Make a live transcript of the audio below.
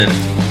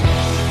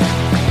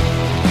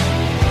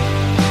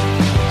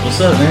What's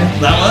up,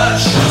 man? Not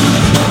much.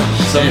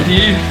 What's up with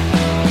you?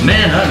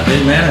 Man, nothing,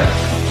 big man.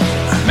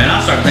 Man,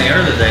 I started thinking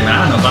earlier today, man,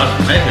 I don't know if I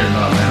should make it or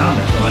not, man. I'm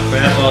been like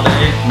crap all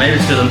day. Maybe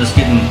it's because I'm just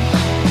getting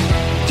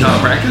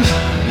Practice?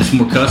 just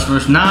more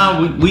customers.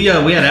 Nah, we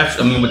had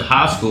after, I mean, with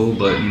high school,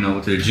 but you know,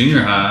 with the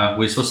junior high,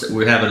 we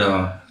have it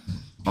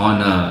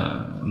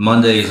on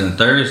Mondays and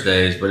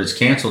Thursdays, but it's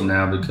canceled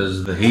now because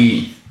of the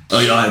heat. Oh,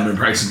 y'all haven't been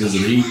practicing because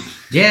of the heat?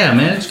 Yeah,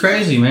 man, it's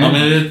crazy, man. I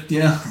mean,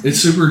 it's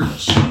super.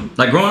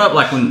 Like growing up,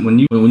 like when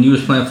you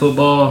was playing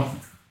football,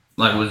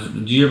 like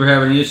did you ever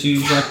have any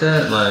issues like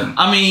that? Like,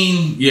 I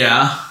mean,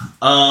 yeah.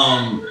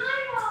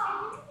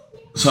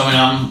 So I mean,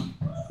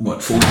 I'm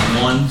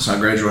 41. So I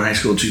graduated high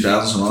school in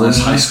 2000. So my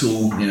last high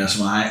school,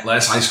 so my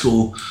last high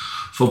school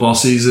football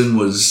season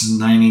was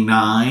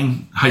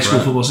 '99. High school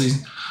football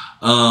season.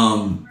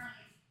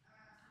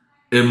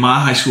 And my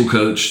high school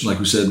coach, like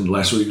we said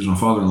last week, was my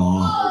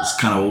father-in-law. It's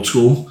kind of old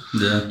school.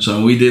 Yeah.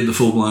 So we did the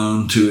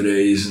full-blown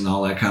 2-a-days and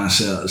all that kind of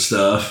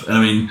stuff. And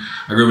I mean,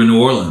 I grew up in New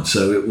Orleans,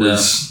 so it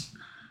was,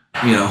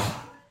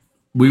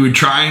 we would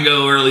try and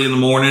go early in the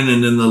morning,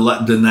 and then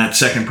that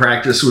second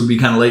practice would be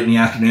kind of late in the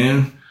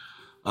afternoon.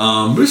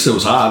 But it still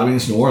was hot. I mean,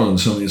 it's New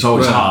Orleans, so I mean, it's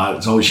always hot.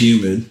 It's always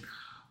humid.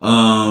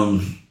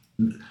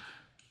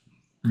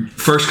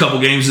 First couple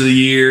games of the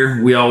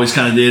year, we always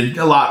kind of did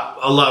a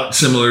lot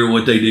similar to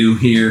what they do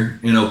here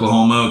in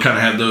Oklahoma. Kind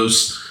of have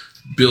those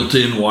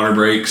built-in water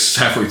breaks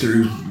halfway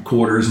through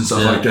quarters and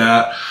stuff like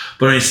that.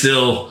 But I mean,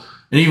 still,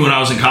 and even when I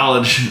was in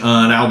college in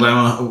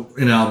Alabama,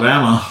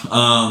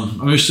 I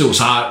mean, it still was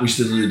hot. We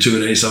still did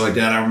 2-a-day, stuff like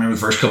that. I remember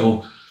the first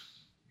couple.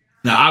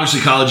 Now,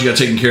 obviously, college you got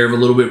taken care of a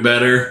little bit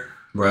better,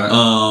 right?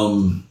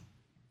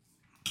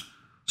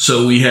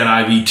 So we had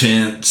IV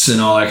tents and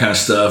all that kind of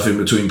stuff in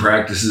between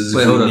practices.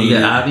 Wait, hold on. You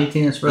got IV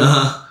tents, bro?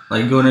 Uh-huh.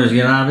 Like you go in there and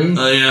get an IV?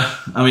 Yeah.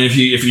 I mean, if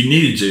you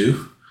needed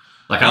to.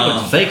 Like I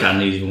wouldn't think I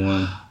needed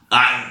one.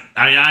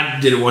 I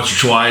did it once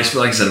or twice, but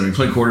like I said, I mean,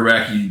 playing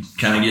quarterback, you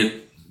kind of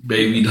get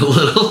babied a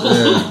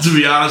little, to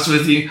be honest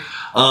with you.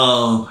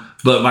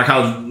 But my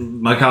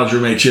college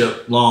roommate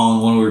Chip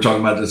Long, when we were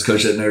talking about this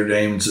coach at Notre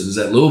Dame, is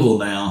at Louisville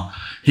now.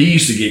 He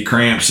used to get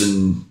cramps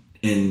and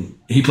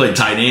he played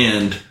tight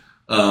end.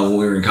 When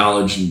we were in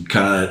college, and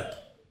kind of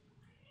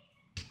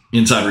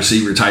inside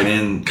receiver, tight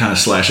end, kind of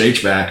 /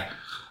 H-back,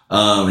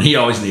 and he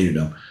always needed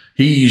them.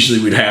 He usually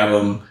would have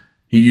them.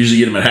 He'd usually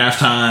get them at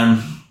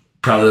halftime,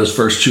 probably those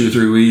first 2 or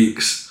 3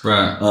 weeks,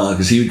 right?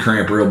 Because he would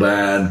cramp real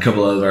bad. A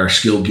couple of our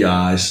skilled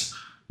guys,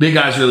 big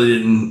guys, really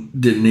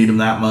didn't need them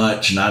that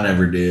much, and I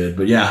never did.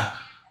 But yeah,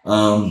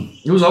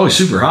 it was always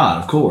super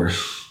hot, of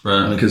course,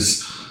 right?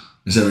 Because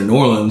instead of New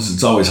Orleans,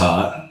 it's always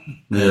hot.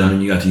 Yeah, I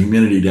mean, you got the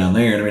humidity down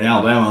there, and I mean,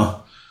 Alabama.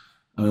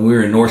 I mean, we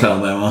were in North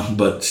Alabama,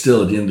 but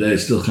still, at the end of the day,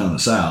 it's still kind of the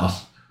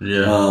South.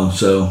 Yeah.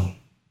 So,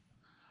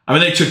 I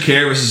mean, they took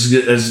care of us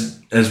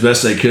as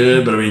best they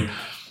could. But I mean,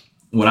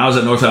 when I was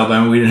at North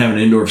Alabama, we didn't have an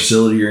indoor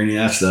facility or any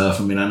of that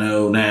stuff. I mean, I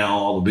know now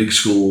all the big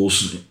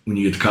schools, when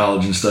you get to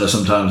college and stuff,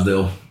 sometimes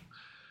if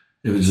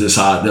it's this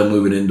hot, they'll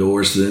move it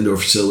indoors to the indoor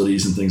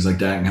facilities and things like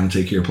that, and kind of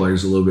take care of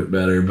players a little bit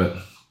better. But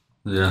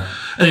yeah,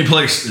 I mean,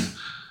 players.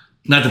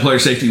 Not that player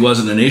safety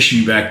wasn't an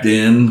issue back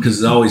then,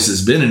 because it always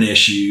has been an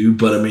issue,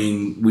 but I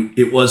mean,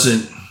 it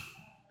wasn't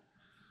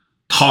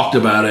talked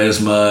about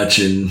as much,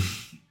 and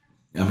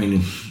I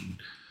mean,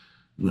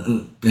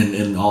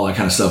 and all that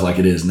kind of stuff like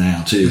it is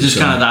now too. Just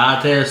kind of the eye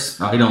test.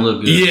 Oh, he don't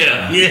look good.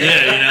 Yeah,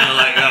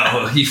 like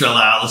oh, he fell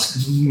out.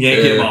 Let's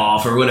yank him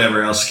off or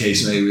whatever else the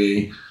case may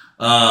be.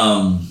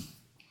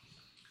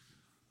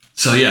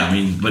 So yeah, I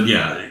mean, but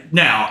yeah,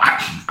 now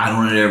I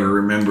don't ever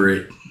remember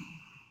it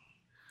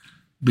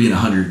being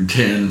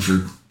 110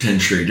 for 10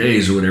 straight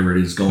days or whatever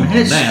it is going on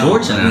now.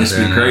 It's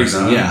been crazy,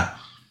 yeah.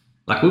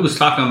 Like we was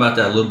talking about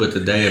that a little bit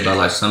today about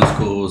like some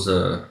schools.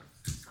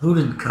 Who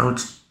did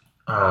Coach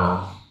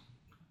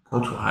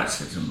White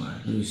said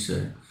somebody? Who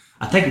said?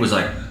 I think it was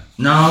like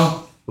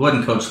no, it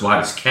wasn't Coach White.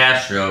 It's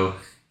Castro.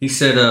 He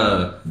said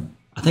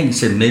I think he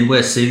said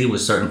Midwest City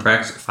was starting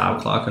practice at 5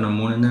 o'clock in the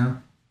morning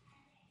now.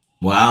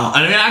 Wow.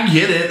 I mean, I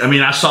get it. I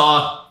mean, I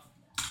saw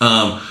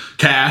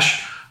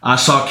Cash. I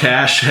saw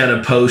Cash had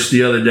a post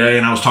the other day,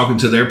 and I was talking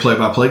to their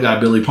play-by-play guy,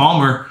 Billy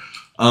Palmer,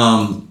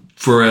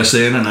 for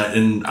SN,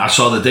 and I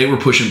saw that they were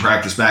pushing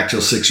practice back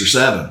till 6 or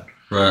 7,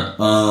 right?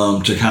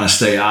 To kind of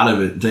stay out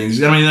of it and things.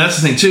 I mean, that's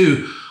the thing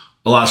too.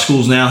 A lot of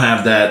schools now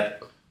have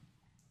that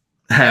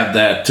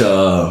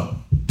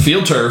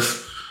field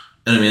turf,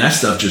 and I mean that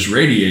stuff just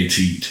radiates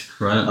heat,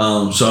 right?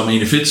 So I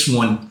mean, if it's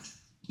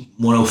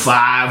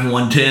 105,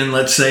 110,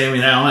 let's say, I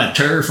mean, on that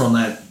turf, on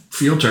that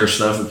field turf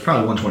stuff, it's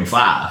probably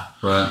 125.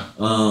 Right.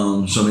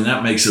 So I mean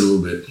that makes it a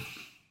little bit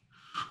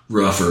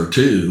rougher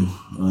too,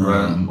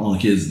 on the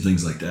kids and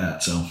things like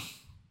that. So,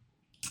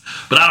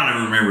 but I don't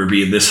ever remember it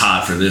being this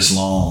hot for this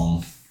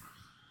long.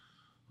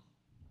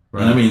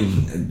 Right. I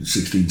mean,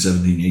 16,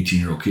 17,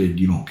 18-year-old kid,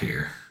 you don't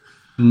care.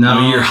 No, I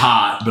mean, you're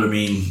hot, but I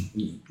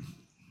mean,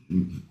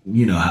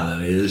 you know how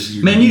that is.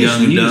 You're Man, you young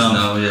just and dumb.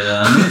 know,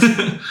 yeah.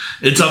 I mean,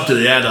 it's up to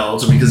the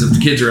adults. I mean, because if the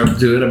kids are up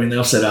to it, I mean,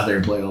 they'll sit out there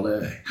and play all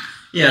day.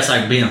 yeah, it's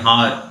like being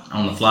hot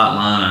on the flight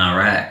line in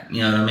Iraq.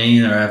 You know what I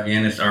mean? Or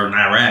Afghanistan, or in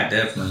Iraq,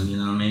 definitely. You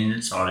know what I mean?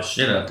 It's hot as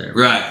shit out there.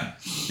 Right.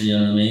 You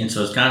know what I mean?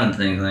 So it's kind of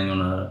the same thing on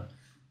the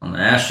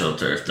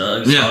AstroTurf,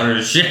 Doug. It's hotter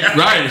as shit.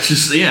 Right. It's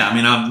just, I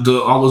mean,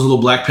 all those little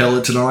black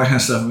pellets and all that kind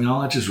of stuff, I mean,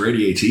 all that just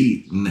radiates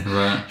heat. And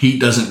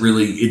heat doesn't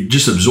really, it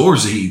just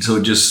absorbs the heat. So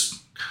it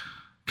just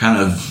kind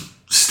of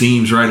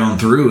steams right on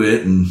through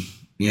it. And,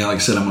 like I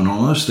said, I'm on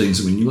all those things.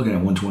 I mean, you're looking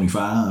at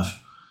 125,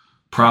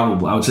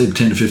 probably, I would say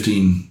 10 to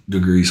 15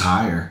 degrees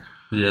higher.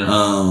 Yeah.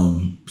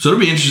 So it'll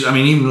be interesting. I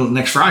mean, even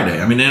next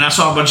Friday. I mean, and I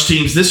saw a bunch of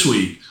teams this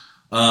week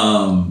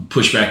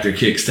push back their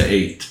kicks to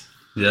 8.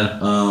 Yeah.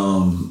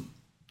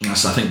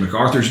 So I think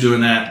MacArthur's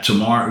doing that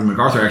tomorrow.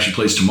 MacArthur actually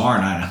plays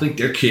tomorrow night. I think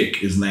their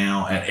kick is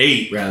now at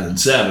 8 rather than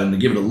 7 to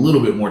give it a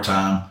little bit more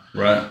time.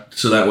 Right.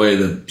 So that way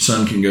the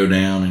sun can go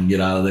down and get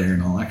out of there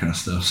and all that kind of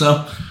stuff.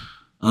 So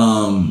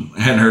I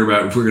hadn't heard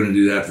about if we're going to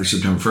do that for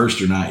September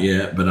 1st or not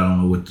yet, but I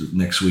don't know what the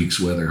next week's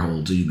weather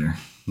holds either.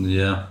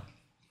 Yeah.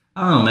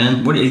 I don't know,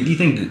 man. What do you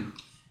think?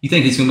 You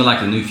think it's going to be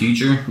like the new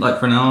future, like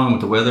for now on with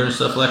the weather and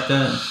stuff like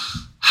that?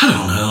 I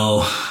don't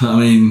know. I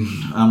mean,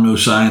 I'm no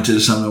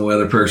scientist. I'm no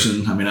weather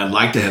person. I mean, I'd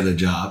like to have that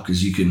job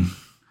because you can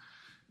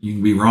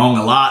be wrong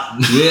a lot.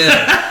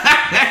 Yeah.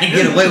 And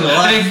get away with a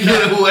lot.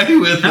 Get away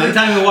with it. How many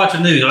times you watch the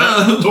news?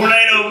 Like,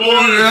 tornado,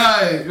 boy.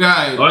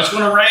 Right. Oh, it's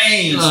going to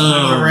rain. It's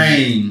going to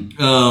rain.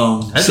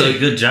 That's a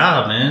good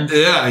job, man.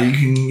 Yeah,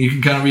 you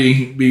can kind of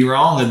be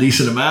wrong a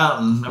decent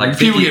amount. And like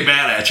people get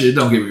mad at you.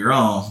 Don't get me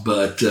wrong,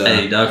 but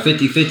hey, dog,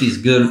 50-50 is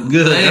good.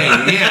 Hey,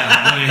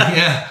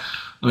 yeah.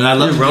 I mean, I'd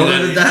love to roll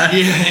it.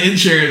 Yeah,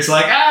 insurance.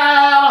 Like,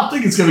 I don't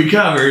think it's going to be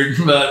covered,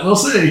 but we'll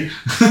see.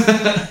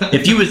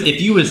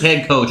 If you was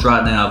head coach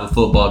right now of a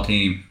football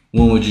team,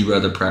 when would you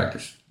rather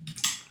practice?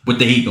 With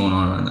the heat going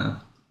on right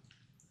now,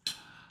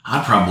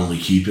 I'd probably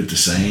keep it the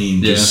same.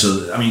 Yeah. Just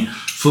so, I mean,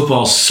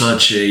 football's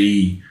such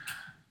a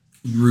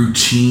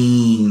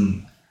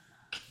routine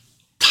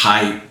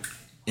type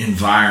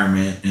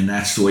environment, and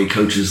that's the way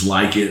coaches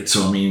like it.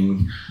 So, I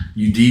mean,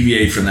 you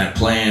deviate from that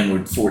plan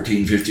with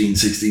 14, 15,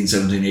 16,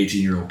 17,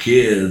 18-year-old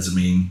kids. I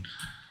mean,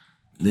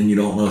 then you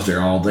don't know if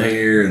they're all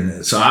there.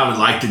 And so I would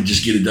like to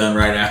just get it done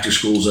right after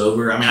school's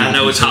over. I mean, I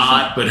know it's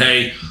hot, but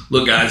hey,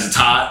 look, guys, it's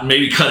hot.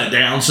 Maybe cut it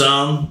down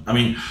some. I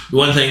mean, the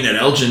one thing that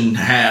Elgin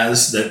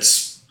has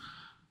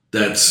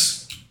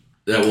that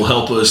will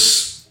help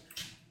us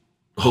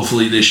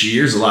hopefully this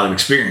year is a lot of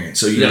experience.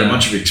 So you got a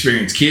bunch of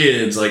experienced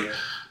kids, like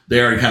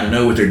they already kind of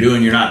know what they're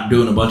doing. You're not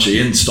doing a bunch of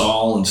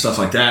install and stuff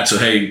like that. So,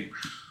 hey,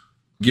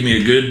 give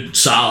me a good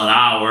solid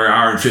hour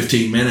and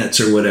 15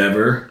 minutes or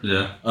whatever.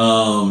 Yeah.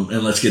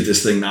 And let's get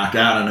this thing knocked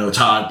out. I know it's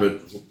hot,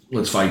 but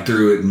let's fight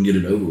through it and get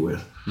it over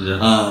with.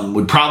 Yeah.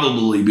 Would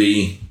probably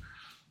be.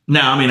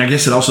 Now, I mean, I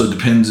guess it also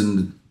depends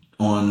on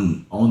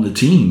the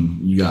team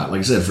you got. Like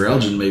I said, for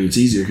Elgin, maybe it's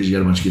easier because you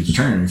got a bunch of kids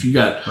returning. If you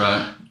got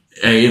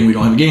and we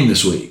don't have a game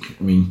this week.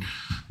 I mean,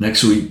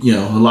 next week,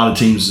 a lot of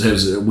teams have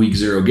a week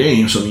 0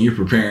 game. So, I mean, you're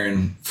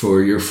preparing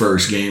for your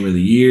first game of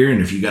the year.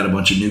 And if you got a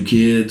bunch of new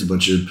kids, a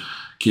bunch of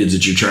kids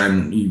that you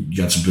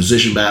got some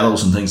position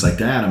battles and things like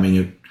that. I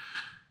mean,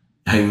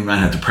 we might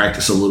have to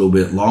practice a little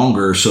bit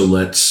longer. So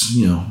let's,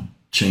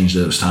 change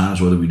those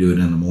times, whether we do it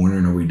in the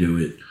morning or we do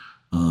it,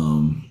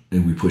 and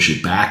we push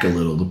it back a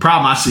little. The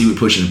problem I see with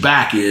pushing it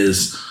back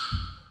is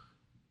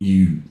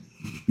you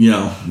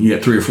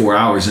got 3 or 4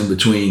 hours in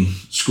between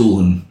school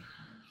and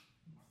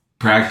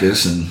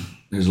practice, and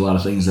there's a lot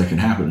of things that can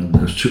happen in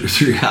those 2 or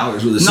 3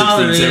 hours with a 16,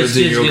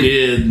 17-year-old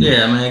kid.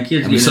 Yeah, man,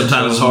 kids. I mean,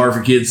 sometimes it's hard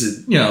for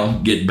kids to,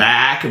 get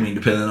back. I mean,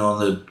 depending on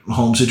the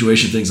home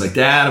situation, things like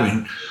that. I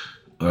mean,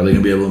 are they going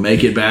to be able to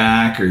make it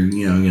back, or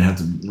you're going to have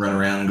to run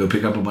around and go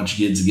pick up a bunch of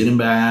kids to get them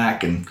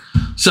back? And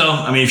so,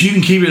 I mean, if you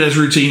can keep it as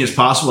routine as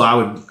possible,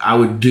 I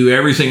would do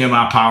everything in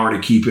my power to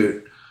keep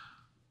it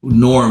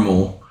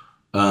normal.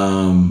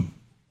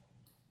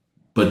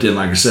 But then,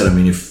 like I said, I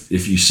mean,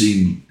 if you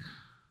see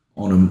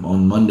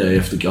on Monday,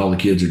 if all the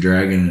kids are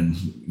dragging and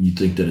you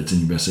think that it's in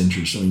your best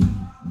interest, I mean,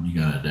 you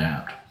got to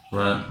adapt.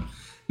 Right.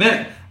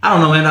 Man, I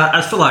don't know, man.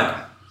 I feel like,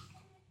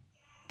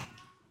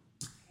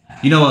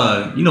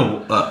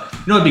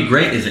 what'd be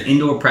great is an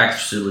indoor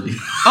practice facility.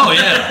 Oh,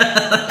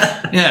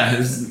 yeah.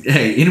 Yeah.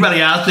 Hey,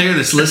 anybody out there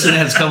that's listening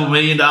has a couple $1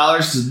 million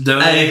to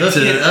donate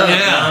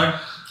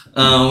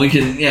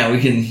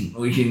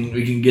we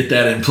can get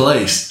that in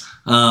place.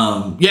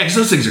 Because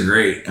those things are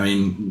great. I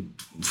mean,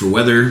 for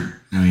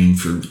weather,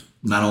 for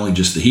not only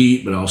just the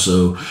heat, but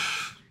also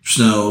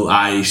snow,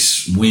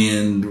 ice,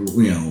 wind,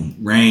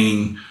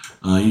 rain.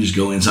 You just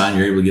go inside and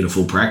you're able to get a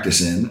full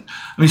practice in.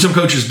 I mean, some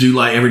coaches do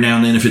like every now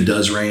and then, if it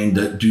does rain,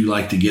 do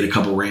like to get a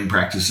couple rain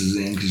practices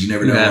in because you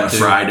never know on a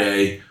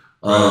Friday.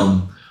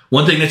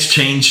 One thing that's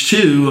changed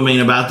too,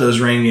 about those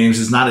rain games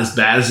is not as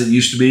bad as it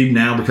used to be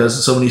now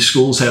because so many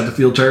schools have the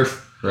field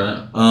turf.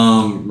 Right.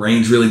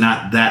 Rain's really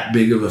not that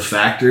big of a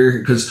factor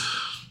because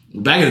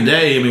back in the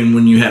day, I mean,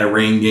 when you had a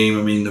rain game,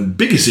 I mean, the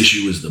biggest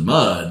issue was the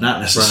mud, not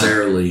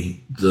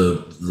necessarily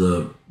the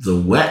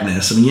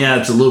wetness. I mean, yeah,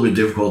 it's a little bit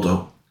difficult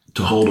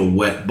to hold a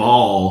wet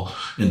ball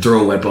and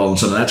throw a wet ball and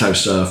some of that type of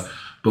stuff.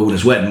 But when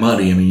it's wet and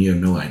muddy, I mean, you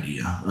have no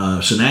idea.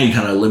 So now you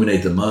kind of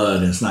eliminate the mud,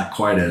 and it's not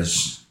quite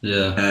as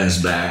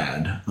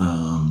bad.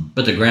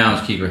 But the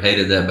groundskeeper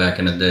hated that back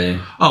in the day.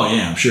 Oh,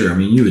 yeah, I'm sure. I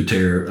mean, you would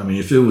tear. I mean,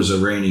 if it was a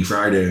rainy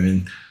Friday, I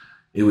mean,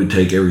 it would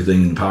take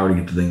everything in the power to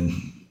get the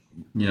thing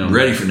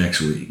ready for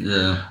next week.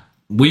 Yeah.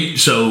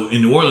 So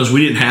in New Orleans,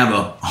 we didn't have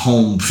a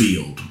home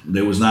field.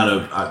 There was not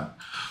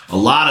a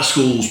lot of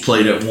schools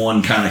played at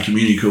one kind of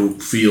community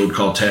field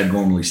called Tad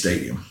Gormley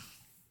Stadium.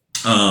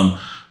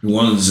 New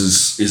Orleans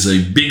is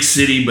a big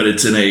city, but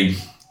it's a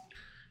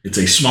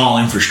small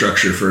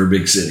infrastructure for a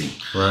big city.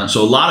 Right.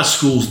 So a lot of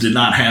schools did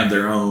not have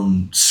their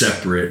own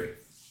separate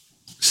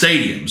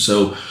stadium.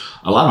 So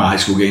a lot of my high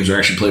school games are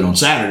actually played on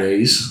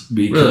Saturdays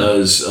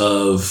because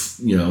of,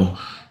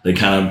 they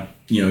kind of,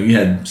 you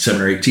had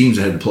 7 or 8 teams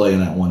that had to play in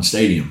that one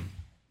stadium.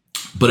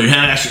 But it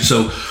had actually,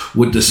 so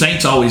what the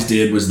Saints always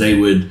did was they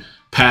would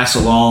pass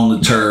along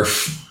the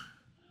turf.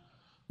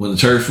 When the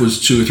turf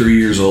was 2 or 3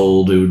 years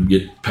old, it would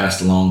get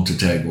passed along to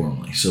Tad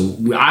Gormley. So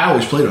I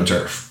always played on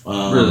turf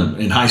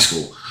in high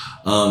school.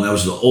 That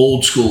was the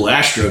old school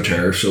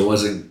AstroTurf, so it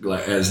wasn't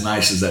as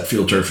nice as that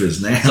field turf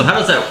is now. So how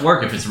does that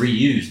work if it's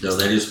reused though?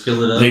 They just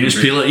peel it up. They just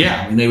peel it,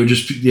 yeah. I mean, they would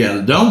just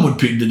the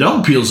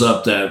dome peels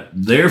up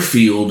their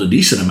field a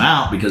decent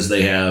amount because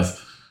they have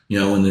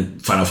when the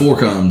Final Four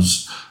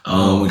comes,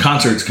 when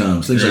concerts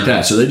comes, things like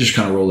that. So they just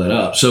kind of roll that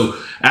up. So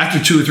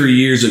after 2 or 3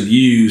 years of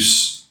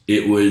use,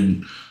 it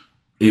would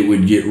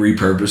get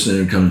repurposed and it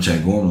would come to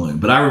Tad Gormley.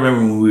 But I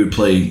remember when we would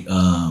play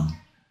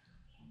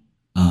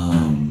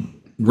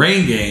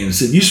rain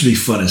games, it used to be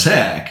fun as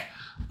heck.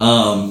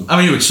 I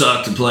mean, it would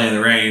suck to play in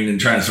the rain and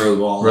trying to throw the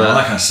ball and all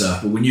that kind of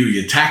stuff. But when you would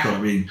get tackled, I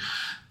mean,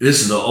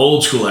 this is the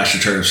old school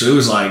AstroTurf. So it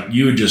was like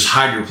you would just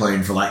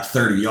hydroplane for like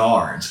 30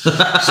 yards. So if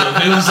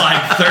it was like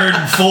 3rd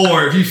and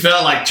 4, if you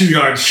felt like 2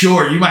 yards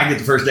short, you might get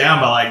the first down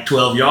by like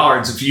 12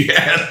 yards if you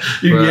had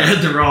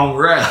the wrong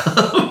route.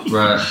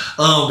 Right.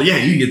 But yeah,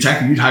 you get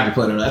tackled, you'd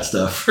hydroplane on that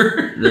stuff for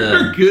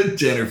a good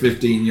 10 or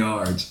 15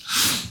 yards.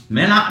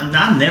 Man,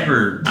 I've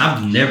never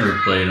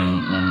played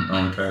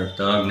on turf,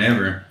 dog.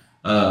 Never.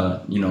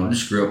 I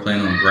just grew up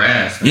playing on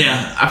grass.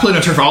 Yeah, I played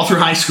on turf all through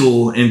high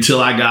school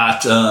until I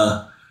got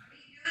to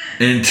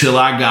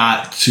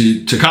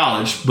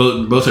college.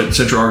 Both at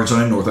Central Arkansas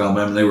and North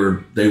Alabama,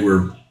 they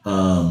were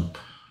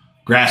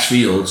grass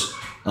fields.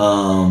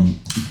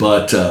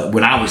 But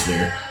when I was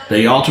there,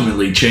 they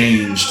ultimately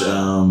changed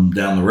down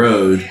the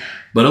road.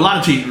 But a lot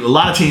of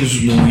teams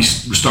when we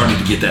started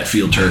to get that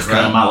field turf,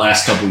 kind of my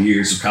last couple of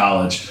years of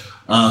college,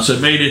 so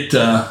it made it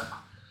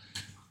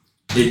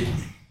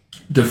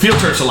the field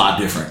turf's a lot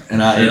different,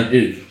 and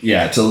the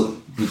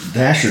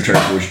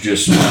AstroTurf was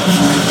just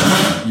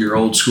your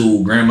old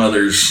school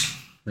grandmother's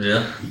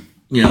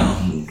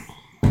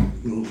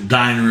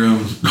dining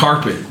room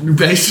carpet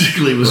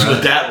basically was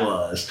what that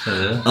was.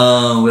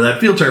 Where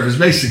that field turf is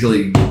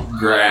basically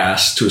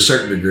grass to a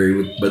certain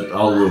degree, but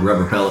all the little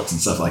rubber pellets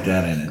and stuff like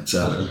that in it.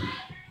 So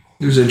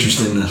it was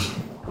interesting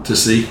to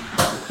see.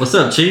 What's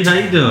up, Chief? How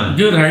you doing?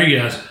 Good. How are you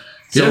guys?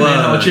 Good, man.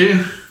 How about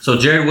you? So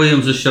Jared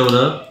Williams just showed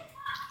up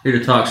here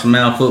to talk some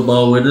Mal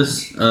football with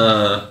us.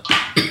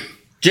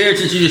 Jared,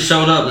 since you just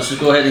showed up, let's just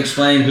go ahead and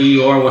explain who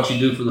you are, what you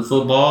do for the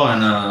football,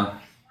 and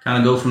kind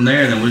of go from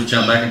there, and then we'll just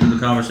jump back into the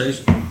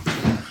conversation.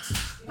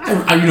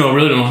 I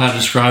really don't know how to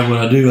describe what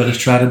I do. I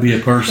just try to be a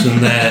person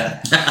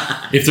that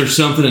if there's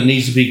something that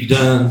needs to be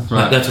done,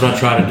 that's what I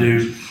try to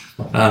do.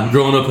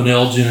 Growing up in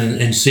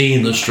Elgin and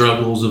seeing the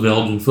struggles of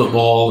Elgin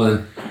football,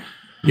 and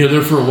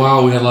there for a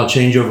while we had a lot of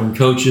changeover in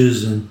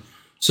coaches, and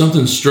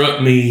something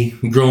struck me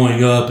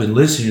growing up and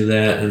listening to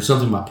that, and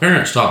something my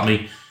parents taught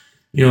me.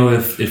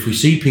 If we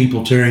see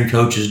people tearing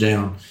coaches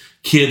down,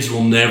 kids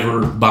will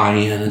never buy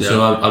in, and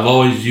so I've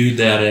always viewed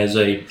that as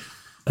a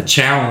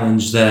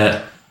challenge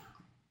that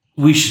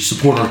we should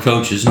support our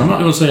coaches. And I'm not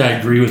going to say I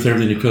agree with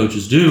everything the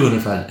coaches do, and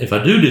if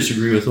I do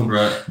disagree with them,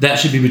 that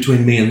should be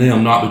between me and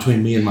them, not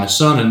between me and my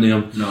son and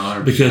them.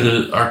 No,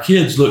 because our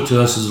kids look to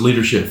us as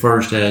leadership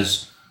first,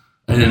 as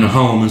in a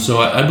home, and so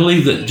I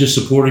believe that just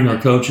supporting our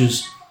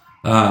coaches,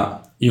 to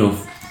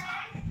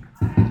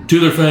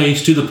their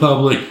face, to the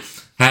public,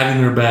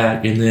 having their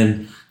back, and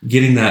then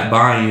getting that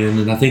buy-in.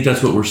 And I think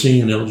that's what we're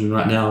seeing in Elgin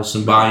right now, is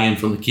some buy-in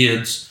from the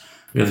kids.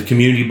 We have the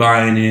community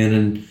buying in,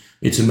 and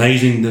it's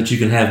amazing that you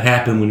can have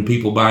happen when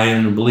people buy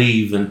in and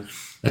believe, and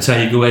that's how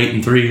you go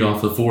 8-3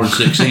 off the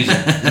 4-6 season.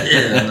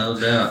 Yeah, no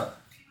doubt.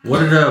 What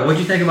did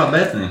you think about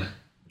Bethany?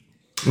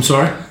 I'm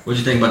sorry? What did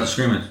you think about the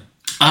scrimmage?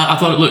 I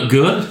thought it looked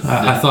good.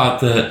 I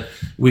thought that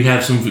we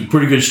had some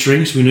pretty good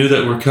strengths. We knew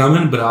that were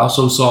coming, but I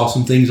also saw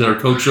some things that are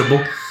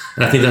coachable.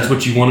 And I think that's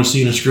what you want to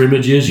see in a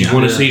scrimmage is you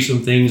want to see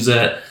some things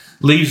that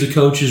leaves the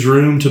coaches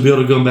room to be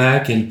able to go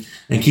back and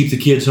keep the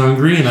kids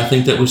hungry. And I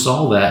think that we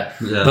saw that.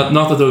 Yeah.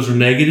 Not that those are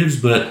negatives,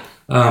 but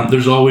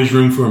there's always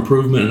room for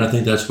improvement. And I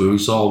think that's what we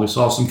saw. We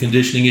saw some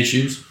conditioning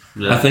issues.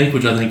 I think,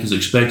 which I think is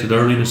expected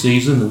early in the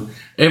season. And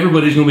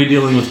everybody's going to be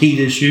dealing with heat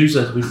issues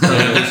as we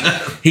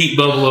heat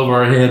bubble over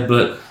our head.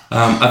 But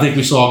I think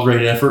we saw a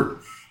great effort.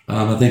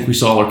 I think we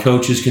saw our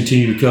coaches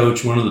continue to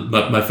coach. One of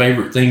my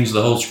favorite things of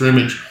the whole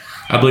scrimmage,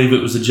 I believe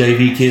it was the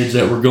JV kids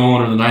that were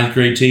going, or the 9th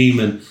grade team,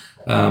 and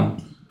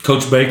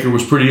Coach Baker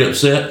was pretty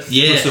upset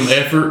with some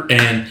effort,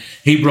 and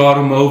he brought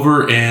them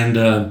over,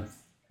 and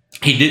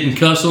he didn't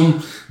cuss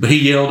them, but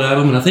he yelled at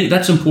them, and I think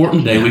that's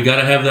important today. We got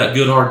to have that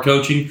good, hard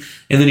coaching.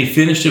 And then he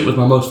finished it with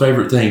my most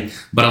favorite thing,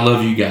 but I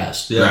love you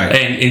guys.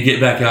 And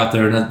get back out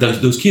there. And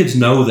those kids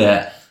know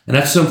that, and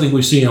that's something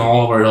we see in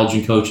all of our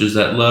Elgin coaches,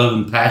 that love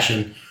and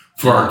passion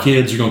for our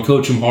kids. You're going to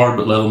coach them hard,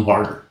 but love them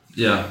harder.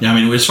 Yeah. I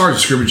mean, as far as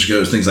the scrimmage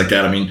goes, things like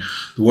that, I mean,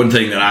 the one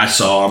thing that I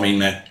saw, I mean,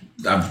 that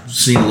I've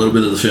seen a little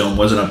bit of the film,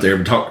 wasn't up there,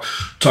 but talked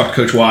to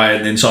Coach Wyatt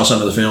and then saw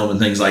some of the film and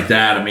things like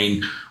that. I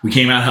mean, we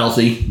came out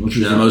healthy, which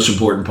was the most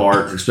important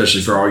part,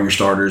 especially for all your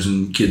starters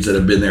and kids that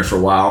have been there for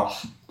a while.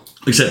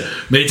 Like I said,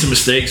 made some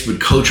mistakes, but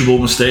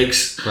coachable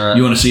mistakes. Right.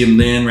 You want to see them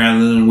then rather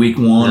than week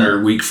 1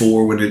 or week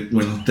 4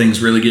 when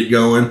things really get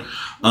going.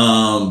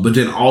 But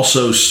then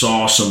also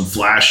saw some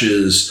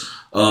flashes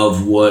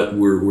of what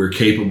we're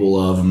capable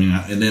of. I mean,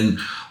 and then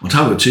on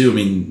top of it too, I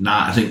mean,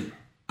 I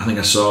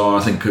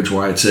think Coach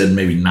Wyatt said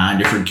maybe 9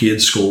 different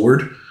kids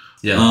scored.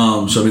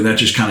 Yeah. So I mean, that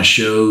just kind of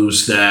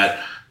shows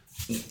that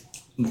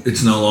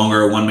it's no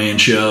longer a one-man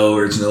show,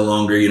 or it's no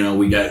longer,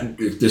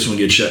 if this one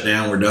gets shut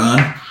down, we're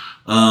done.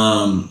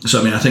 So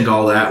I mean, I think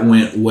all that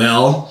went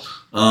well.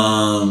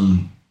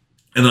 And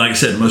then, like I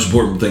said, the most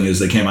important thing is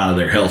they came out of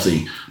there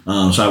healthy.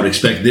 So I would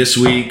expect this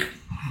week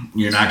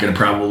you're not going to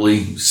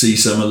probably see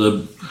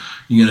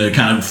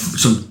kind of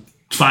some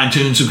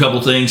fine-tune some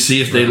couple things,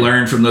 see if they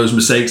learn from those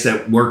mistakes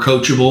that were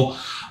coachable.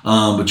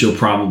 But you'll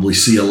probably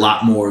see a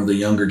lot more of the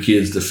younger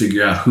kids to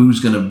figure out who's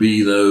going to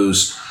be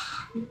those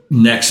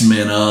next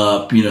men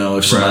up.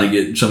 If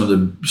somebody some of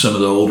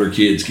the older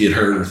kids get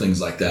hurt or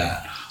things like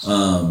that.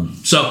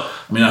 So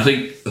I mean, I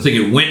think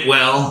it went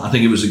well. I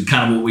think it was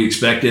kind of what we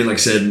expected. Like I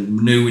said,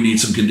 knew we need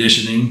some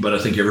conditioning, but I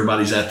think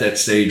everybody's at that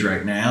stage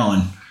right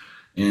now,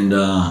 and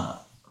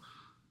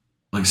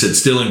like I said,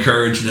 still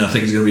encouraged, and I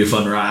think it's going to be a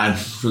fun ride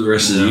for the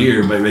rest of the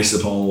year, based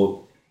upon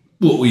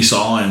what we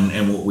saw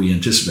and what we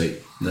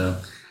anticipate. Yeah.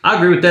 I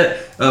agree with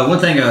that. One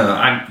thing,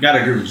 I got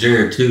to agree with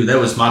Jared, too. That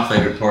was my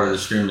favorite part of the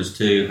scrimmage,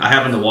 too. I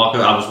happened to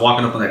I was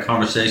walking up on that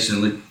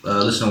conversation,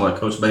 listening to what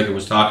Coach Baker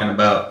was talking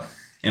about.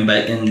 And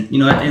at the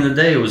end of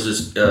the day, it was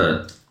just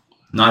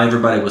not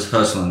everybody was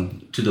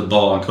hustling to the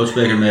ball. And Coach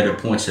Baker made a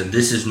point, said,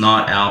 this is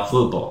not our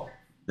football.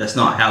 That's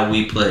not how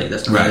we play.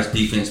 That's not how this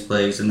defense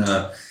plays. And,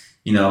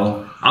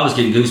 I was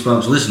getting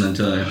goosebumps listening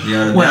to him.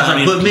 I was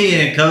like, put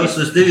me in, Coach.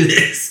 Let's do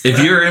this.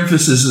 If your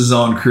emphasis is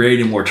on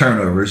creating more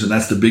turnovers, and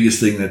that's the biggest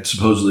thing that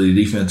supposedly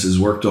the defense has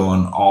worked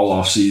on all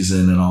off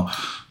season and all,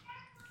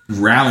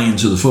 rallying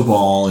to the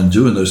football and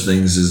doing those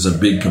things is a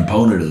big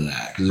component of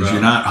that. Because if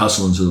you're not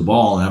hustling to the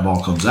ball and that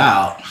ball comes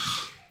out,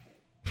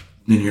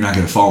 then you're not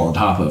going to fall on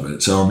top of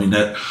it. So I mean,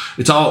 that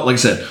it's all, like I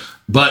said,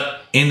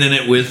 but ending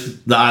it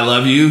with the "I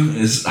love you"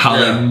 is how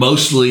they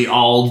mostly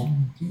all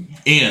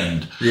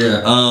end.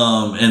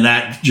 And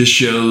that just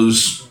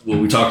shows what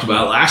we talked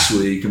about last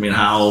week. I mean,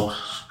 how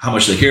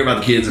much they care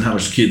about the kids and how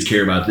much the kids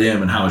care about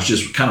them, and how it's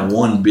just kind of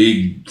one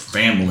big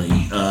family.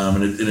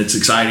 And it's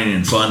exciting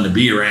and fun to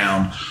be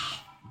around,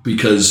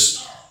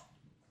 because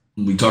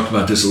we talked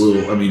about this a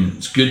little. I mean,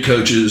 it's good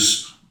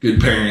coaches, good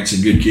parents,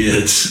 and good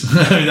kids.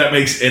 I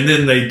mean, and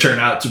then they turn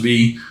out to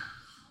be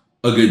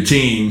a good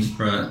team,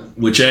 right?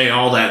 Which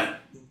all that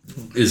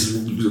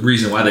is the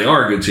reason why they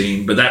are a good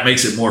team, but that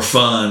makes it more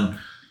fun,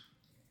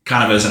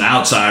 kind of as an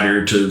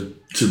outsider to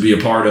be a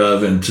part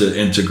of and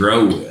to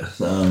grow with.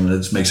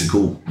 That makes it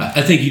cool.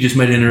 I think you just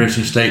made an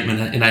interesting statement,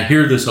 and I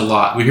hear this a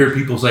lot. We hear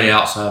people say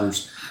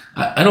outsiders.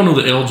 I don't know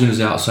that Elgin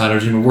is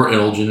outsiders. I mean, we're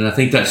Elgin, and I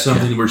think that's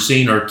something that we're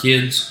seeing our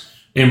kids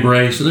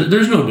embrace. So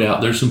there's no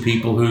doubt there's some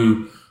people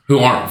who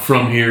aren't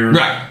from here,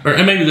 right?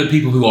 And maybe the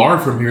people who are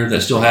from here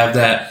that still have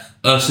that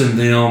us and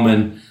them.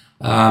 And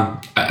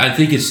I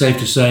think it's safe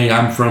to say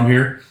I'm from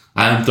here.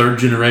 I'm third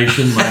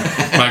generation.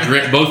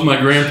 Both my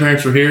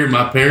grandparents are here.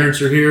 My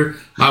parents are here.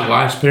 My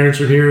wife's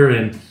parents are here.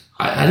 And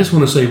I just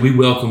want to say we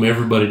welcome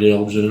everybody to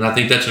Elgin. And I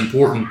think that's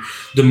important.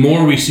 The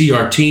more we see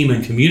our team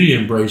and community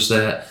embrace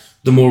that,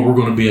 the more we're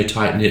going to be a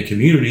tight-knit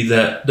community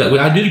that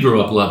I did grow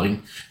up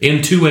loving in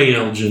 2A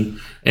Elgin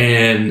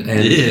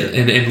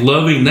and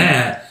loving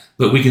that,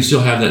 but we can still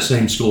have that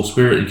same school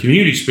spirit and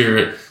community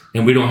spirit,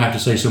 and we don't have to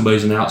say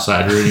somebody's an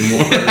outsider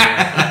anymore.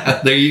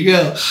 There you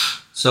go.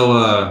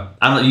 So,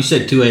 you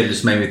said 2A,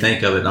 just made me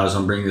think of it, and I was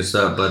going to bring this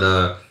up,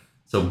 but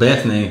so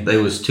Bethany, they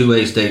was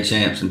 2A state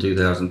champs in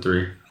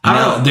 2003. I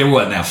don't know. They're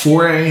what now?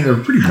 4A? They're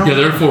pretty. Yeah,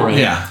 they're 4A.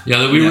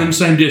 Yeah. We were in the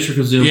same district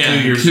as them 2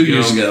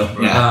 years ago.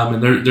 Yeah.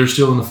 And they're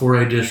still in the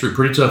 4A district.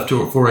 Pretty tough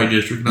 4A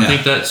district. And I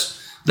think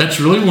that's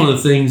really one of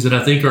the things that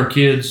I think our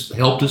kids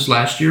helped us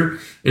last year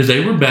is they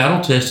were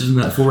battle tested in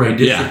that 4A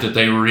district that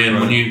they were in.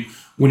 Right.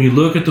 When you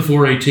look at the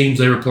 4A teams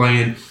they were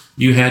playing,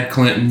 you had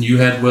Clinton, you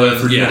had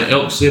Weatherford, you had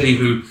Elk City,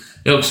 who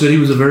Elk City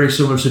was a very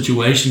similar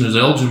situation as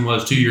Elgin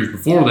was 2 years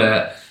before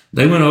that.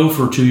 They went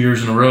over 2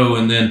 years in a row,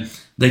 and then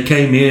they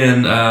came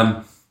in,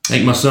 I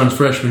think my son's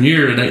freshman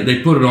year, and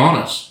they put it on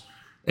us.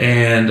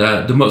 And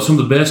some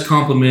of the best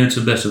compliments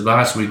and best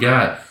advice we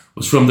got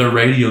was from their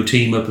radio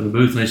team up in the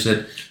booth, and they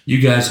said, "You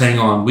guys hang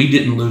on. We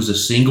didn't lose a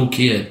single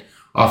kid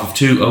off of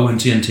 2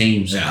 0-10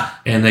 teams." Yeah.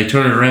 And they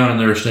turned it around, and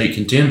they're a state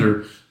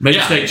contender. Made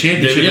a state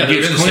championship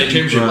against Clinton. State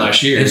championship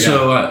last year. And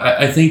so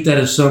I think that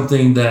is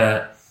something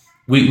that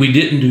we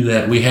didn't do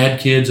that. We had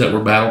kids that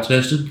were battle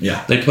tested.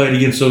 Yeah. They played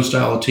against those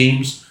style of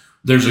teams.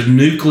 There's a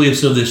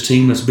nucleus of this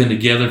team that's been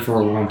together for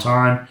a long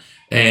time,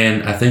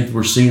 and I think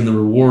we're seeing the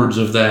rewards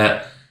of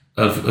that,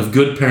 of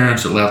good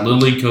parents that allowed Little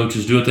League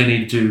coaches do what they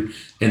needed to,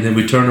 and then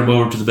we turn them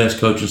over to the best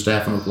coaching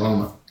staff in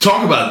Oklahoma.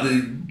 Talk about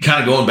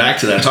kind of going back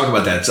to that. Talk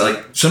about that. It's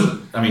like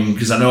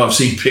because I know I've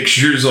seen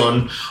pictures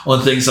on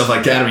things, stuff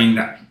like that. I mean,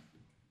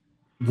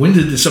 when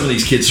did some of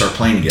these kids start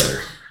playing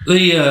together?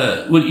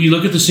 When you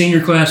look at the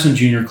senior class and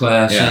junior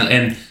class,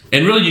 and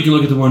really you can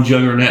look at the ones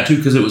younger than that too,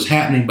 because it was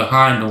happening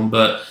behind them.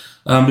 But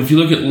if you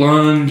look at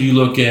Lund, you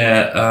look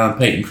at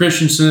Peyton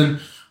Christensen,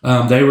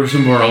 they were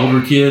some of our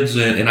older kids,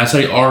 and I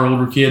say our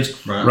older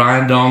kids. Right.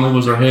 Ryan Donnelly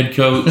was our head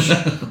coach.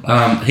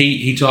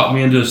 He taught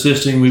me into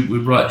assisting. We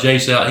brought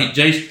Jace out.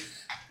 Jace,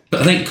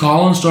 I think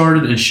Colin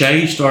started and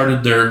Shay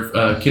started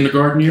their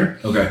kindergarten year.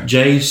 Okay.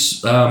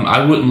 Jace,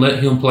 I wouldn't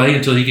let him play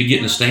until he could get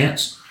in a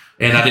stance,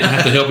 and I didn't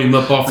have to help him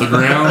up off the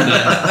ground. And,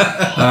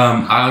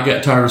 I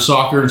got tired of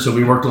soccer, and so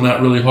we worked on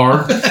that really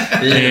hard.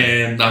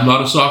 And I'm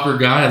not a soccer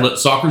guy.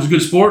 Soccer's a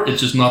good sport.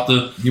 It's just not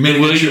the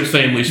Williams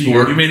family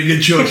sport. You made a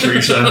good choice for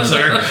your son,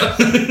 sir.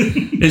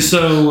 And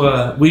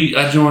so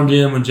I joined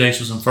him when Jace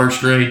was in first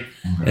grade,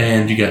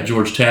 and you got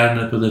George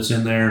Tadenapa that's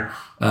in there.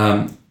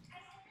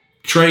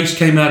 Trace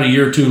came out a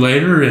year or two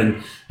later,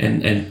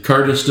 and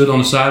Curtis stood on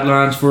the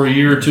sidelines for a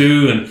year or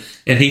two,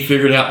 and he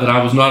figured out that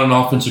I was not an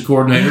offensive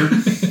coordinator,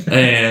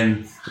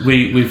 and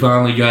we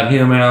finally got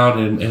him out,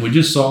 and we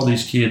just saw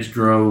these kids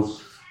grow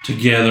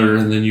together,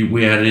 and then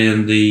we added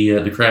in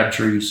the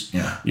Crabtrees.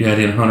 Yeah. You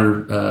added in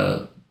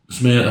Hunter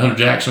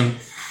Jackson.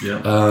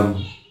 Yeah.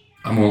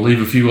 I'm going to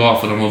leave a few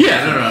off, and I'm going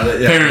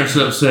to parents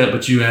upset,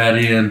 but you add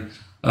in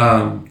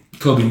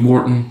Kobe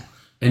Morton,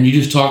 and you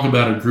just talk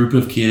about a group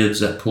of kids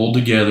that pulled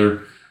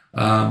together.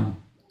 I'm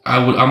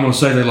going to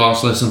say they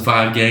lost less than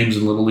 5 games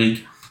in Little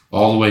League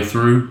all the way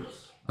through.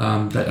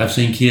 I've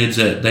seen kids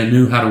that they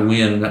knew how to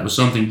win, and that was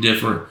something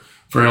different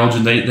for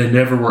Elgin. They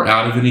never were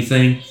out of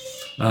anything.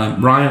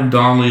 Ryan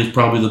Donnelly is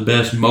probably the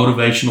best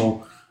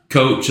motivational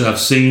coach I've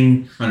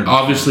seen. 100%.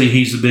 Obviously,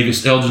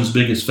 he's Elgin's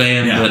biggest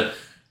fan, but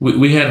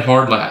we had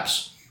hard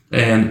laps.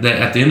 And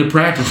at the end of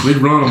practice, we'd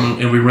run them,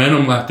 and we ran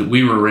them like that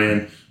we were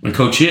ran. When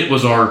Coach Hitt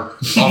was our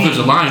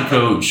offensive line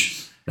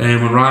coach,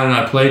 and when Ryan and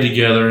I played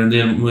together, and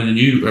then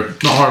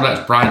not hard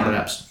laps, pride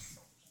laps,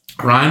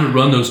 Ryan would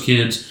run those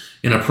kids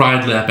in a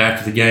pride lap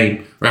after the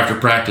game or after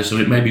practice. So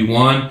it may be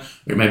 1, or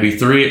it may be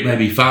 3, it may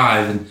be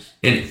 5.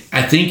 And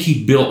I think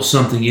he built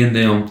something in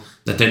them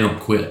that they don't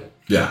quit.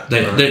 Yeah.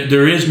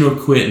 There is no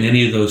quit in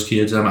any of those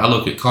kids. I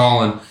look at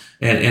Colin,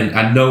 and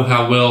I know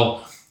how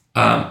well,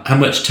 how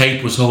much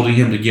tape was holding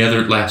him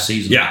together last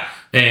season. Yeah.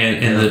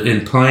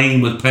 And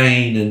playing with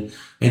pain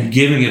and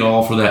giving it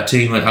all for that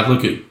team. Like I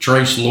look at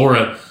Trace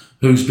Laura,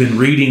 who's been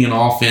reading an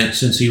offense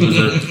since he was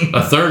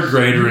a third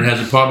grader and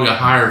has probably a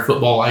higher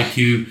football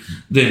IQ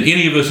than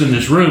any of us in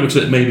this room,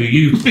 except maybe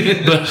you.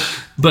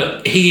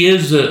 But he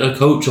is a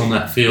coach on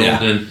that field.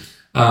 Yeah. And,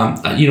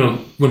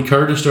 when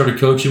Curtis started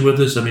coaching with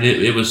us, I mean,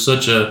 it was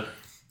such a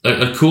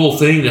cool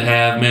thing to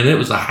have. Man, it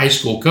was a high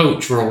school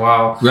coach for a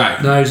while.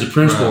 Right. Now he's a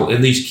principal. Right.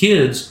 And these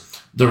kids,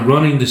 they're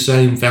running the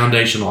same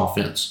foundation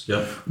offense.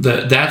 Yep.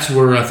 That's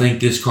where I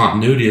think this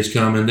continuity has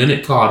come. And then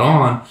it caught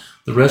on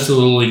the rest of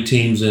the Little League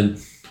teams.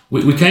 And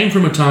we came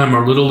from a time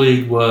where Little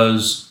League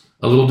was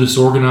a little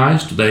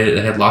disorganized. They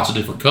had lots of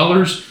different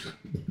colors,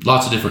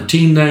 lots of different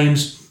team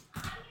names.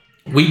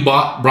 We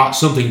brought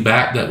something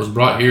back that was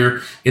brought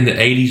here in the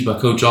 80s by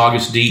Coach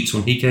August Dietz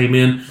when he came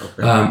in.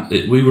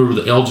 Okay. We were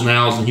the Elgin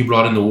Owls, and he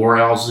brought in the War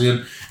Owls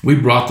in. We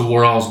brought the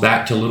War Owls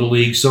back to Little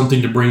League,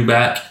 something to bring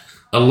back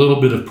a little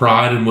bit of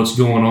pride in what's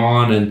going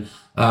on.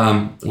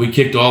 And we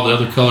kicked all the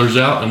other colors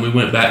out, and we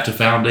went back to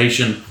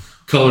foundation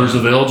colors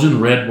of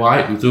Elgin, red,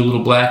 white. We threw a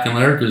little black in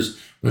there because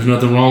there's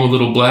nothing wrong with a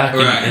little black.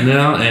 Right.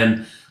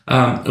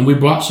 And we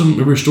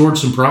restored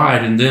some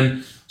pride. And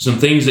then some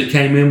things that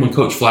came in when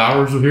Coach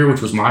Flowers was here,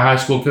 which was my high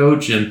school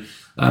coach, and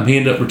he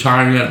ended up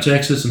retiring out of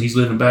Texas, and he's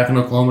living back in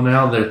Oklahoma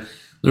now.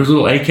 There's a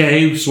little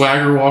AKA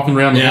swagger walking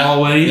around the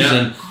hallways,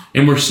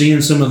 and we're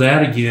seeing some of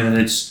that again. And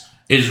it's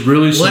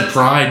really some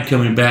pride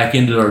coming back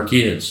into our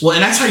kids. Well,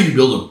 and that's how you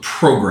build a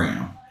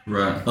program,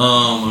 right?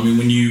 I mean,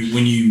 when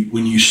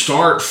you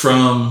start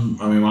from,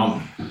 I mean,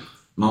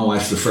 my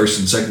wife's the first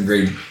and second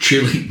grade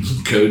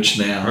cheerleading coach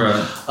now,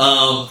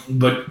 right?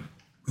 But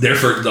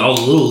all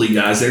the Little League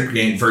guys, their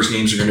first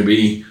games are going to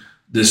be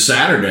this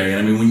Saturday.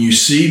 I mean, when you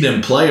see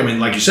them play, I mean,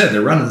 like you said,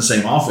 they're running the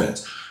same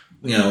offense.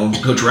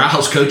 Coach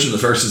Rouse coaching the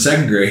first and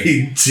second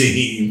grade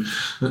team,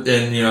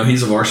 and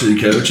he's a varsity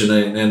coach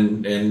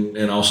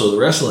and also the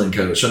wrestling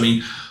coach. I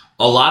mean,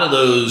 a lot of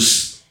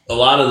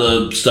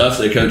the stuff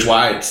that Coach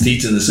White's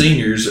teaching the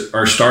seniors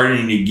are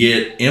starting to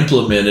get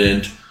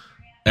implemented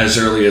as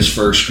early as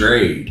first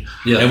grade.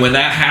 Yeah. And when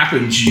that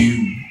happens,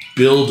 you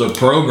build a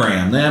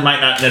program. That might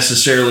not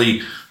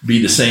necessarily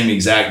be the same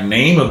exact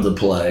name of the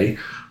play,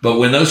 but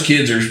when those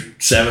kids are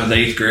 7th,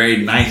 8th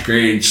grade, 9th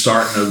grade,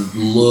 starting to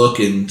look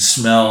and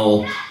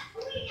smell,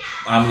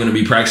 I'm going to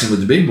be practicing with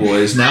the big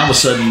boys, now all of a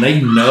sudden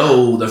they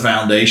know the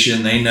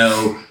foundation. They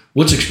know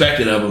what's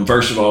expected of them,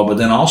 first of all, but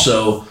then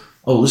also,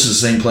 this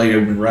is the same play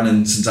I've been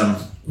running since I'm,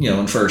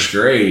 in first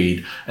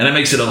grade. And it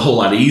makes it a whole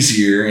lot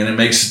easier, and it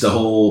makes the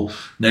whole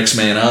next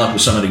man up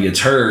if somebody gets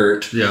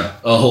hurt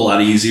a whole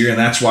lot easier. And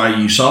that's why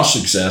you saw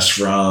success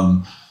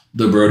from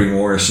the Brody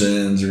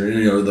Morrisons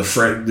or,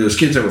 those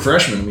kids that were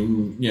freshmen. I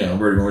mean,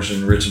 Brody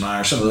Morrison, Rich and I,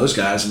 or some of those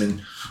guys,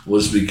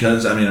 was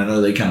because, I know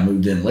they kind of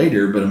moved in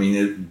later, but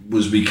it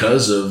was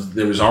because of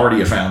there was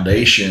already a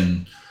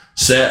foundation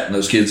set in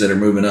those kids that are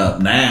moving up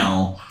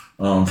now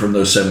from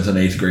those 7th and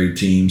 8th grade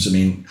teams.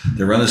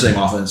 They're running the same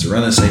offense, they're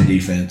running the same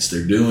defense,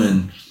 they're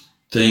doing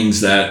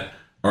things that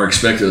are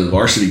expected of the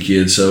varsity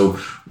kids. So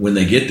when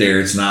they get there,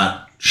 it's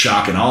not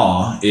shock and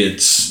awe.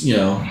 It's,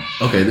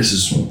 okay, this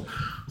is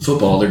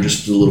football. They're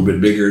just a little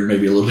bit bigger and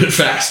maybe a little bit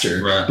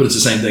faster, right. But it's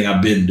the same thing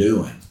I've been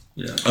doing.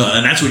 Yeah.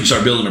 And that's when you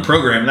start building a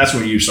program, and that's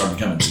when you start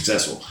becoming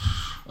successful.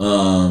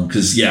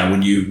 Because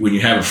when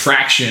you have a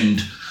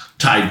fractioned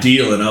type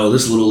deal, and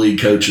this little league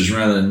coach is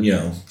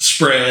running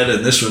spread,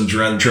 and this one's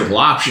running triple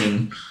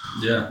option,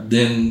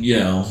 then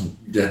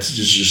that's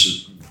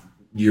just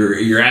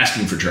you're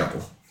asking for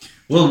trouble.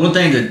 Well, one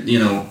thing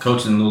that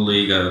coaching in the little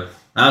league,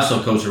 I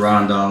also coached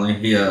Ron Donnelly.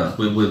 He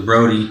with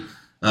Brody.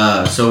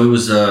 So it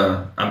was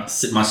my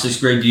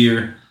 6th grade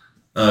year,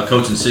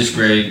 coaching 6th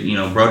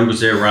grade. Brody was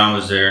there, Ron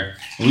was there.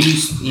 We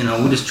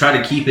just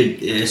try to keep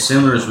it as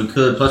similar as we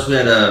could. Plus, we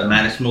had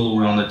Maddox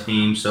Muller on the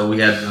team, so we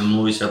had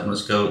Louis helping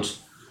us coach.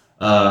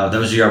 That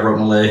was the year I broke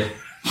my leg.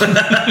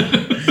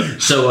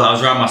 So I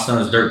was riding my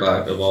son's dirt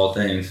bike, of all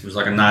things. It was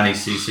like a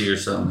 90cc or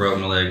something, broke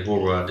my leg.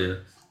 Horrible idea.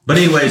 But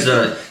anyways,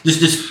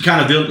 just kind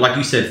of built, like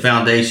you said,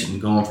 foundation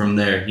going from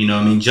there.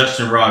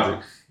 Justin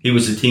Roderick, he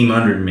was the team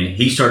under me.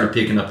 He started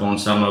picking up on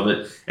some of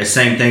it. The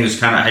same thing was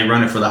kind of, hey,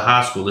 running for the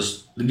high school.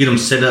 Let's get them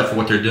set up for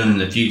what they're doing in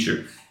the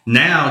future.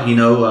 Now,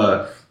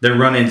 they're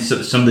running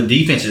some of the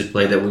defenses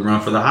play that we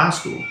run for the high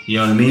school. You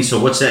know what I mean? So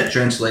what's that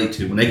translate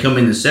to? When they come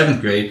into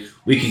 7th grade,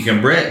 we can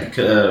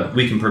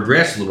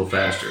progress a little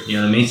faster. You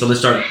know what I mean? So let's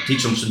start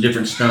teach them some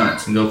different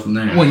stunts and go from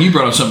there. Well, you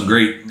brought up something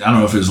great. I don't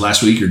know if it was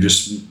last week or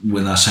just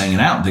when us hanging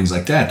out and things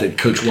like that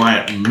Coach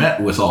Wyatt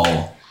met with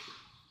all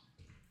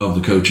of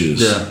the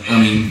coaches.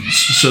 Yeah.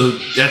 So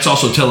that's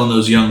also telling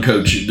those young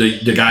coaches,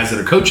 the guys that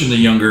are coaching the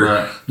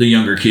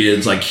younger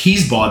kids, like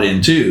he's bought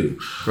in too.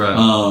 Right.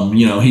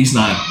 He's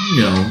not,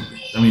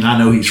 I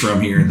know he's from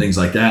here and things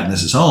like that, and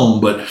this is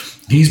home, but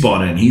he's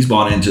bought in. He's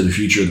bought into the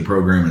future of the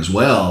program as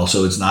well.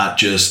 So it's not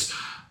just,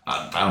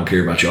 I don't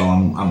care about y'all.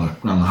 I'm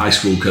the high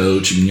school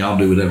coach, and y'all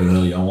do whatever the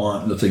hell y'all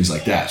want, and things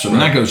like that. So when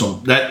that goes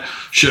on, that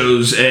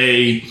shows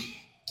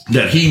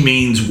that he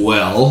means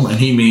well, and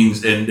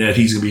that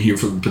he's going to be here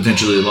for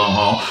potentially a long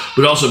haul,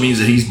 but it also means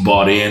that he's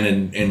bought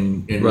in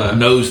and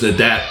knows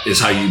that is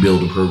how you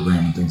build a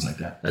program and things like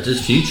that. That's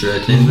his future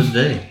at the end of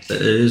the day.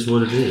 It is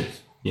what it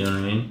is. You know what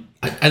I mean?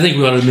 I think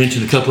we ought to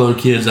mention a couple other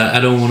kids. I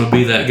don't want to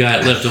be that guy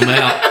that left them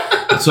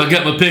out. So I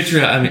got my picture.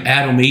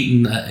 Adam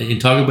Eaton, and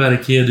talk about a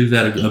kid who's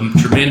had a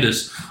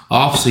tremendous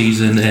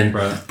offseason and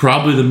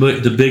probably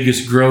the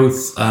biggest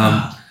growth,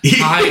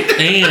 height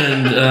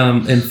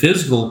and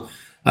physical.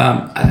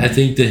 I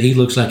think that he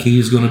looks like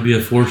he's going to be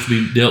a force to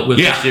be dealt with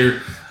this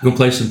year. Going to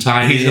play some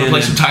tight end. He's going to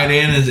play some tight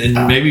end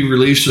and maybe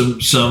relieve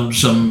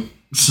some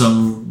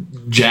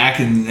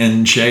Jack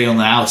and Shay on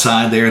the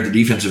outside there at the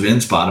defensive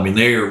end spot.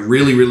 They are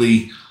really,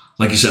 really,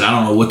 like you said, I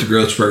don't know what the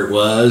growth spurt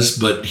was,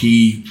 but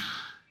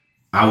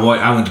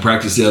I went to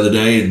practice the other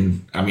day,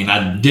 and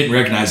I didn't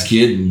recognize the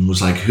kid and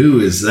was like, who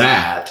is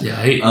that? Yeah,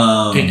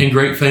 and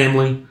great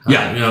family.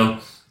 Yeah.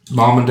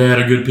 Mom and dad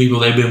are good people.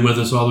 They've been with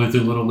us all the way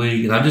through Little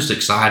League, and I'm just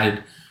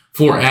excited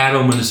for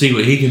Adam and to see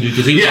what he can do,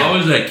 because he was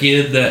always that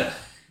kid that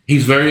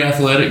he's very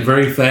athletic,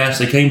 very fast.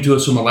 They came to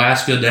us from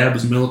Alaska. Dad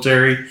was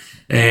military,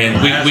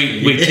 and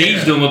we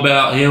teased him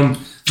about him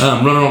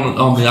running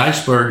on the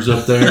icebergs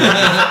up there. He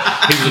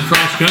was a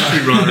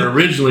cross-country runner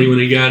originally when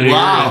he got here.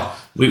 Wow.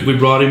 We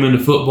brought him into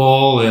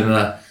football,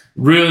 and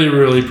really,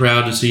 really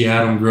proud to see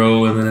Adam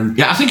grow. And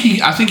then I think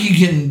he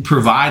can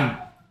provide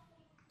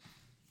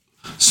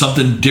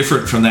something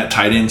different from that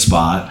tight end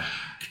spot.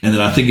 And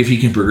then I think if he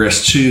can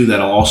progress too,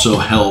 that'll also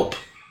help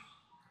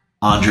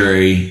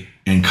Andre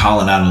and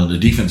Colin out on the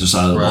defensive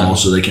side of the ball,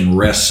 so they can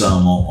rest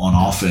some on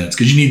offense.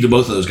 Because you need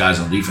both of those guys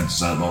on the defensive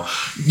side of the ball.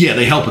 Yeah,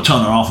 they help a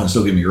ton on offense,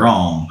 don't get me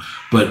wrong.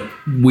 But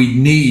we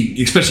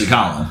need, especially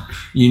Colin,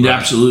 you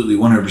absolutely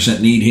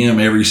 100% need him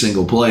every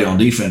single play on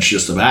defense,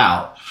 just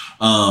about.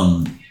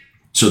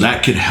 So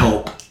that could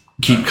help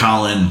keep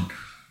Colin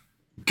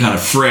kind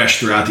of fresh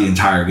throughout the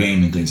entire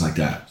game and things like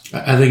that.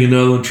 I think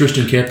another one,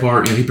 Tristan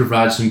Kephart, he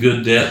provides some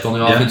good depth on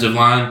the offensive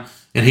line,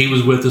 and he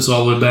was with us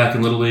all the way back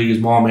in Little League. His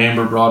mom,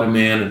 Amber, brought him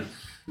in, and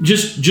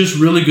just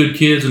really good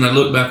kids. And I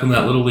look back on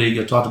that Little League,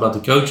 I talked about the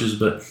coaches,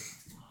 but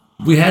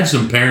we had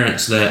some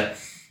parents that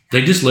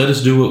they just let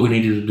us do what we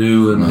needed to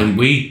do, and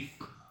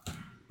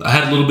I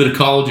had a little bit of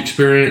college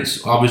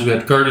experience. Obviously, we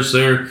had Curtis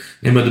there,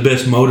 and the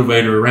best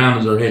motivator around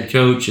is our head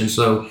coach. And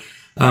so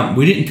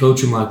we didn't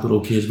coach them like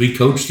little kids. We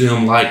coached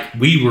them like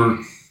we were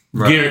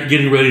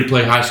getting ready to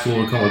play high school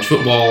or college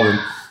football, and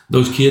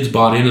those kids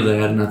bought into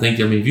that. And I think,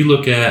 if you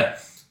look at,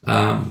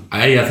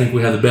 I think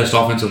we have the best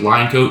offensive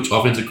line coach,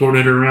 offensive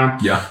coordinator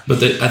around. Yeah.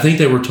 But I think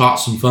they were taught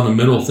some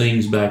fundamental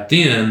things back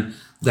then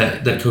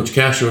that Coach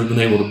Castro has been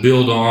able to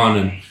build on.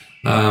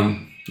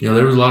 And,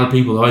 there was a lot of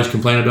people that always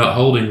complain about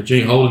holding, but you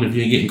ain't holding if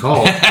you ain't getting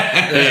called.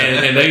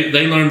 and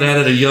they learned that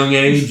at a young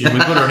age. And we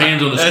put our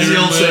hands on the steering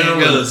wheel. As the old saying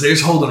goes,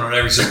 there's holding on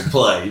every single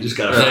play. You just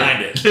got to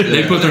find it.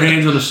 They put their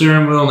hands on the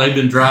steering wheel, and they've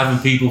been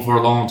driving people for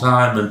a long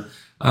time.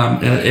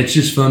 And it's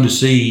just fun to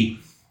see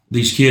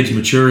these kids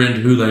mature into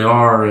who they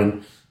are,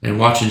 and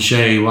watching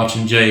Shay,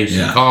 watching Jace,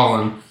 and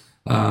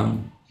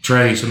Colin,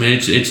 Trace.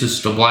 It's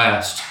just a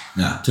blast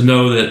to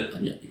know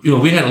that,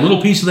 we had a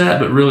little piece of that,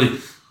 but really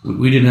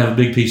we didn't have a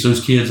big piece.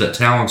 Those kids, that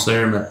talent's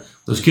there, and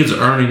those kids are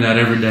earning that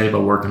every day by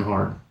working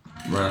hard.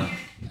 Right.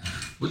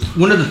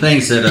 One of the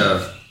things that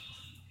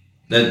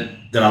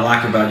I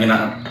like about,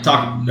 I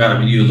talked about it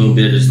with you a little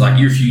bit, is like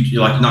your future,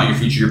 not your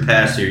future, your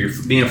past here. You're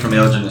being from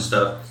Elgin and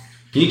stuff.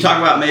 Can you talk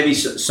about maybe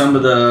some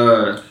of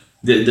the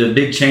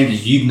big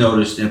changes you've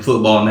noticed in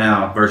football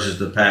now versus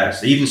the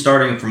past, even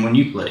starting from when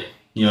you played?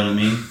 You know what I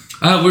mean?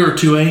 We were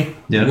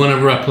 2A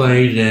whenever I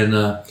played,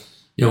 and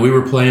we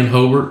were playing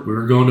Hobart. We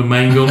were going to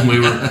Mangum. We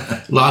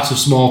were lots of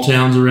small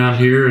towns around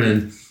here,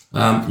 and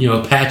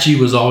Apache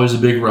was always a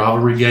big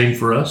rivalry game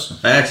for us.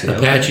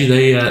 Apache,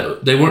 they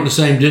weren't in the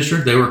same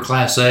district. They were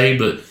Class A,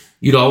 but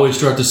you'd always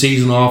start the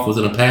season off with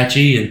an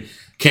Apache, and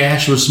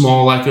Cash was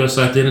small like us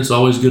back then. It's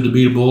always good to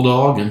beat a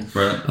Bulldog, and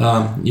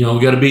we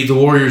got to beat the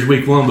Warriors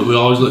week 1, but we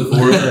always look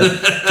forward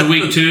to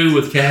week 2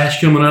 with Cash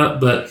coming up.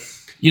 But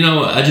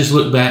I just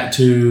look back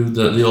to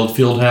the old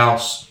field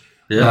house.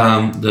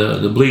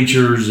 The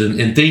bleachers,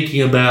 and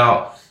thinking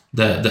about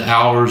the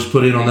hours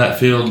put in on that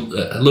field,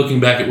 looking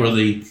back at where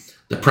the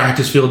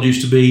practice field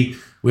used to be.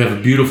 We have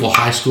a beautiful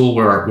high school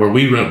where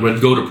we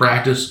would go to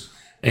practice,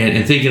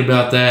 and thinking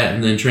about that,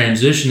 and then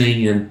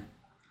transitioning and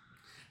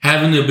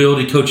having the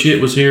ability. Coach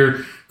Hitt was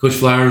here. Coach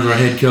Flowers, our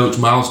head coach.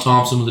 Miles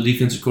Thompson was the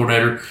defensive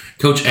coordinator.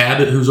 Coach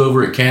Abbott, who's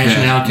over at Cash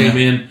now, came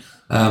in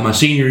my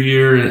senior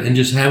year, and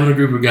just having a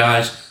group of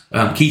guys.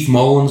 Keith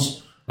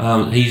Mullins,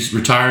 he's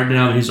retired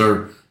now. He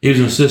was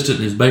an assistant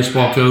and his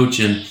baseball coach,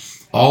 and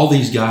all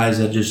these guys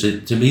that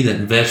just, to me, that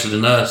invested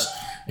in us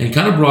and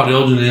kind of brought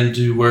Elgin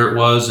into where it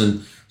was,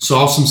 and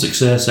saw some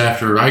success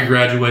after I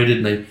graduated,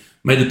 and they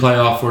made the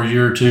playoff for a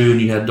year or two, and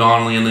you had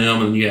Donnelly and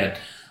them, and you had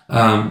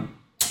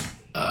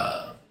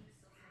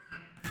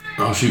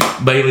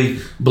Bailey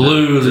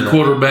Blue as a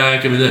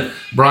quarterback.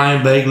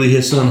 Brian Bagley,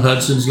 his son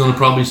Hudson's going to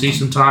probably see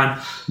some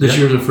time this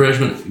year as a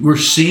freshman. We're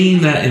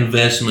seeing that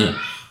investment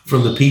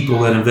from the people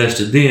that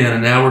invested then,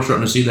 and now we're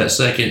starting to see that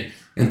second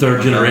and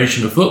third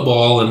generation of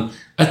football. And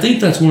I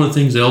think that's one of the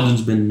things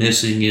Elgin's been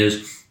missing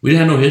is we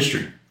didn't have no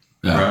history.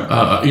 We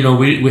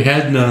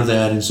had none of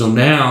that. And so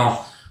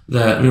now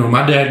that,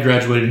 my dad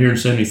graduated here in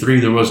 73,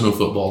 there was no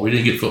football. We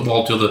didn't get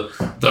football till the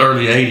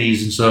early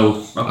 80s. And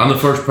so I'm the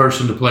first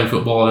person to play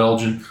football at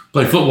Elgin,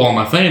 play football in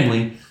my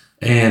family.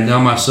 And now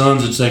my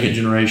son's in second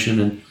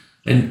generation,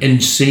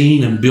 and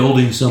seeing and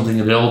building something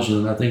at Elgin.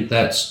 And I think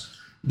that's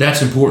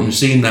important,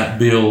 seeing that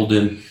build.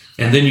 And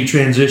then you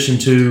transition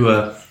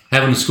to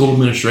having a school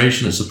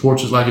administration that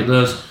supports us like it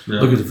does.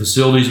 Look at the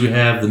facilities we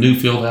have, the new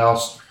field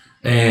house,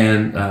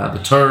 and the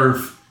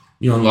turf.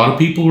 A lot of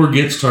people were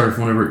against turf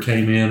whenever it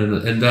came in,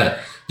 and that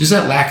just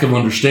that lack of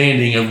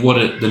understanding of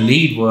what the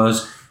need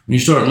was. When you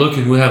start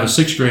looking, we have a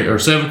 6th grade or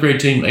 7th grade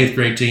team, 8th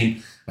grade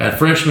team, a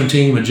freshman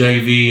team, a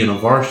JV, and a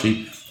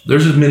varsity.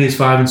 There's as many as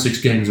 5 and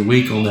 6 games a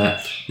week on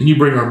that. Then you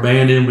bring our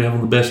band in. We have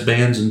one of the best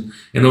bands in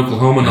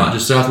Oklahoma, not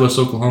just Southwest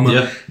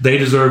Oklahoma. They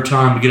deserve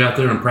time to get out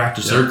there and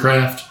practice their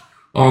craft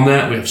on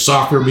that. We have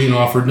soccer being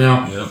offered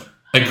now.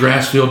 A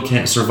grass field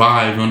can't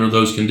survive under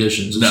those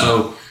conditions. And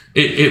so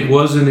it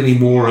wasn't any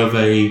more of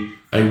a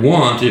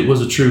want. It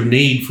was a true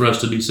need for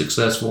us to be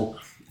successful,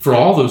 for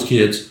all those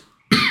kids,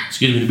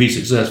 to be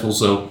successful.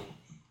 So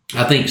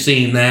I think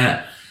seeing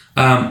that,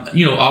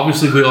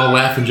 obviously we all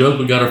laugh and joke.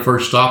 We got our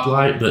first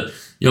stoplight, but,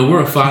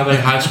 we're a 5A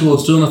high school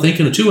and still, I think,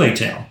 in a 2A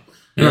town.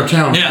 And our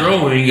town's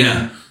growing.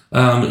 And,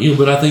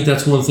 but I think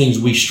that's one of the things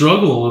we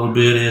struggle a little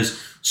bit is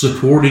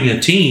supporting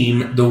a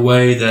team the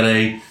way that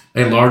a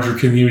larger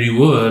community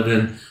would.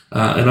 And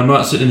I'm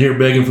not sitting here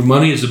begging for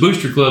money as the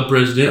Booster Club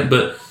president,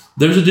 but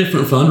there's a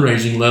different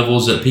fundraising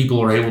levels that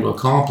people are able to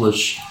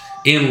accomplish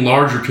in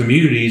larger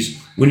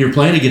communities when you're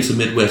playing against a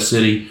Midwest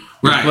city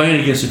You're Right.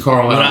 playing against the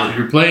Carl Albert.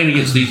 You're playing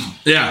against these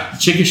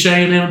Chickasha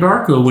and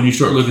Anadarko when you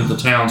start looking at the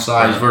town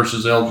size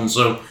versus Elgin.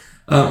 So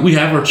we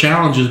have our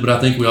challenges, but I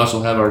think we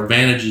also have our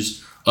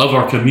advantages of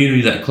our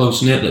community, that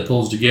close knit that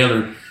pulls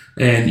together.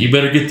 And you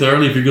better get there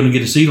early if you're going to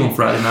get a seat on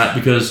Friday night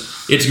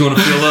because it's going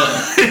to fill up.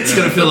 It's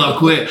going to fill up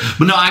quick.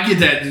 But no, I get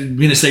that.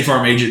 Being a State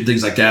Farm agent and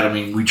things like that, I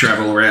mean, we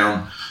travel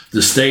around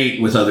the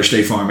state with other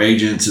State Farm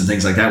agents and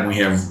things like that.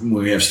 When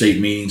we have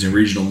state meetings and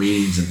regional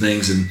meetings and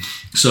things. And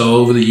so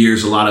over the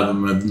years, a lot of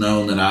them have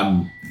known that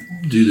I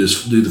do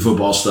the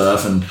football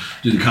stuff and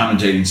do the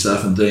commentating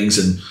stuff and things.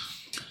 And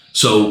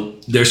so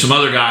there's some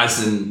other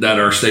guys that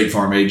are State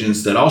Farm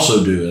agents that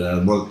also do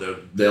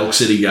it. The Elk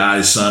City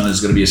guy's son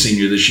is going to be a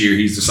senior this year.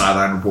 He's the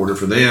sideline reporter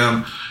for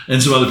them,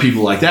 and some other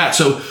people like that.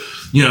 So,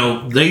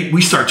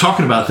 we start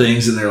talking about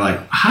things, and they're like,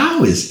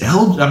 "How is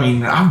Elgin? I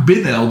mean, I've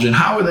been to Elgin.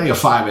 How are they a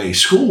 5A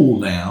school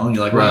now?" And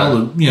you're like,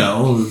 "Well,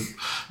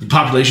 the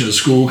population of the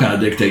school kind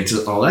of dictates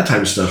all that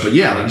type of stuff." But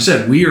yeah, like you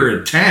said, we are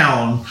a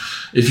town.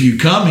 If you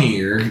come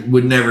here,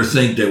 would never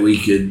think that we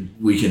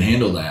can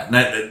handle that,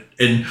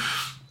 and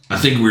I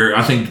think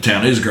the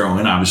town is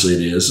growing. Obviously,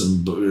 it is,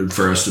 and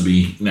for us to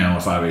be now a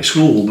 5A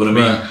school. But I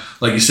mean,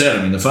 like you said,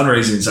 I mean the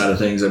fundraising side of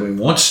things. I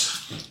mean,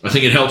 I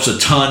think it helps a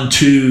ton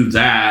to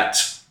that.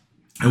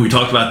 And we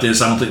talked about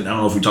this. I don't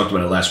know if we talked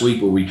about it last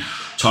week, but we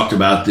talked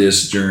about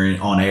this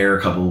on air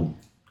a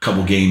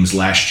couple games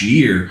last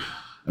year.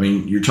 I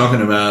mean, you're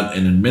talking about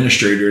an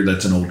administrator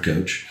that's an old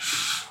coach.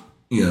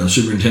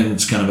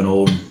 Superintendent's kind of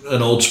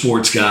an old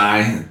sports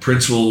guy.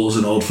 Principal's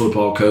an old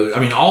football coach. I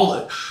mean,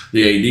 all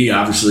the AD,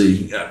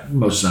 obviously,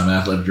 most of the time,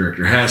 athletic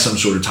director has some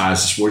sort of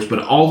ties to sports, but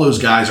all those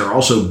guys are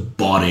also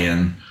bought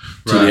in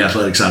to the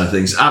athletic side of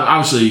things.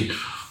 Obviously,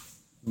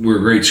 we're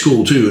a great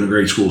school too, and a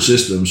great school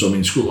system. So I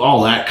mean, school,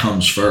 all that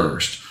comes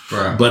first.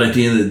 Right. But at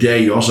the end of the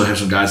day, you also have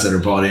some guys that are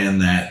bought in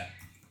that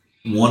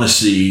want to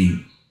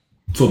see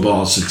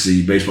football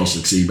succeed, baseball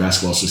succeed,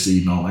 basketball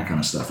succeed, and all that kind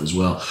of stuff as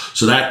well.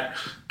 So that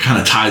kind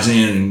of ties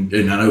in,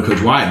 and I know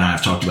Coach Wyatt and I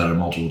have talked about it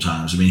multiple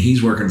times. I mean,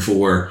 he's working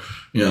for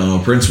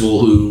a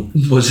principal who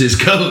was his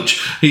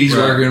coach. He's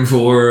working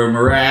for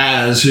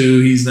Mraz,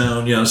 who he's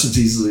known since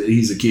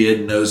he's a kid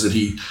and knows that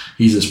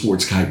he's a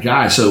sports type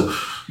guy. So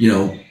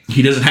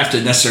he doesn't have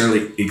to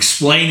necessarily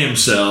explain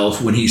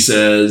himself when he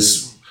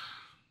says,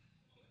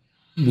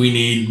 we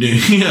need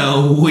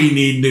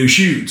new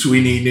shoots,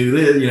 we need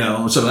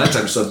new some of that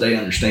type of stuff. They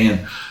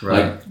understand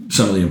like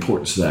some of the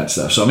importance of that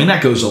stuff. So I mean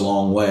that goes a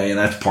long way, and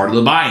that's part of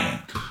the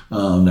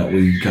buy-in that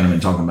we've kind of been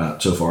talking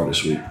about so far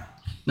this week.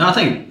 No,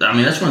 I mean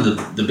that's one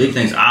of the big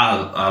things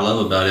I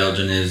love about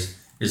Elgin is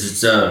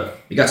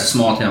it got a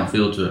small town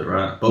feel to it,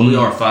 right? But we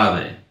are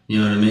 5A.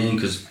 You know what I mean?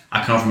 Because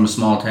I come from a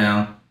small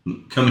town.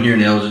 Coming here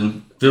in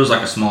Elgin feels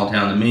like a small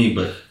town to me,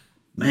 but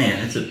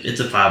man, it's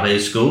a 5A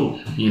school,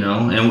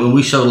 And when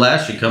we showed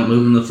last year,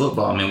 moving to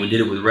football. I mean, we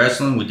did it with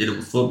wrestling, we did it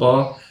with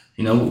football.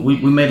 We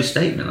made a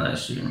statement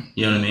last year.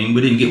 You know what I mean?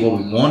 We didn't get what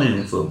we wanted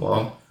in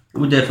football,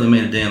 but we definitely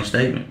made a damn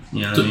statement.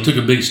 Took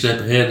a big step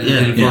ahead,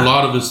 and for a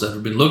lot of us that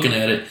have been looking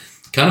at it,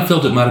 kind of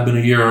felt it might have been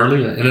a year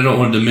early. And I don't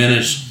want to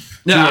diminish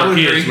our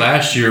kids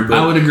last year, but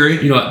I would agree.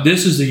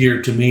 This is the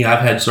year to me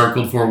I've had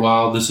circled for a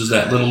while. This is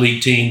that little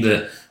league team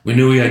that we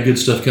knew we had good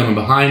stuff coming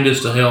behind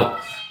us to help.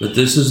 But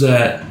this was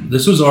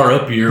our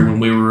up year when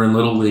we were in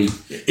Little League.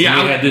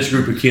 Yeah, we had this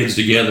group of kids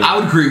together. I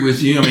would agree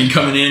with you. I mean,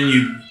 coming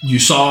in, you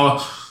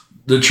saw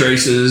the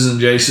Traces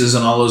and Jaces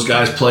and all those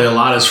guys play a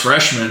lot as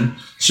freshmen.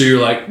 So you're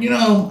like,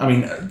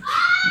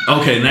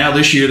 okay, now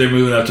this year they're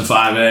moving up to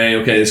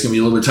 5A. Okay, it's going to be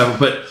a little bit tougher.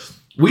 But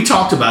we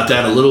talked about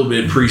that a little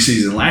bit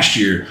preseason last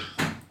year.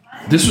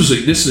 This is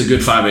a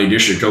good 5A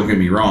district, don't get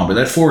me wrong, but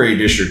that 4A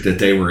district that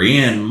they were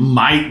in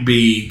might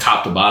be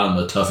top to bottom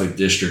the toughest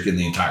district in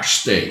the entire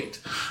state.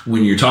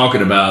 When you're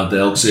talking about the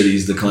Elk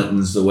Cities, the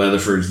Clintons, the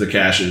Weatherfords, the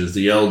Cashes,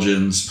 the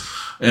Elgins,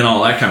 and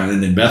all that kind of thing.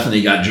 And then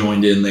Bethany got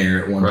joined in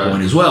there at one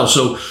point as well.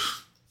 So,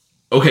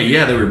 okay,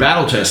 yeah, they were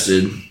battle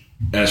tested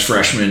as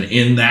freshmen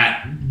in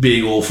that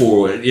big old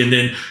 4A. And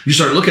then you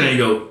start looking at it and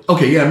you go,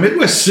 okay, yeah,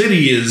 Midwest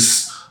City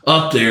is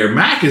up there.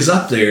 Mac is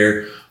up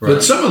there. Right.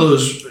 But some of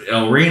those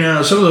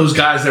Arena, some of those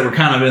guys that were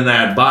kind of in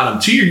that bottom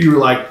tier, you were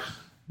like,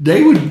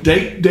 they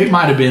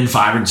might have been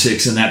 5 and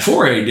 6 in that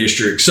 4A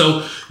district.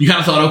 So you kind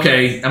of thought,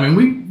 okay, I mean,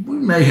 we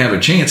may have a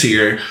chance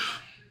here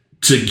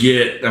to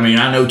get. I mean,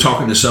 I know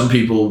talking to some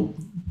people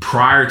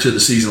prior to the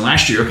season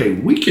last year, okay,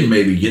 we can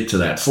maybe get to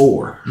that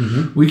 4.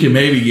 Mm-hmm. We can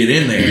maybe get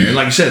in there. And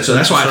like you said, so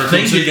that's why I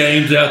think the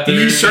games out there.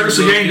 You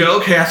circle the game, go,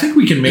 okay, I think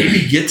we can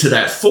maybe get to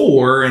that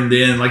 4. And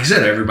then, like you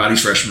said,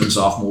 everybody's freshmen and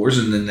sophomores,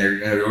 and then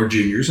or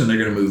juniors, and they're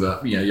going to move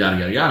up, yada,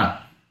 yada,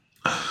 yada.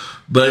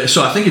 But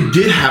so I think it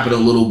did happen a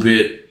little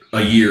bit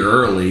a year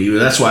early.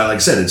 That's why, like I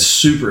said, it's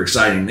super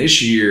exciting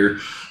this year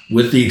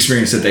with the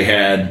experience that they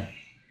had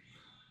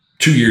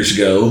 2 years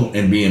ago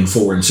and being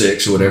 4 and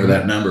 6 or whatever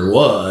that number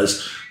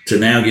was, to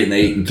now getting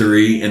 8 and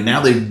 3, and now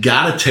they've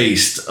got a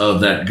taste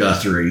of that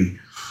Guthrie.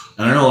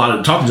 And I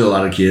know talking to a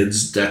lot of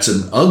kids, that's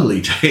an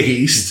ugly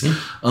taste.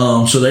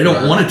 So they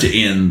don't want it to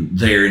end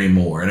there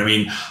anymore. And I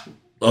mean,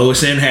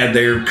 OSN had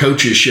their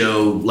coaches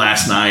show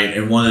last night,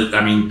 and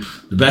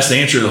the best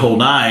answer of the whole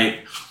night.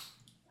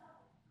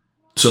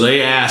 So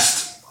they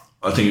asked,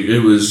 I think it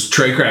was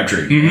Trey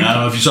Crabtree. Mm-hmm. I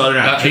don't know if you saw it or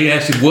not. He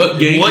asked him, what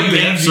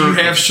games do you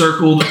have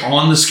circled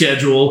on the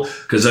schedule?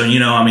 Because,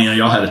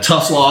 y'all had a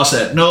tough loss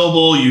at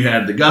Noble. You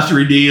had the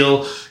Guthrie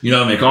deal.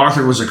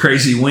 MacArthur was a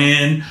crazy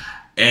win.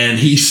 And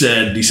he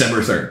said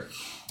December 3rd.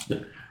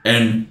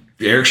 And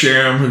Eric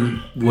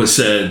Sharam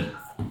said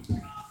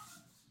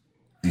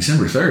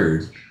December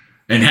 3rd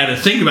and had to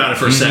think about it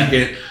for a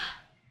second.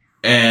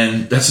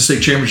 And that's the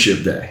state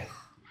championship day.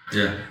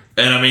 Yeah.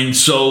 And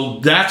so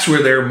that's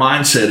where their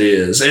mindset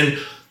is. And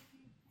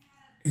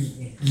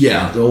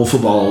yeah, the old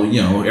football,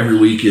 every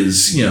week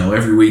is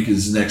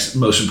next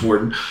most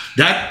important.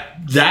 That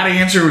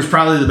answer was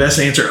probably the best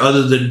answer,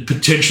 other than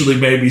potentially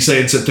maybe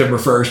saying September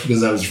 1st,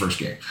 because that was the first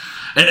game.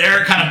 And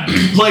Eric kind of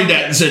played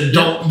that and said,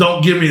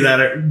 "Don't give me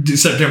that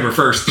September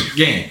 1st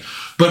game."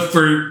 But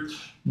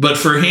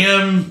for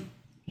him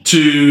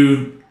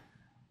to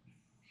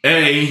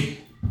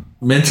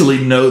mentally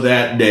know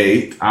that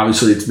date,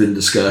 obviously it's been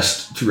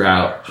discussed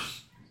throughout.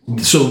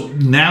 So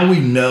now we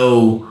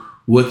know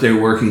what they're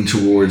working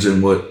towards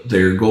and what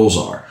their goals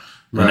are.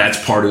 Right. And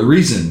that's part of the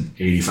reason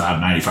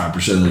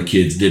 95% of the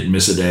kids didn't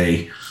miss a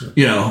day.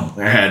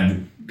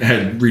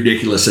 Had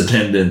ridiculous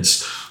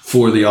attendance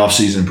for the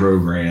off-season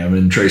program,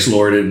 and Trace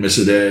Laura didn't miss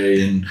a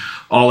day, and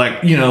all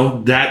that.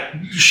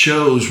 That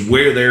shows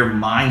where their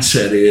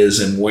mindset is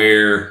and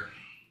where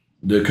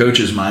the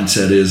coach's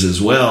mindset is as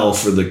well,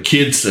 for the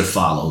kids to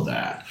follow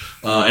that,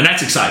 and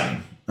that's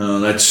exciting.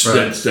 That's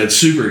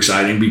super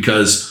exciting,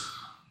 because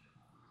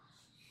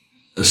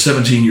a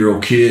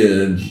 17-year-old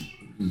kid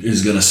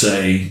is going to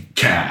say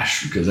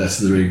cash, because that's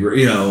the big,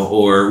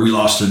 or we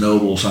lost to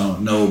Noble, because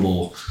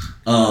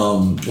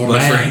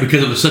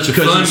it was such a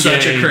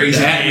crazy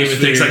game and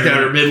things like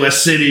that, or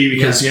Midwest City,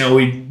 because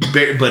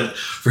but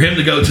for him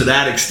to go to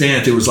that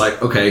extent, it was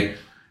like, okay,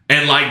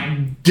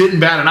 and didn't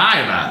bat an eye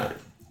about it.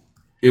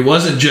 It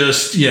wasn't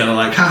just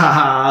ha ha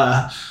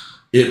ha.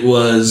 It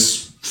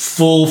was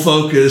full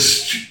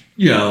focused.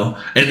 And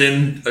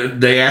then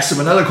they asked him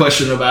another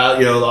question about,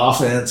 the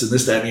offense and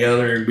this, that, and the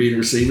other, and being a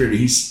receiver.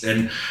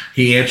 And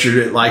he answered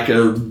it like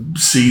a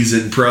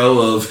seasoned pro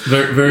of,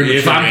 very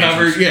if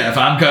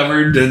I'm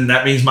covered, then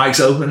that means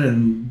Mike's open,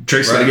 and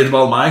Tracy's going to get the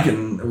ball to Mike,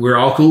 and we're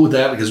all cool with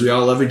that, because we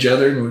all love each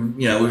other, and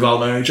we've all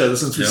known each other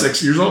since we're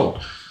 6 years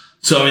old.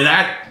 So,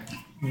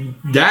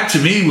 that to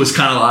me was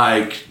kind of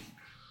like,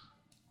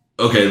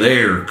 okay,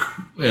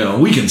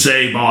 we can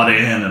say bought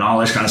in and all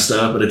this kind of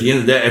stuff, but at the end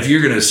of the day, if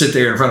you're going to sit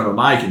there in front of a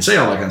mic and say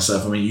all that kind of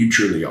stuff, you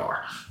truly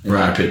are, in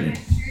my opinion.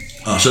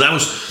 So that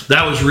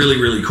was really,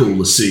 really cool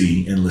to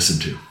see and listen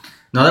to.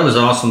 No, that was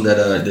awesome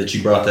that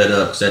you brought that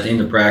up, because at the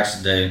end of practice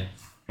today,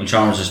 when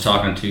Chalmers was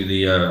talking to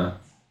the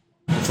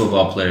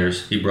football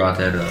players, he brought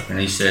that up, and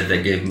he said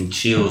that gave me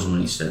chills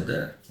when he said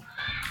that.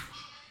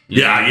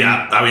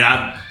 Yeah.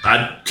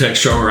 I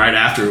text Charlie right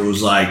after. It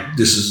was like,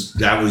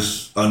 that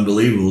was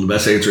unbelievable. The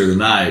best answer of the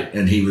night.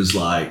 And he was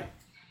like,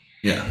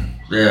 yeah,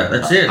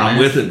 that's it. I'm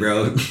with it,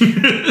 bro.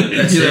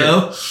 That's it.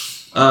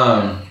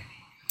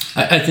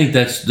 I think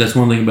that's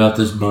one thing about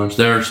this bunch.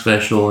 They're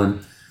special,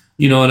 and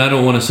and I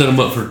don't want to set them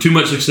up for too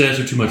much success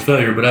or too much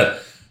failure,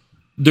 but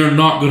they're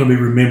not going to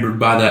be remembered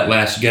by that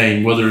last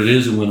game, whether it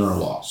is a win or a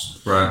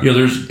loss. Right.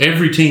 There's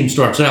every team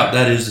starts out,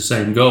 that is the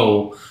same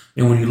goal.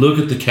 And when you look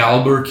at the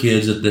caliber of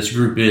kids that this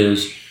group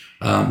is,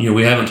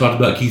 we haven't talked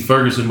about Keith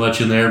Ferguson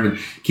much in there, but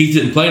Keith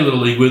didn't play Little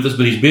League with us,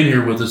 but he's been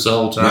here with us the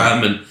whole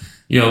time. Right. And,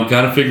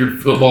 kind of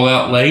figured football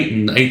out late.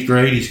 In 8th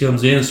grade, he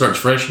comes in and starts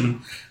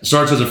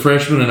as a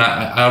freshman. And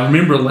I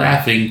remember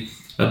laughing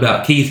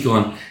about Keith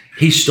going,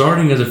 he's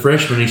starting as a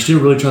freshman. He's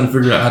still really trying to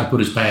figure out how to put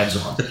his pads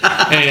on.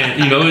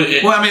 And,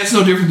 it's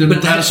no different than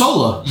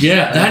Atasola.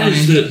 Yeah,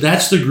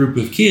 that's the group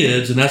of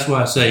kids. And that's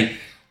why I say,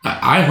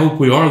 I hope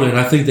we are there, and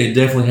I think they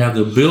definitely have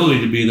the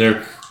ability to be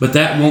there, but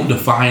that won't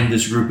define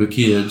this group of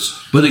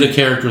kids, but the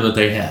character that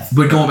they have.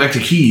 But going back to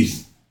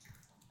Keith,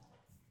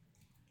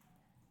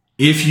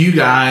 if you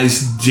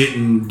guys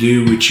didn't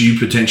do what you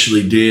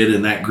potentially did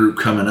in that group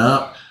coming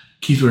up,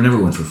 Keith would have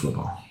never went for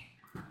football.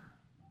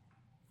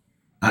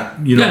 What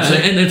I'm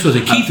saying? And that's what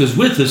Keith is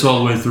with us all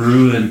the way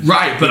through, and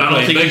but I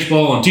don't think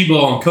baseball and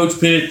t-ball and coach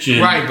pitch, and,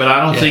 but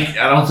I don't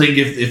think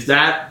if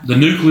that the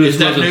nucleus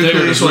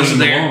wasn't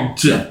there,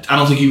 I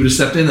don't think he would have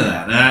stepped into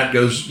that. And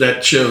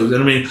that shows.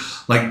 And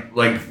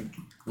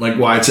like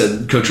Wyatt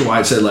said, Coach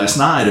Wyatt said last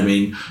night.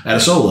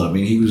 Atasola.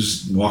 He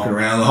was walking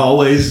around the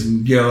hallways,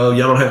 and y'all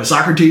don't have a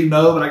soccer team,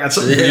 no, but I got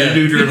something to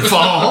do during the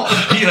fall,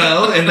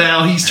 And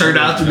now he's turned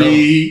out to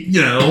be,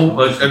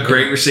 a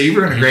great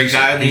receiver and a great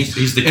guy. And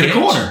he's the in the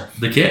corner,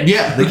 the catch.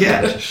 Yeah, the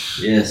catch.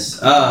 Yes.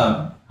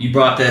 You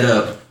brought that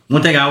up.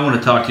 One thing I want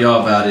to talk to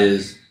y'all about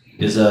is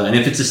and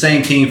if it's the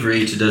same team for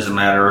each, it doesn't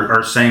matter,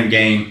 or same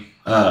game.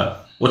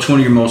 What's one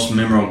of your most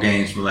memorable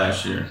games from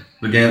last year?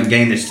 The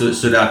game that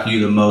stood out to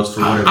you the most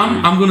for whatever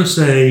reason? I'm going to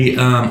say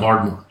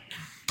Ardmore.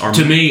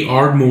 To me,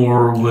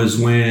 Ardmore was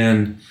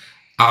when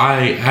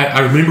I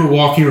remember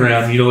walking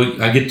around.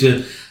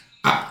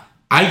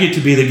 I get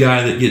to be the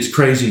guy that gets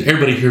crazy and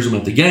everybody hears him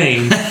at the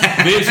game.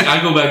 Vince,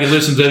 I go back and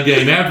listen to the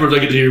game afterwards. I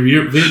get to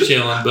hear Vince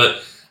yelling.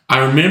 But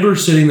I remember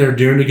sitting there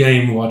during the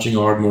game watching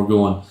Ardmore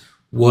going,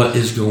 what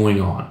is going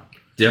on?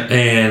 Yep.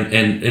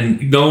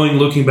 And knowing,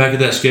 looking back at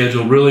that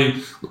schedule, really,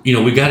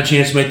 we got a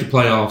chance to make the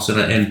playoffs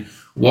and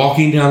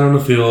walking down on the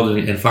field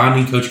and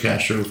finding Coach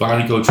Castro,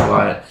 finding Coach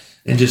Wyatt,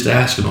 and just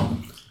asking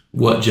them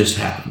what just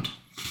happened.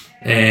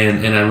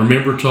 And I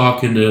remember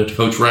talking to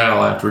Coach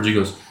Rowell afterwards. He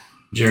goes,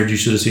 Jared, you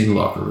should have seen the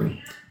locker room.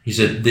 He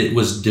said, it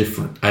was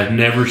different. I've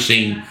never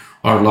seen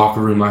our locker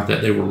room like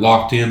that. They were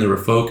locked in. They were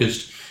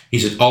focused. He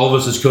said, all of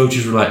us as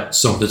coaches were like,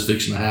 something's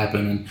fixing to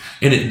happen.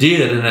 And it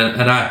did.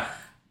 And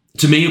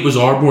to me, it was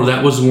Ardmore.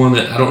 That was the one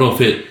that I don't know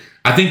if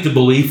I think the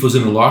belief was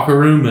in the locker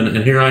room.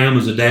 And here I am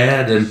as a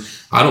dad. And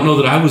I don't know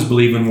that I was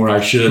believing where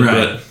I should.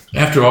 Right. But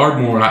after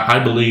Ardmore,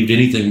 I believed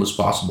anything was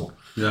possible.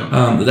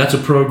 Yeah. That's a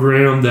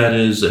program that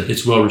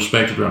it's well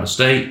respected around the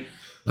state.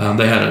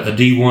 They had a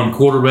D1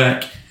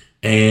 quarterback.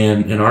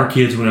 And our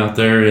kids went out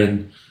there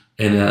and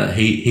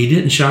he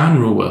didn't shine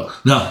real well.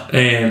 No.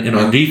 And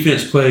our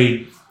defense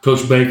played.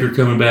 Coach Baker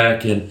coming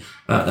back and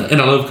I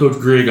love Coach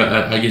Grigg.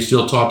 I can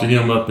still talk to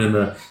him up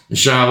in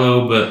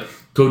Shiloh, but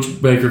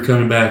Coach Baker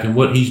coming back and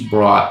what he's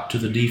brought to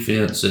the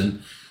defense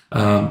and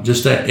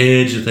just that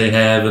edge that they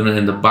have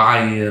and the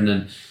buy-in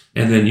and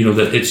then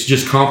that it's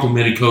just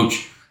complimented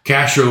Coach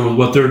Castro with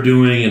what they're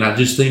doing. And I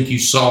just think you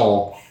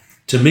saw,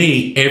 to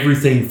me,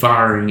 everything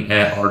firing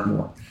at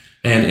Ardmore.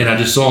 And I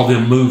just saw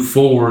them move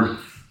forward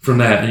from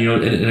that. And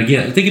and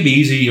again, I think it'd be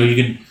easy.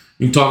 You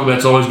can talk about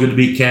it's always good to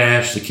beat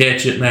Cash, to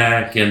catch it,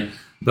 Mac,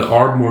 but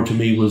Ardmore to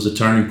me was a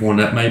turning point.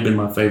 That may have been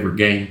my favorite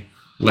game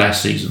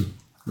last season.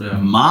 Yeah.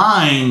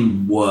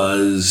 Mine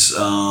was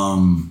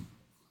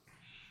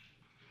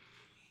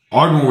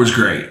Ardmore was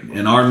great,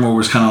 and Ardmore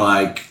was kind of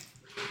like,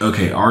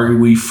 okay, are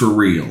we for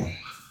real?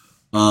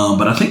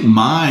 But I think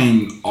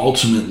mine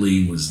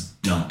ultimately was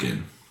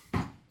Duncan.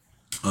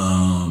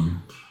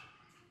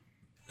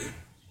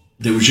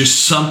 There was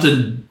just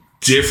something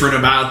different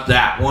about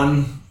that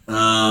one.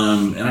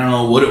 And I don't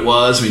know what it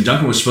was. I mean,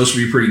 Duncan was supposed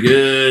to be pretty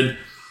good.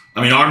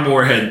 I mean,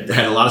 Ardmore had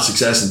a lot of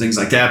success and things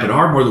like that, but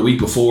Ardmore the week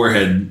before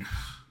had,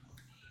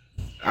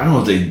 I don't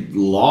know if they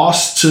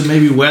lost to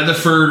maybe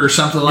Weatherford or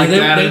something like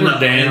that. They were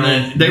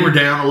down. They were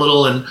down a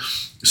little, and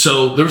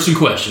so there were some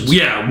questions.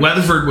 Yeah,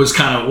 Weatherford was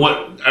kind of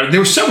there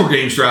were several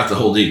games throughout the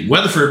whole league.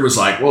 Weatherford was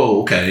like,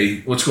 whoa,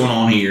 okay, what's going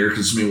on here?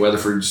 Because,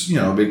 Weatherford's,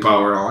 a big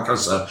power and all that kind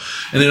of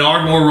stuff. And then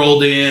Ardmore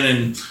rolled in,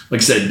 and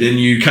like I said, then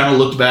you kind of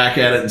looked back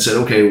at it and said,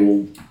 okay,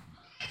 well,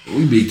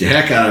 we beat the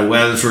heck out of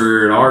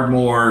Weatherford.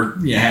 Ardmore,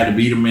 had to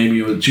beat them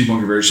maybe with a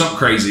 2-point conversion, something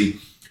crazy.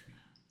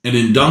 And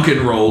then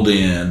Duncan rolled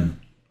in.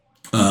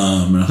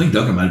 And I think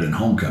Duncan might have been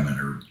homecoming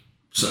or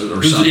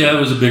something. Yeah, it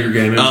was a bigger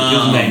game. It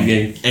was a name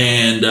game.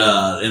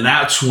 And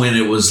that's when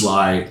it was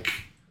like,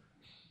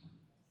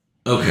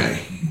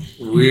 okay,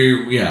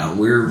 we've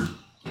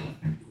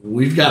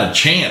got a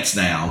chance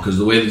now because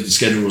the way that the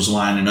schedule was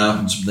lining up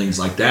and some things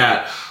like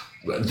that.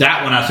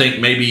 That one I think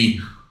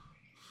maybe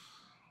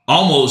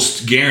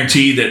almost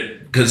guaranteed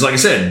that, because like I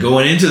said,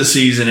 going into the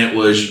season, it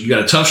was you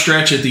got a tough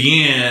stretch at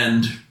the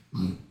end.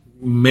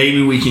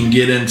 Maybe we can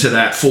get into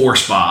that 4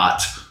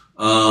 spot.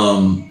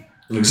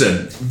 Like I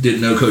said, didn't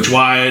know Coach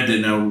Wyatt,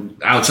 didn't know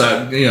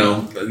outside,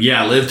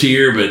 I lived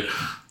here, but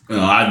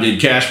I did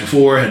Cash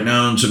before, had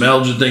known some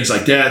Elgin, things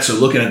like that. So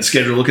looking at the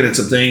schedule, looking at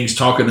some things,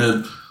 talking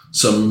to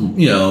some,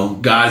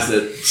 guys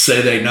that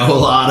say they know a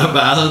lot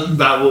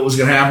about what was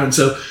going to happen.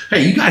 So,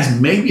 hey, you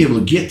guys may be able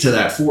to get to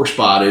that 4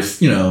 spot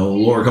if,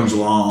 Laura comes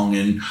along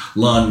and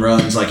Lund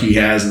runs like he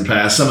has in the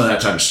past, some of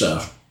that type of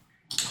stuff.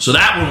 So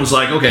that one was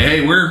like, okay,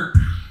 hey, we're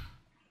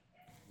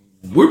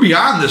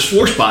beyond this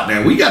 4 spot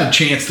now. We got a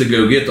chance to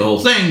go get the whole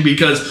thing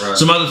because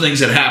some other things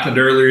had happened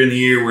earlier in the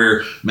year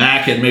where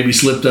Mac had maybe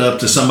slipped up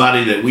to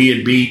somebody that we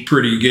had beat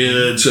pretty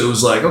good. So it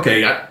was like,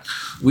 okay,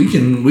 we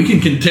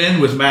can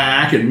contend with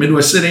Mac and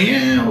Midwest City.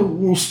 Yeah,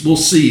 we'll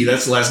see.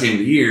 That's the last game of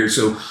the year.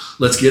 So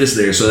let's get us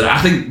there. So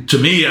I think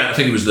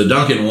it was the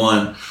Duncan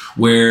one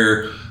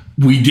where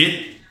we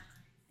did.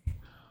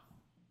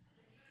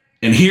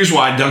 And here's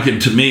why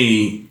Duncan, to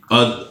me,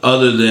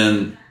 other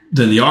than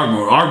the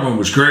Ardmore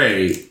was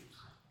great.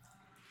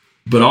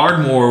 But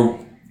Ardmore,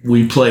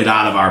 we played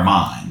out of our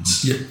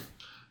minds. Yeah.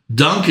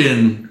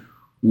 Duncan,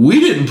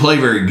 we didn't play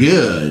very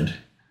good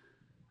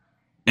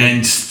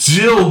and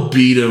still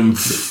beat them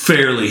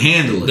fairly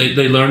handily.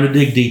 They learned to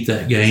dig deep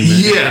that game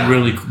and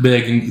really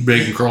beg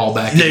and crawl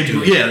back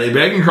into it. Yeah, they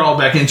begged and crawled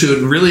back into it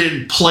and really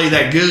didn't play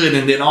that good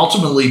and then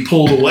ultimately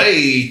pulled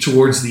away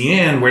towards the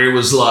end where it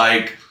was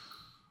like,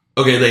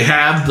 okay, they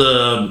have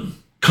the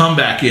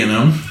comeback in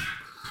them.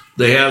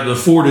 They have the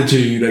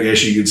fortitude, I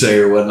guess you could say,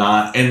 or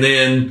whatnot. And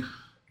then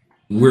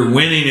we're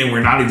winning and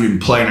we're not even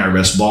playing our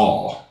best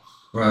ball.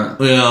 Right.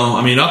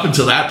 Up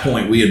until that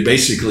point, we had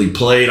basically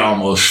played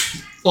almost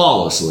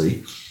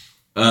flawlessly.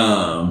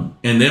 And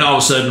then all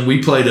of a sudden,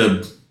 we played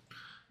a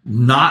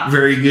not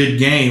very good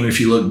game if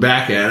you look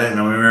back at it. And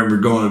I remember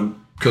going to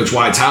Coach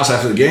White's house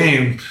after the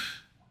game,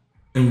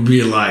 and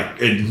being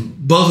like,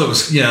 and both of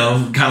us,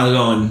 kind of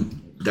going,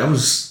 that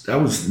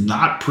was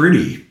not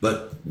pretty,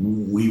 but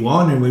we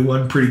won, and we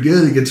won pretty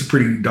good against a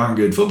pretty darn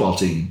good football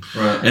team.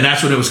 Right. And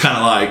that's when it was kind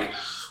of like,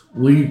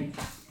 we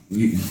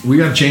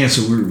got a chance,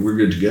 and we're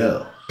good to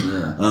go.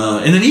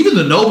 Yeah. And then even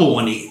the Noble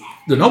one,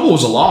 the Noble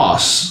was a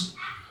loss,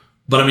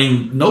 but I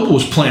mean, Noble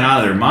was playing out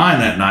of their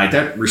mind that night.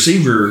 That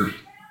receiver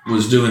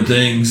was doing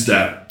things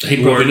that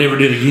he probably never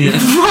did again.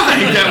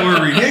 Right, that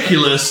were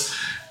ridiculous.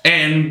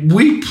 And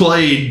we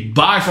played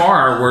by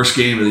far our worst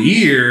game of the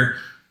year,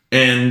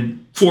 and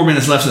 4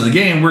 minutes left in the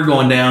game, we're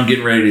going down,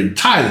 getting ready to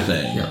tie the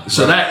thing. Yeah,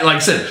 so that, like I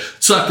said,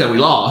 sucked that we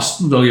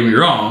lost. Don't get me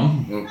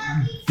wrong.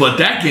 But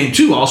that game,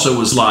 too, also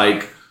was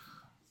like,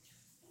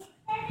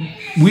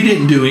 we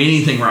didn't do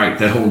anything right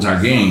that holds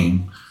our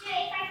game,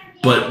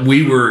 but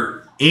we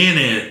were in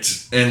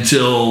it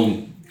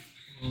until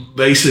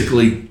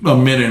basically a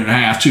minute and a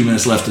half, 2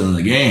 minutes left in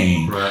the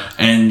game. Right.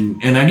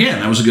 And again,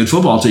 that was a good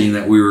football team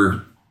that we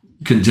were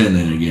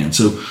contending again.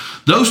 So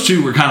those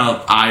two were kind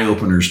of eye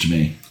openers to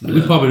me.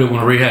 We probably don't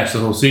want to rehash the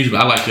whole season,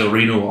 but I like El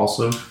Reno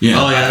also. Yeah.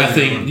 Oh, yeah. I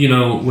think,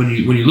 when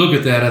you look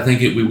at that, I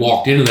think we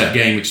walked into that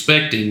game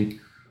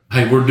expecting,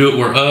 hey, we're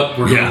up,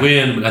 we're going to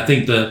win. But I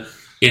think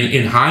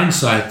in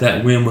hindsight,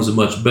 that win was a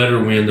much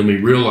better win than we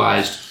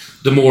realized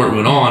the more it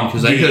went on.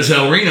 Because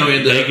El Reno,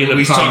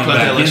 we talked about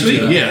that last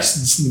week.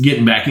 Yes,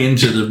 getting back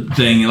into the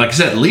thing. Like I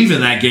said,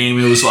 leaving that game,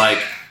 it was like,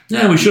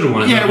 yeah, we should have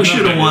won it. Yeah, we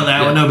should have won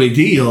that one. No big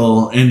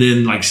deal. And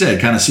then, like I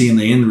said, kind of seeing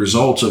the end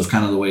results of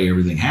kind of the way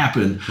everything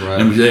happened. Right.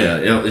 And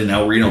and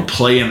El Reno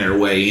playing their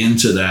way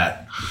into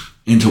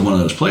one of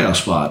those playoff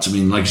spots. I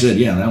mean, like I said,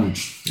 that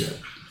was. Yeah.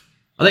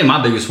 I think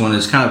my biggest one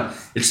is kind of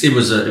it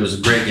was a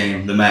great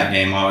game, the MAC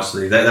game.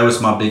 Obviously, that was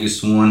my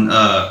biggest one.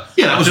 That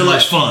was really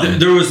fun.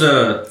 There was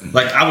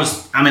I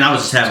was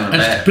just having a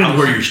bad. Depends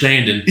where you're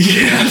standing.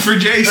 Yeah, for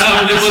Jason,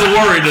 I was a little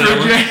worried.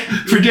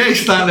 For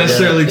Jason, not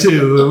necessarily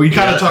too. We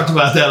kind of talked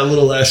about that a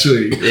little last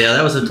week. Yeah,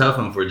 that was a tough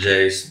one for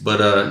Jace, but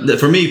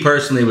for me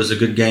personally, it was a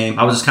good game.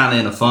 I was just kind of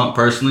in a funk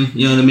personally,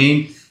 you know what I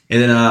mean.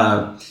 And then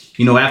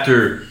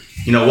after.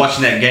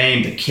 Watching that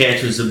game, the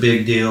catch was a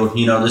big deal.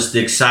 Just the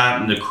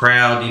excitement, the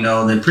crowd.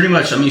 Then pretty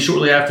much,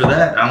 shortly after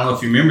that, I don't know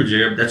if you remember,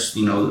 Jared. That's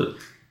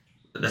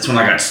that's when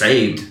I got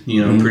saved.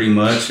 Pretty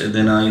much, and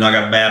then I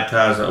got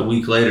baptized a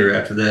week later.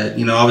 After that,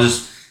 I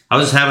was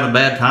just having a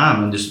bad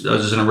time, and I was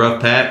just in a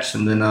rough patch.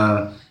 And then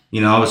I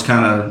was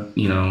kind of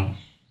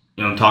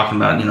talking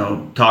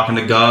about talking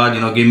to God.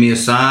 Give me a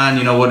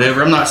sign.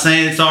 Whatever. I'm not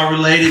saying it's all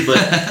related, but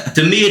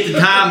to me at the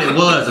time it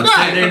was. I'm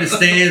sitting there in the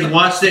stands,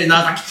 watched it, and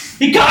I was like,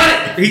 He got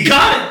it. I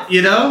don't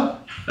know.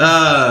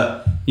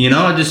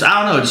 It just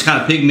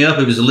kind of picked me up.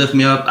 It was to lift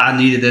me up. I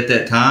needed it at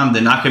that time.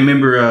 Then I can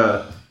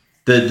remember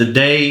the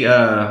day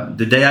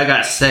I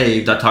got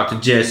saved. I talked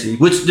to Jesse.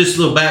 Which just a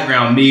little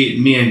background.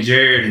 Me and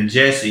Jared and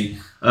Jesse.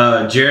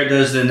 Jared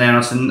does the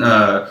announcing,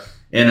 and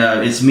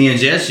it's me and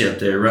Jesse up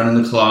there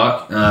running the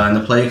clock and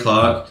the play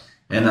clock.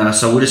 And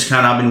so we just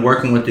I've been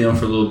working with them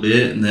for a little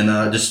bit, and then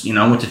I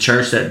went to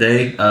church that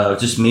day.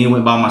 Just me,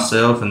 went by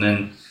myself, and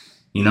then.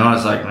 I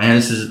was like,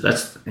 man,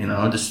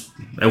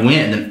 I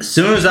went. And as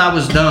soon as I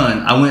was done,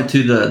 I went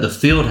to the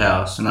field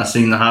house and I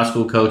seen the high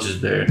school coaches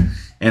there.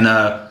 And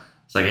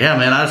it's like, yeah,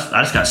 man, I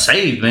just got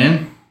saved,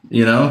 man.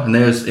 And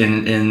there's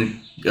and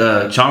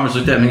Chalmers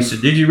looked at me and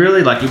said, did you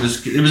really? Like it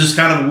was just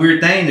kind of a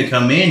weird thing to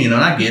come in, and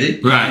I get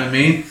it. Right. You know what I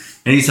mean?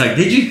 And he's like,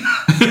 did you?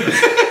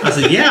 I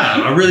said,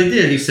 yeah, I really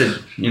did. He said,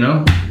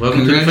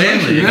 welcome to the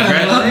family.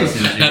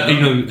 Congratulations.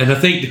 And I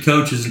think the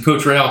coaches and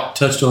Coach Ralph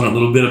touched on it a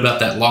little bit about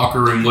that locker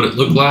room, what it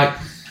looked like.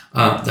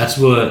 That's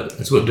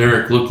what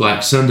Derek looked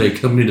like Sunday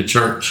coming into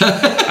church.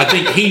 I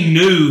think he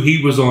knew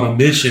he was on a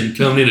mission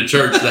coming into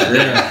church that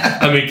day.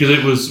 Because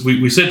it was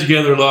we sat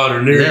together a lot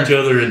or near each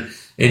other,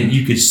 and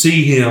you could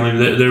see him.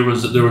 There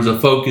was a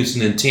focus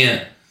and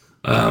intent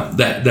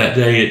that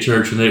day at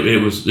church, and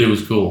it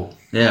was cool.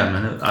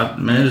 Yeah,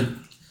 man.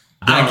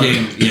 That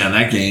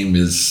game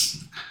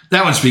is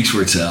that one speaks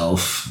for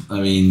itself.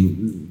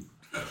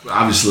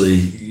 Obviously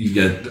you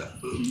got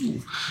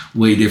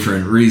way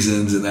different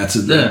reasons, and that's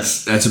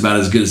about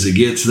as good as it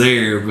gets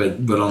there.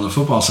 But on the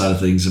football side of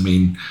things,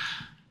 like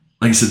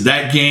I said,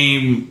 that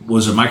game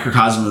was a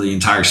microcosm of the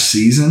entire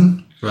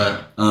season. Right.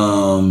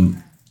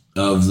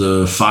 Of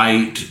the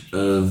fight,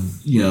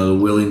 of the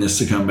willingness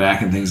to come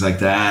back and things like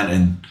that,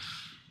 and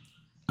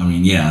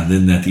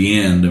then at the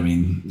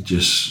end,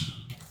 just.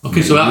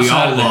 Okay, so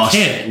outside of the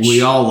catch,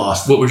 we all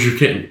lost. What was your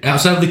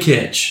outside of the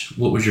catch?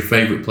 What was your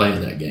favorite play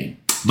of that game?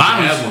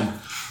 Mine.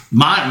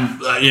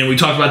 We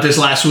talked about this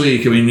last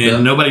week.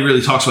 Nobody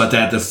really talks about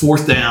that. The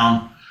fourth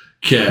down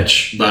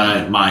catch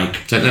by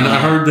Mike. And I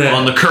heard that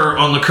on the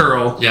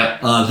curl. Yeah,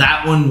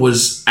 that one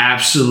was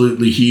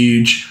absolutely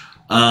huge.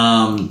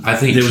 I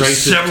think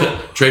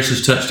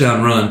Trace's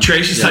touchdown run.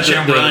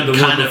 The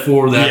one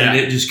before that, and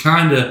it just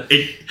kind of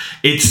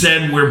it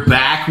said we're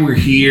back, we're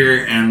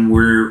here, and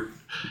we're.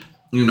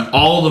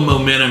 All the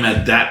momentum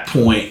at that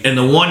point. And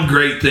the one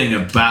great thing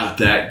about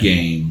that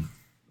game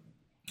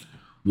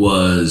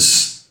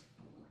was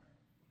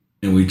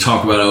and we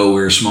talk about,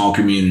 we're a small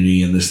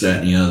community and this,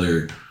 that, and the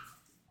other.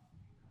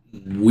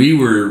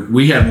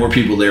 We had more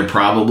people there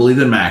probably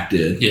than Mac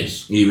did.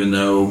 Yes. Even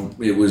though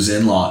it was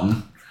in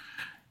Lawton.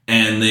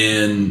 And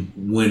then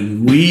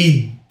when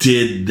we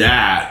did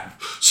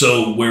that,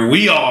 so where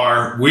we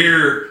are,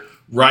 we're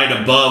right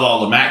above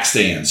all the Mac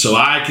stands. So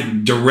I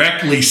can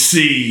directly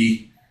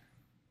see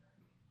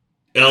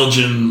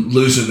Elgin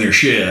losing their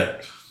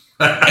shit.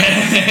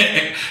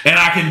 And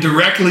I can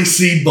directly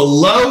see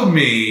below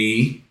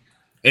me,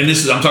 and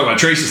I'm talking about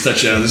Trace's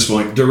touchdown at this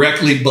point,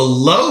 directly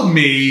below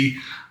me,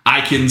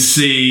 I can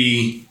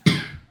see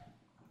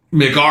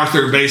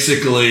MacArthur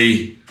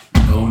basically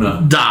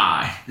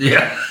die.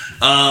 Yeah.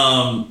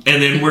 And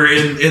then we're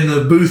in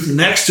the booth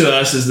next to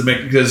us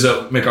because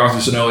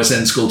MacArthur's an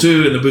OSN school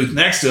too. In the booth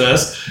next to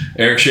us,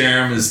 Eric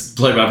Sharam is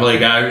play-by-play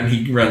guy, and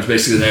he runs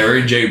basically there.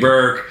 And Jay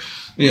Burke,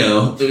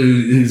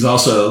 who's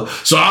also.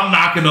 So I'm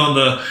knocking on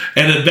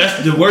and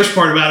the worst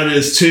part about it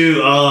is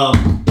too.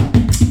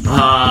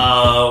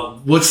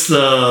 What's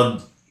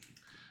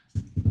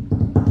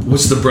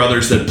the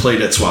brothers that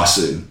played at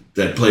SWASU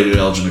that played at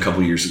Elgin a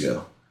couple years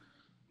ago?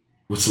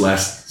 What's the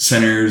last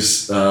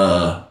centers?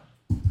 God,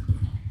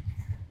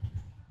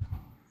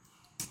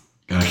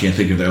 I can't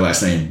think of their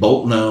last name.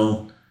 Bolt,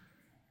 no.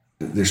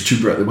 There's two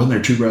brothers. Wasn't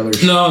there two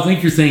brothers? No, I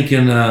think you're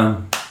thinking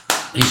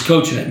he's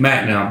coaching at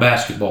Mac now,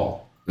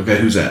 basketball. Okay,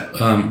 who's that?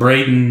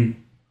 Braden.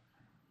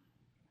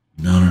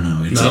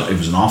 No. It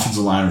was an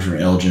offensive lineman from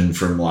Elgin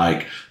from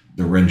like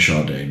the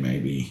Renshaw day,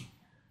 maybe.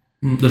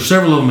 There's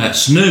several of them at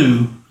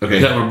SNU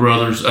that were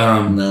brothers.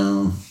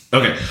 No.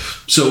 Okay,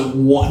 so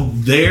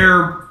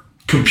their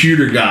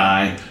computer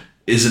guy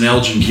is an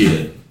Elgin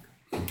kid.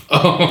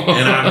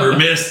 And I'm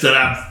remiss that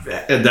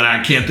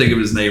I can't think of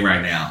his name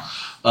right now.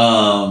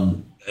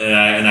 And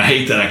I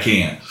hate that I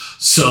can't.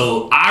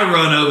 So I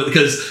run over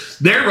because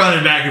they're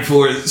running back and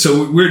forth.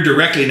 So we're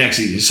directly next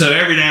to each other. So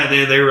every now and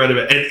then they run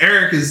back. And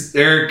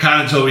Eric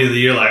kind of told me in the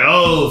year, like,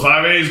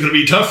 5A is going to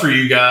be tough for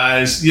you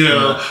guys,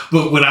 Yeah.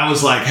 But when I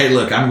was like, hey,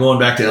 look, I'm going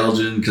back to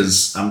Elgin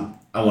because I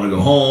want to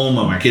go home.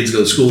 My kids go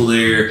to school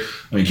there.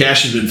 I mean,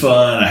 Cash has been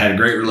fun. I had a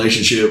great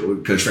relationship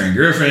with Coach Frank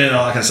Griffin and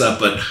all that kind of stuff.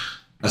 But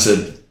I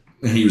said,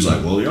 and he was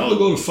like, well, y'all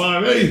go to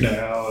 5A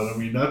now. And I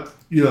mean, that's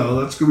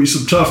going to be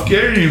some tough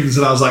games.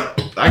 And I was like,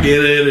 I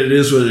get it. It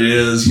is what it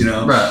is,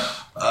 Right.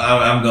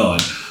 I'm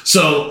going.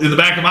 So in the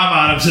back of my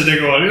mind, I'm sitting there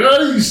going,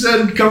 you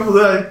said a couple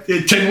of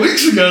 10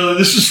 weeks ago that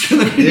this was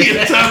going to be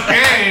a tough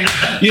game,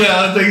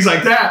 and things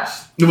like that.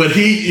 But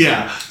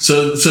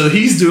so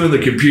he's doing the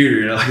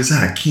computer. Like I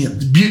said, I can't.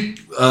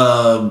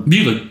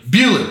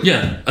 Bulick.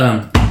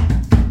 Yeah.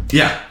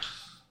 Yeah.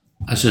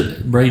 I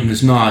said Braden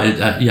is not.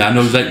 I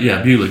know that.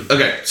 Yeah, Bulick.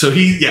 Okay. So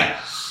he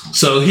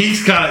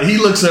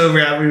looks over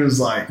at me and was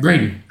like,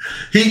 Braden.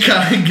 He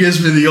kind of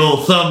gives me the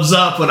old thumbs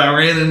up when I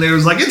ran in there.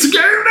 Was like, it's a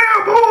game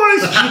now,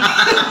 boys.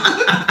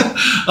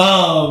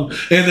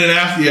 And then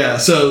after,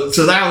 so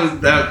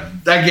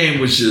that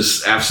game was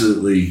just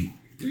absolutely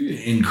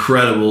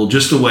incredible.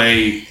 Just the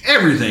way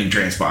everything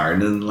transpired.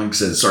 And then, like I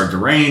said, it started to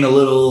rain a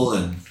little,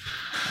 and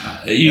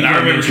I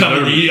remember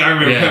coming to you.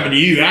 Coming to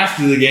you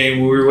after the game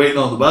when we were waiting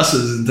on the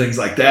buses and things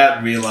like that,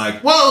 and being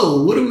like,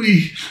 "Whoa, what do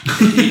we?"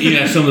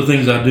 Some of the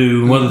things I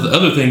do. One of the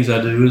other things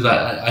I do is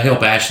I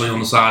help Ashley on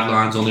the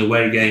sidelines on the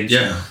away games.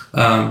 Yeah.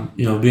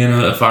 Being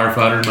a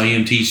firefighter and my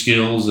EMT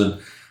skills, and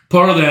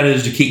part of that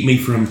is to keep me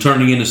from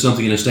turning into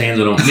something in the stands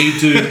I don't need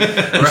to. So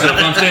if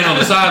I'm standing on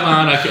the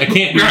sideline, I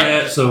can't do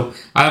that. So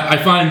I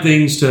find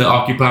things to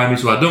occupy me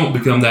so I don't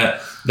become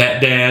that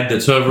dad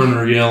that's hovering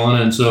or yelling.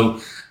 And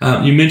so.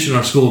 You mentioned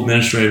our school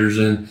administrators,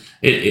 and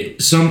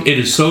it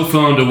is so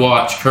fun to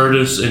watch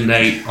Curtis and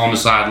Nate on the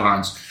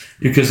sidelines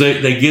because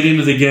they get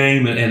into the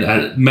game,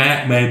 and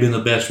Matt may have been the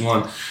best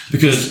one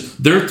because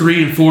they're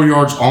 3 and 4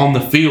 yards on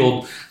the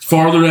field,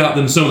 farther out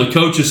than some of the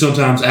coaches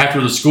sometimes after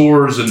the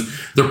scores, and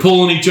they're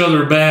pulling each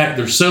other back,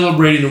 they're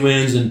celebrating the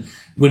wins, and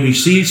when you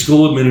see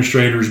school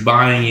administrators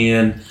buying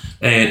in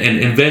and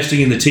investing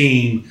in the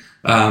team,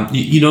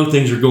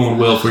 things are going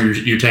well for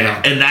your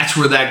town. And that's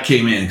where that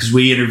came in, because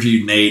we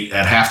interviewed Nate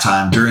at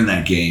halftime during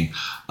that game.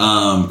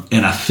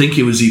 And I think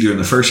it was either in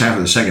the first half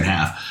or the second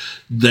half.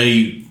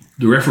 The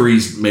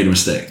referees made a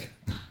mistake.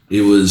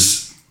 There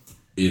was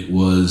a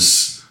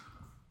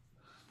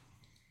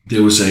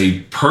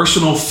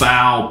personal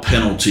foul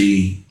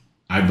penalty.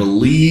 I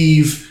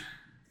believe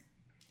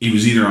it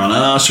was either on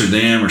us or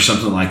them or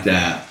something like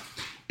that.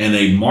 And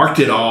they marked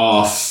it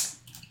off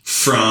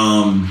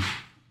from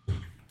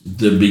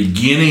the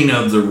beginning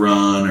of the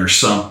run or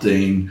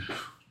something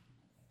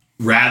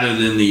rather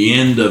than the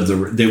end of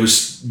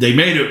they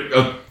made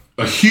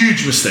a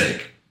huge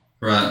mistake.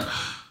 Right.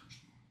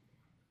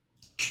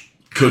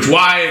 Coach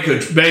Wyatt,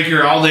 Coach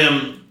Baker, all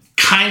them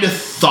kind of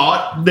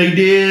thought they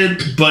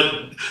did,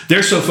 but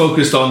they're so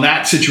focused on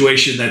that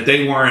situation that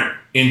they weren't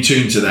in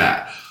tune to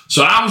that.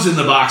 So I was in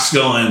the box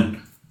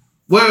going,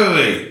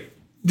 wait,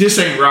 this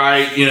ain't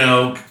right,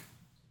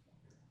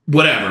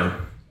 whatever.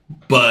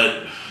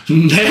 But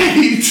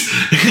Nate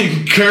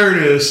and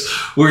Curtis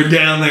were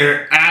down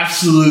there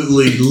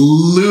absolutely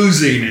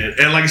losing it.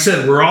 And like I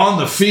said, we're on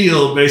the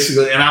field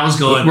basically, and I was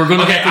going, we're going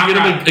to have to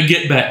get him a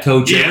get-back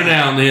coach every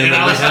now and then. And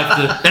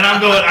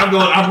I'm going,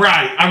 I'm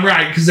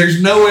right. Because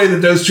there's no way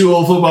that those two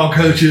old football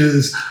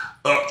coaches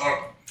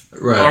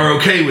are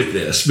okay with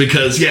this.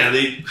 Because,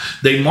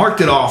 they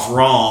marked it off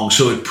wrong.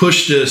 So it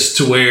pushed us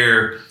to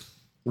where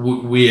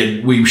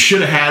we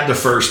should have had the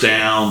first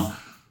down.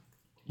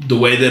 The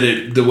way that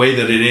it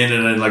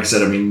ended, and like I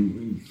said, I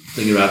mean,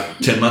 thinking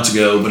about 10 months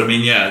ago, but I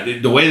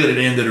mean, the way that it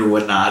ended or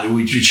whatnot,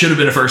 it should have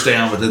been a first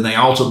down, but then they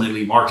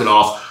ultimately marked it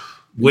off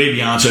way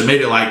beyond, so it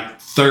made it like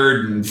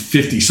 3rd and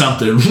 50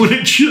 something when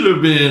it should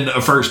have been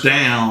a first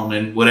down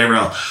and whatever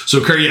else. So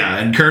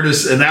and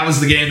Curtis, and that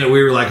was the game that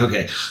we were like,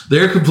 okay,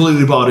 they're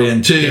completely bought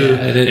in too.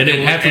 And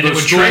when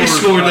Trey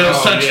scored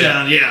those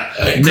touchdowns,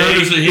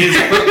 Curtis and his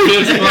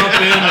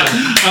bump in.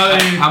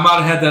 I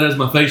might have had that as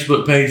my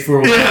Facebook page for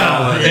a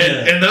while.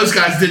 And those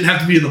guys didn't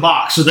have to be in the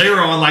box, so they were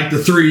on like the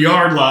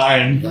 3-yard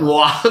line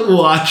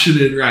watching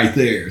it right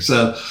there.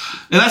 So,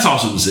 and that's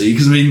awesome to see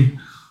because I mean.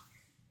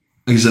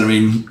 Like I said, I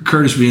mean,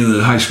 Curtis being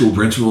the high school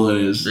principal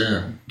and his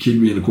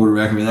kid being the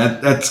quarterback, I mean,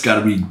 that's got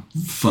to be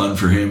fun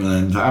for him.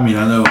 And I mean,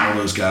 I know all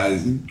those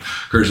guys,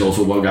 Curtis is an old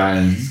football guy,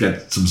 and he's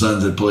got some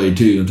sons that played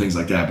too and things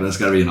like that, but that's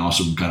got to be an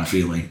awesome kind of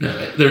feeling.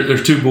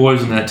 There's 2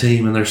 boys in that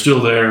team, and they're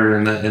still there,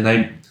 and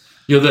they,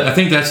 I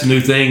think that's the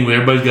new thing.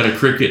 Everybody's got a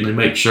cricket, and they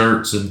make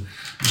shirts, and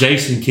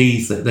Jason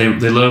Keith,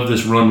 they love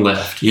this run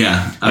left.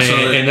 Yeah.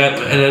 And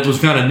that was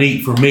kind of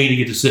neat for me to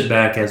get to sit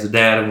back as a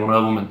dad of one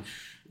of them, and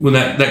when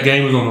that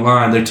game was on the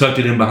line, they tucked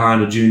it in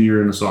behind a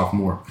junior and a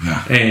sophomore.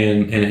 Yeah.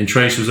 And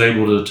Trace was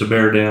able to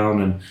bear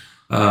down.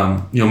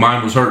 And,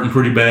 mine was hurting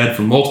pretty bad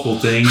from multiple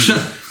things.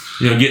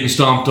 Getting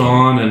stomped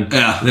on and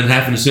then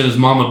having to send his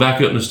mama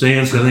back up in the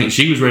stands because I think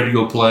she was ready to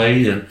go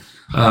play. And,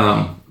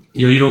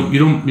 you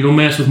don't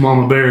mess with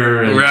Mama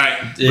Bear. And,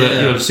 right.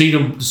 But, see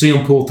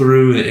them pull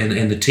through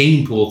and the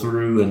team pull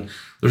through. And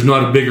there's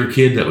not a bigger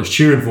kid that was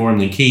cheering for him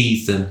than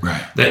Keith. And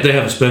they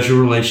have a special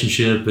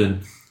relationship.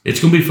 And, it's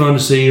going to be fun to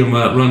see them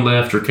run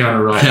left or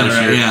counter right.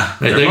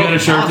 They got a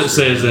shirt that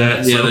says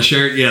that. Yeah, the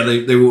shirt. Yeah,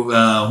 they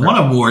one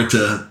of them wore it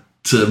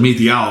to Meet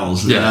the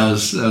Owls. Yeah, that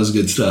was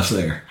good stuff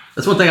there.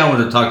 That's one thing I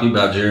wanted to talk to you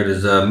about, Jared.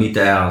 Is Meet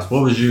the Owls.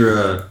 What was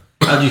your?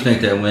 How do you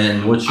think that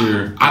went? What's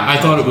your? I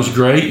thought it was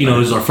great. It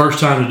was our first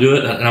time to do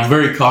it, and I'm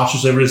very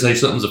cautious ever to say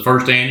something's a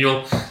first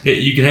annual.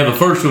 You can have a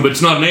first one, but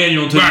it's not an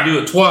annual until you do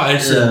it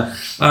twice. Yeah.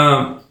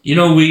 And,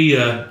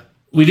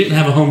 we didn't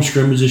have a home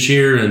scrimmage this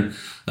year, and.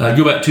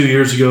 Go back 2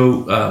 years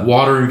ago,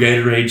 water and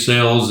Gatorade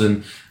sales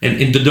and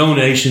the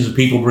donations of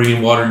people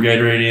bringing water and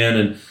Gatorade in.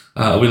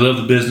 And we love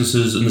the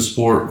businesses and the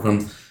support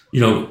from,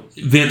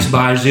 Vince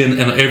buys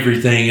in and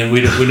everything. And we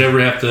never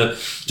have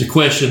to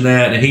question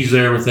that. And he's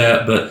there with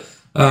that. But,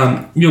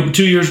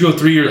 2 years ago,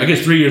 3 years, I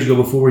guess 3 years ago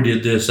before we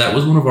did this, that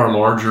was one of our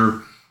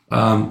larger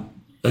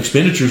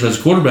expenditures as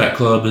a quarterback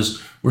club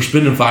is we're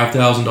spending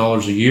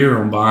 $5,000 a year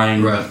on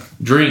buying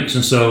drinks.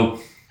 And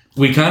so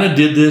we kind of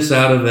did this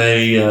out of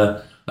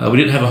we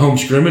didn't have a home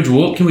scrimmage.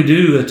 Well, what can we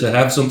do to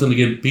have something to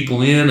get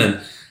people in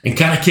and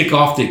kind of kick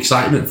off the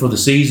excitement for the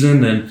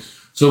season? And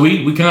so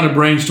we kind of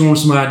brainstormed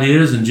some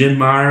ideas, and Jen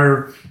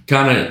Meyer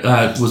kind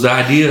of was the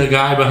idea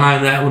guy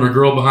behind that one, or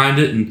girl behind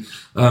it. And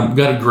we've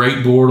got a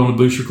great board on the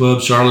Booster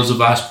Club. Charlotte's the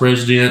vice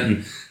president,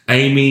 and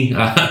Amy,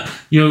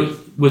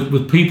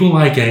 with people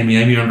like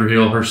Amy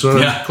Underhill, her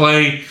son,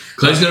 Clay's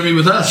going to be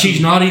with us. He's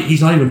not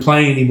even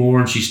playing anymore,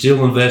 and she's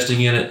still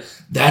investing in it.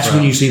 That's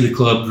when you see the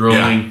club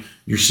growing. Yeah.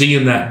 You're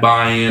seeing that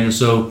buy-in. And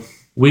so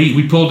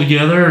we pulled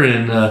together,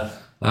 and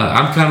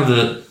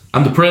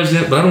I'm the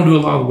president, but I don't do a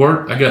lot of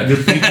work. I got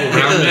good people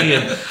around me,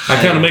 and I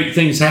kind of make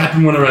things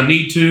happen whenever I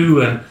need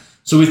to. And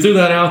so we threw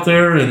that out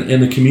there,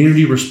 and the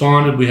community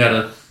responded. We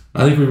had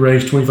I think we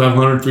raised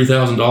 $2,500,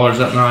 $3,000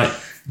 that night.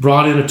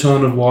 Brought in a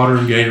ton of water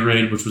and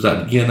Gatorade, which was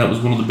that was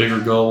one of the bigger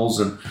goals.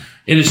 And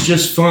it's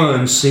just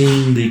fun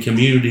seeing the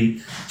community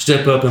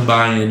step up and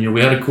buy in.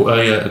 We had a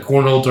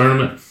cornhole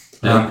tournament.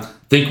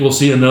 Think we'll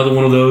see another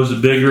one of those,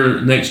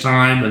 bigger next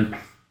time. And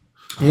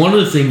one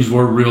of the things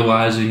we're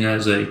realizing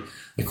as a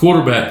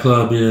quarterback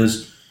club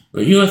is,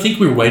 I think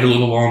we waited a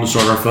little long to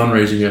start our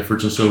fundraising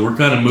efforts. And so we're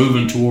kind of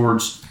moving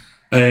towards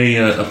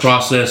a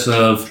process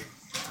of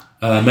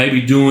maybe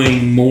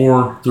doing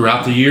more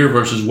throughout the year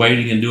versus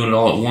waiting and doing it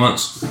all at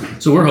once.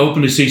 So we're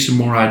hoping to see some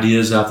more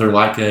ideas out there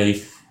like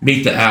a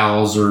Meet the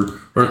Owls or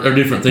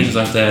different things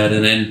like that.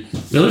 And then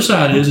the other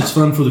side is it's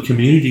fun for the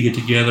community to get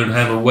together and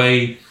have a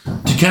way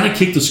to kind of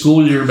kick the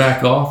school year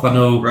back off. I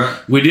know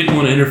we didn't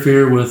want to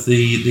interfere with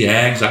the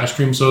Ags Ice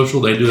Cream Social.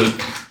 They do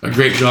a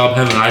great job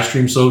having an ice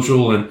cream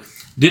social, and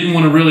didn't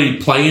want to really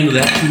play into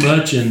that too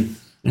much. And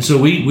so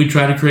we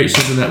tried to create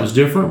something that was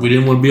different. We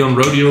didn't want to be on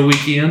rodeo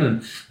weekend,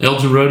 and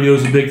Elgin Rodeo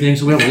is a big thing.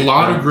 So we have a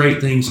lot of great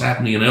things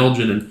happening in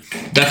Elgin, and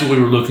that's what we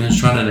were looking at,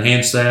 trying to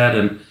enhance that.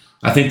 And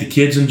I think the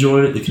kids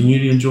enjoyed it, the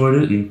community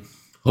enjoyed it, and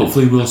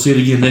hopefully we'll see it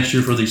again next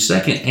year for the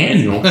second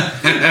annual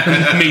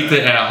Meet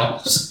the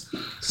Owls.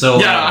 So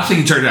yeah, I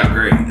think it turned out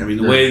great. I mean,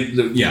 the way,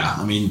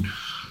 I mean,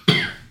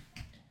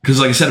 because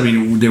like I said, I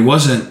mean, there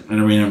wasn't, and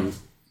I mean,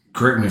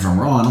 correct me if I'm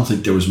wrong, I don't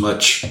think there was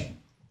much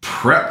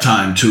prep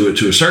time to it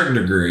to a certain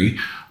degree.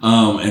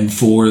 And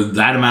for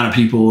that amount of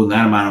people and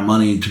that amount of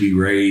money to be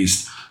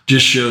raised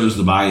just shows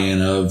the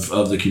buy-in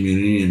of the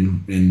community.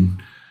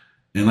 And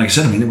like I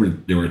said, I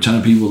mean, there were a ton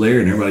of people there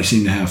and everybody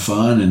seemed to have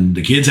fun and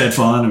the kids had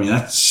fun. I mean,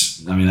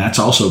 that's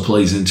also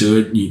plays into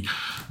it.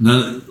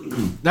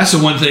 That's the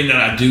one thing that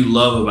I do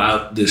love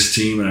about this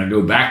team, and I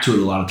go back to it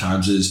a lot of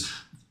times, is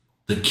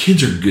the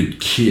kids are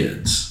good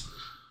kids.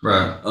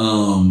 Right.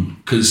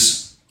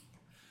 Because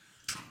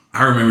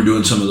I remember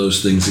doing some of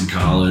those things in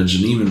college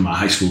and even my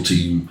high school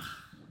team.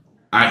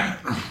 I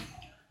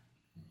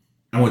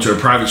went to a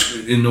private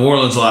school in New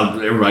Orleans.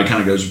 Everybody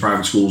kind of goes to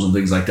private schools and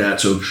things like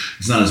that. So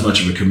it's not as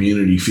much of a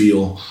community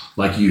feel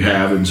like you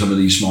have in some of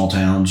these small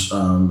towns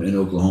in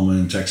Oklahoma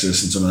and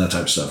Texas and some of that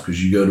type of stuff.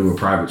 Because you go to a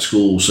private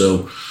school,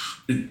 so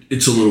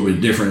it's a little bit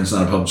different. It's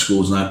not a public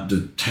school. It's not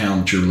the town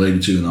that you're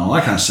related to and all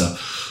that kind of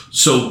stuff.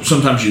 So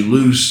sometimes you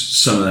lose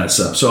some of that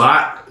stuff. So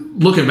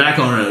looking back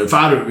on it, if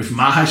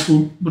my high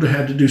school would have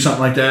had to do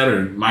something like that,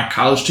 or my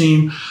college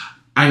team,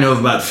 I know of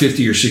about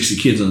 50 or 60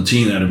 kids on the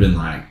team that have been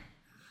like,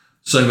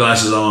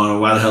 sunglasses on,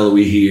 why the hell are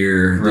we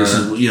here? Right. This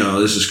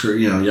is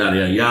yada,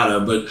 yada, yada.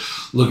 But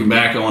looking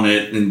back on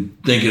it and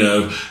thinking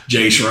of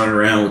Jace running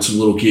around with some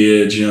little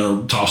kids,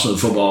 tossing the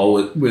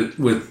football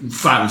with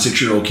 5 and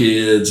 6 year old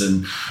kids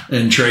and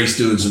Trace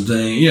doing some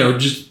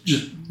things, just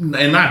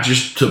and not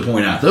just to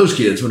point out those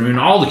kids, but I mean,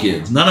 all the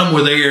kids, none of them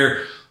were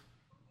there.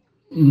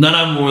 None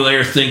of them were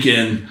there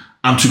thinking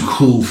I'm too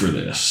cool for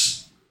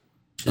this.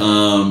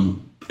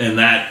 And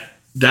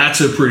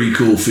that's a pretty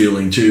cool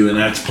feeling too, and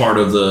that's part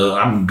of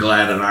I'm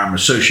glad that I'm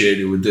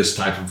associated with this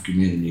type of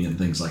community and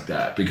things like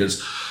that,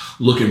 because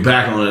looking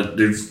back on it,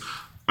 if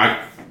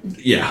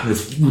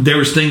there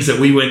was things that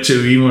we went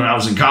to even when I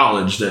was in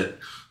college that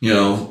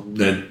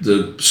that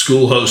the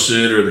school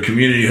hosted or the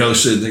community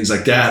hosted and things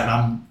like that,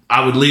 and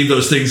I would leave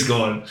those things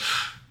going,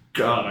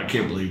 God, I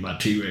can't believe my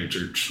teammates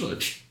are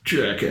such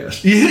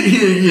jackass.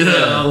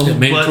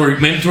 Mandatory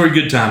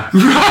good time.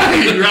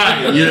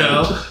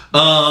 Right.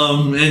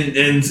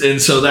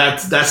 And so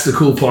that's the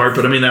cool part.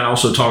 But I mean, that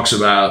also talks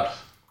about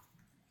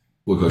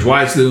what Coach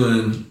White's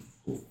doing,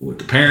 what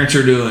the parents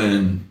are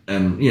doing,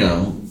 and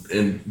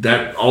and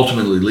that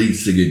ultimately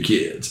leads to good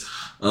kids.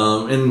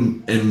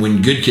 And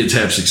when good kids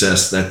have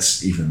success,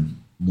 that's even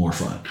more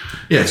fun.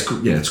 Yeah, it's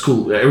cool. Yeah, it's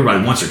cool.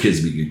 Everybody wants their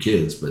kids to be good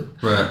kids, but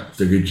if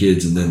they're good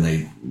kids and then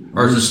they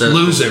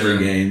lose every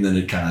game, then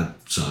it kind of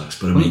sucks.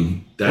 But I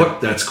mean,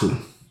 that's cool.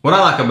 What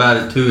I like about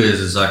it too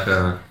is like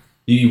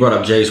you brought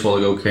up Jace a while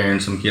ago carrying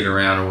some kid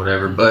around or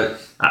whatever, but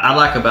I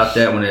like about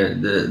that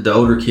when the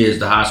older kids,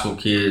 the high school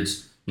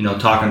kids,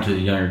 talking to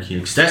the younger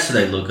kids, that's what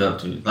they look up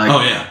to.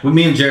 Like, when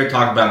me and Jared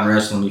talked about in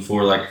wrestling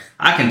before, like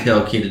I can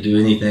tell a kid to do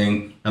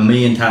anything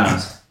 1,000,000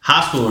 times.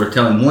 High schooler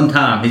tell him one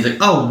time, he's like,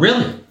 "Oh,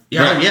 really?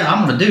 Yeah,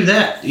 I'm going to do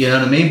that." You know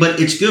what I mean? But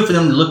it's good for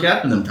them to look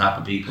after them type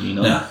of people,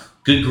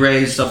 Good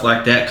grades, stuff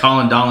like that.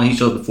 Colin Donnelly, he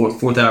showed the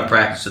fourth hour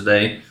practice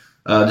today.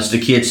 Just the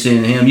kids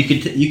seeing him. You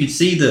could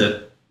see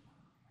the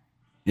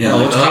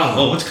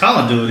what's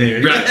Colin doing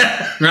here?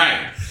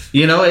 Right.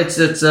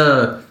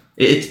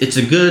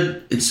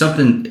 It's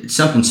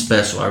something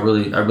special. I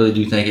really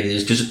do think it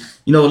is, because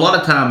a lot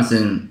of times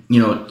in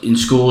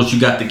schools you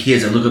got the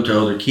kids that look up to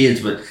older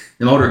kids, but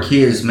the older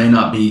kids may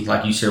not be,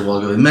 like you said a while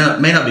ago, they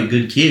may not be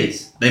good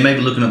kids. They may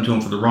be looking up to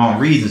them for the wrong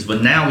reasons.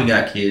 But now we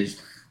got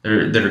kids that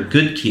are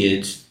good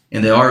kids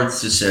and they are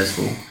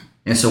successful.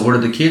 And so what are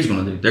the kids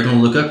going to do? They're going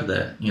to look up to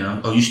that.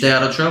 Oh, you stay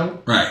out of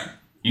trouble. Right.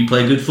 You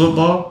play good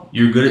football.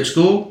 You're good at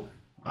school.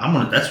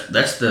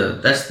 That's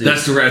the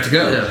route to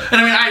go. Yeah.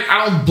 And I mean,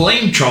 I don't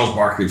blame Charles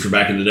Barkley for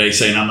back in the day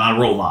saying I'm not a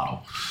role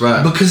model.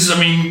 Right. Because I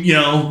mean,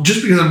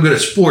 just because I'm good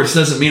at sports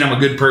doesn't mean I'm a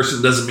good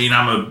person. Doesn't mean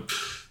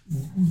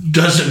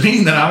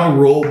that I'm a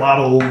role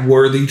model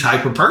worthy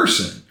type of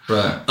person.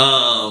 Right.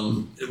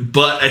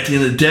 But at the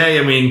end of the day,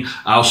 I mean,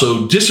 I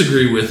also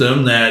disagree with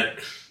them that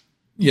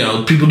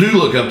people do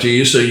look up to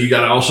you, so you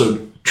got to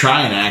also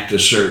try and act a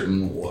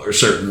certain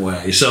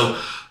way. So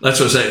that's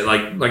what I say.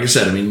 Like I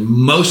said, I mean,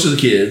 most of the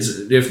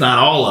kids, if not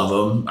all of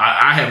them,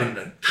 I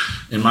haven't,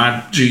 in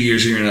my 2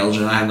 years here in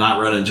Elgin, I have not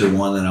run into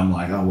one that I'm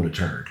like, oh, what a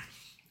turd.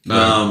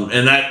 Right.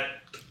 And that.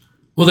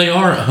 Well, they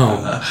are at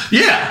home.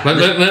 Yeah. They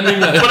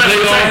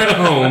are at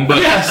home,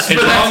 but as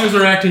long as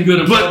they're acting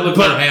good in public,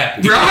 they're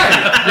happy.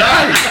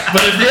 Right.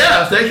 But if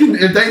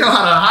they know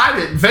how to hide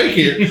it and fake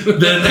it,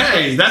 then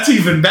hey, that's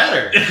even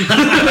better.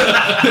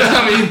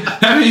 I mean,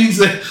 that means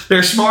that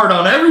they're smart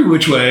on every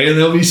which way and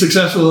they'll be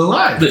successful in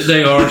life.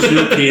 They are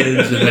still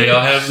kids and they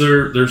all have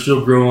they're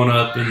still growing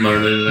up and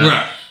learning.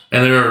 Right.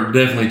 And there are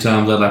definitely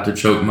times I'd like to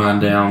choke mine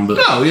down, but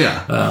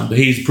but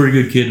he's a pretty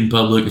good kid in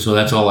public, so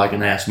that's all I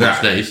can ask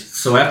most days.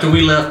 So after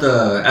we left,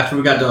 after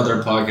we got done with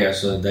our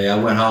podcast the other day, I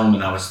went home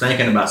and I was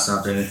thinking about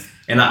something,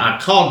 and I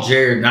called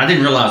Jared, and I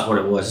didn't realize what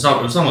it was.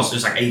 It was almost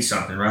just like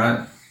 8-something,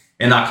 right?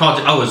 And I called.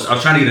 I was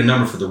trying to get a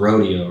number for the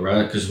rodeo,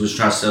 right? Because we was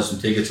trying to sell some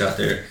tickets out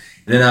there.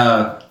 And Then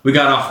I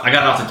got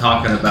off to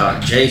talking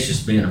about Jace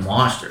just being a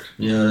monster.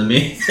 You know what I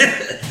mean?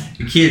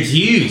 The kid's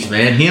huge,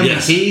 man. Him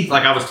and Keith,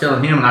 like I was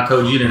telling him, and I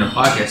told you in the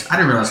podcast, I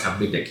didn't realize how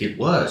big that kid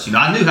was. You know,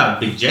 I knew how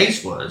big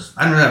Jace was.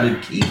 I didn't know how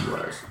big Keith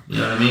was. You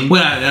know what I mean?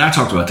 Well, I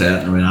talked about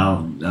that. I mean, I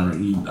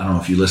don't know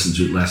if you listened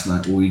to it last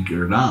week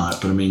or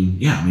not, but I mean,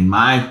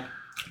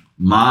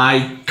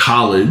 my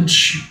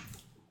college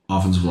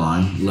offensive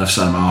line, left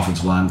side of my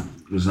offensive line,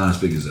 was not as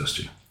big as those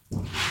two.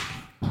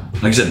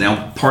 Like I said,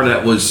 now part of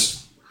that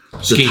was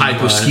the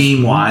type of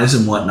scheme-wise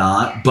and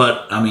whatnot,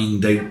 but I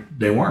mean,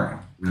 they weren't.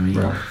 I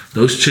mean,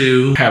 those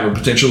two have a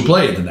potential to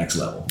play at the next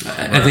level.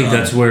 I think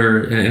that's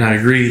where, and I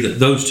agree that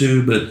those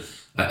two, but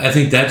I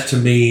think that's to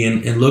me,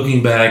 and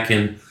looking back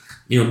and,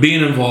 you know,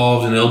 being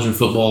involved in Elgin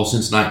football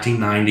since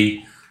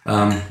 1990,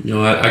 you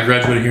know, I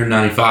graduated here in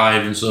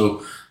 95, and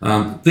so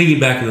thinking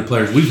back to the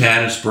players, we've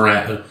had a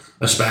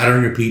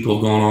spattering of people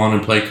have gone on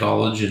and played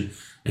college, and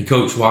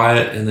Coach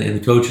Wyatt and the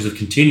coaches have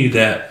continued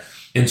that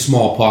in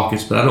small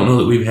pockets, but I don't know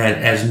that we've had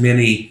as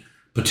many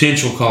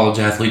potential college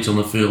athletes on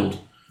the field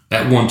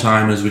at one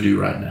time as we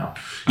do right now.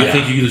 Yeah. I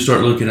think you can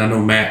start looking. I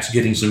know Matt's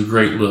getting some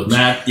great looks.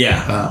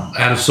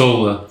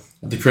 Adesola,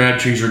 the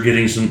Crabtrees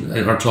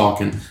are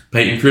talking.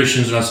 Peyton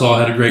Christians, I saw,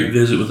 had a great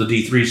visit with the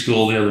D3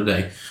 school the other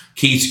day.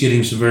 Keith's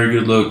getting some very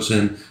good looks,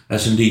 and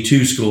that's in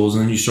D2 schools.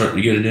 And then you start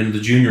to get it into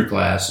the junior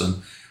class,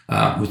 and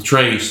with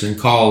Trace and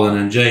Colin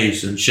and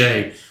Jace and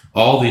Shay,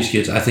 all these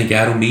kids. I think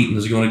Adam Eaton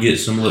is going to get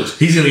some looks.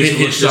 He's going to get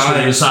some looks just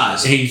for his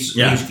size. He's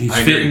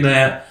fitting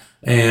that,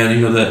 and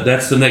you know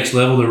that's the next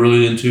level. They're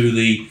really into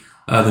the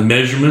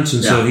measurements,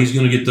 and so he's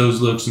going to get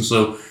those looks. And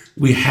so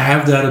we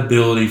have that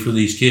ability for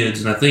these kids,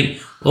 and I think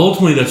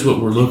ultimately that's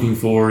what we're looking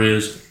for.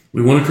 Is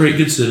we want to create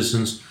good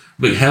citizens,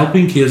 but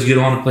helping kids get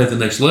on and play at the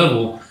next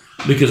level.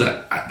 Because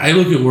I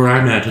look at where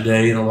I'm at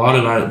today, and a lot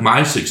of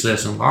my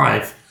success in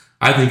life,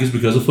 I think, is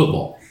because of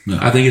football. Yeah.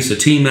 I think it's the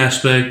team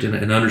aspect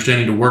and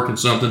understanding to work in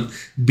something,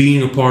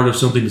 being a part of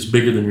something that's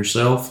bigger than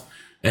yourself,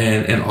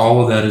 and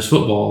all of that is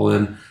football.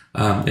 And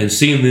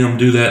seeing them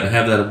do that and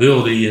have that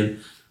ability, and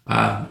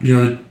you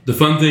know, the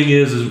fun thing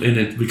is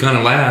we kind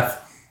of laugh.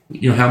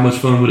 You know, how much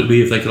fun would it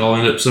be if they could all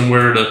end up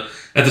somewhere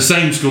at the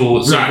same school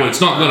at some point? It's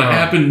not going to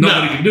happen.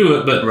 Nobody can do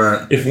it,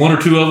 but if one or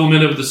two of them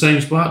end up at the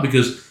same spot,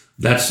 because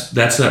that's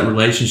that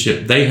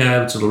relationship they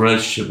have. It's a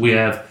relationship we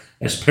have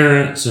as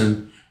parents,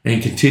 and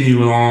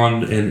continue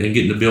on and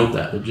getting to build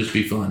that would just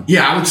be fun.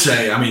 Yeah, I would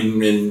say, I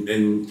mean,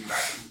 and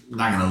I'm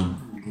not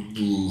going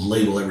to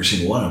label every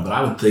single one of them, but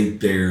I would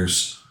think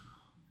there's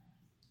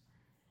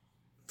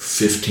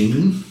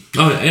 15.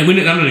 Oh, and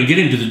I'm going to get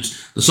into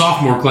the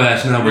sophomore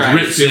class now with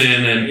Ritson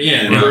and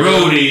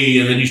Brody,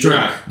 and then you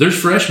start. There's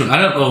freshmen.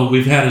 I don't know if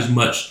we've had as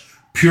much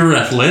pure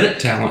athletic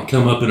talent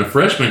come up in a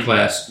freshman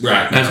class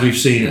as we've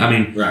seen. I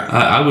mean,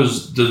 I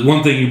was the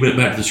one thing you went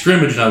back to the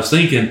scrimmage, and I was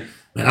thinking,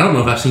 man, I don't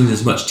know if I've seen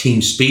as much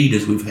team speed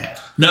as we've had.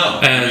 No,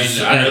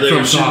 I know they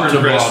were super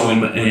impressed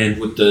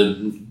with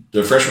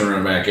the freshman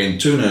running back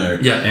Antuna.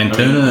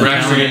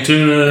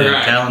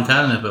 Antuna,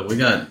 Talentana, but we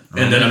got.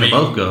 And then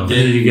both go.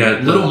 Then you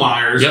got Little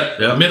Myers,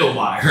 Middle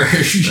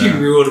Myers.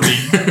 You want to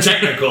be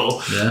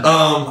technical.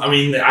 I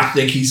mean, I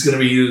think he's going to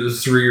be the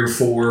 3 or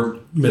 4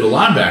 middle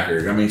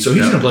linebacker. I mean, so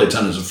he's going to play a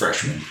ton as a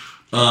freshman,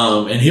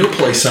 and he'll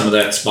play some of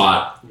that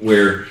spot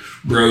where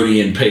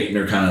Brody and Peyton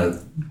are kind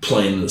of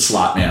playing the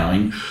slot now. I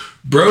mean,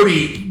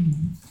 Brody's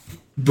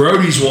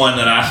one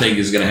that I think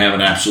is going to have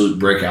an absolute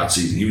breakout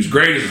season. He was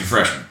great as a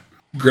freshman.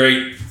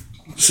 Great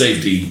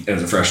safety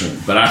as a freshman.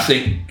 But I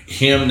think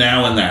him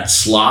now in that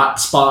slot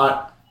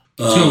spot.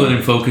 It's going to let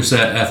him focus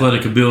that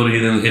athletic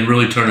ability and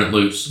really turn it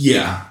loose.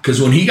 Yeah,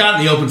 because when he got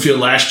in the open field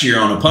last year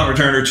on a punt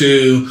return or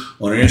two,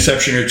 on an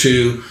interception or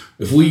two,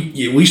 if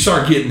we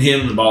start getting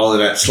him the ball in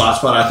that slot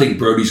spot, I think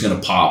Brody's going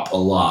to pop a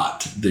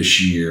lot this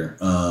year.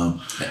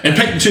 And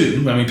Peyton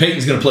too. I mean,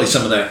 Peyton's going to play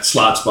some of that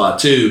slot spot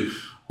too.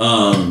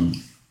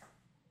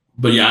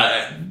 But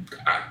yeah,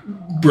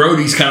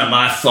 Brody's kind of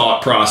my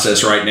thought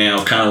process right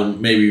now, kind of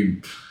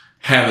maybe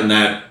having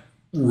that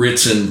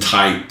Ritson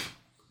type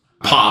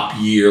pop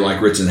year like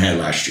Ritson had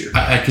last year.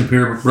 I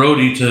compare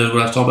Brody to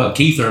what I was talking about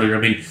Keith earlier. I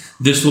mean,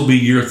 this will be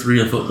year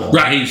 3 of football.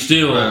 He's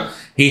still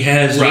he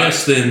has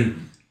less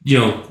than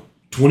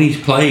 20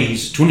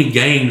 plays, 20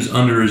 games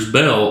under his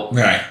belt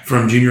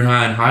from junior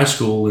high and high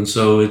school, and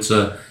so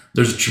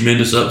there's a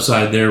tremendous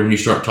upside there when you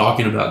start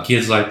talking about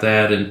kids like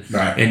that, and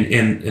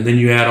then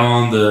you add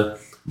on the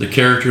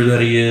character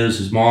that he is,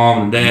 his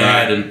mom and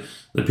dad, and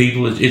the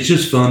people. It's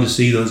just fun to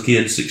see those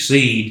kids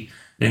succeed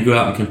and go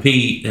out and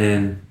compete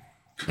and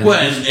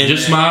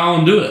just smile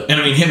and do it. And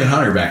I mean, him and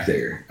Hunter back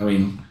there. I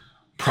mean,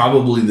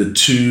 probably the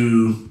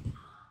 2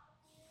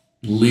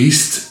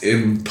 least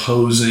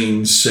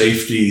imposing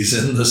safeties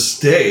in the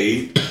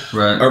state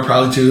are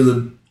probably 2 of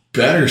the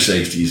better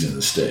safeties in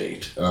the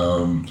state.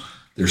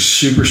 They're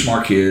super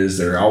smart kids.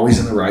 They're always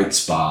in the right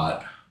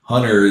spot.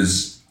 Hunter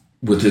is,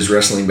 with his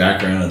wrestling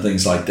background and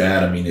things like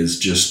that, I mean, is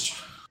just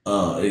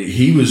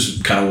he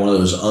was kind of one of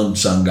those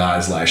unsung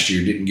guys last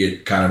year. Didn't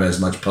get kind of as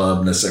much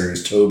pub necessarily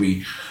as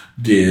Toby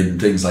did and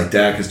things like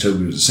that because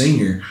Toby was a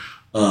senior.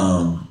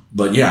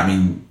 But yeah, I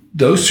mean,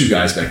 those two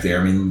guys back there,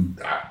 I mean,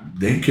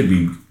 they could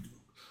be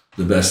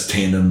the best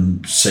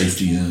tandem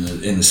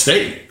safeties in the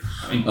state.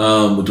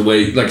 With the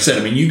way, like I said,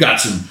 I mean, you got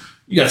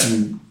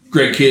some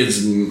great kids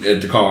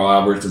at the Carl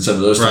Alberts and some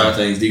of those type of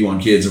things,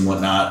 D1 kids and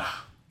whatnot.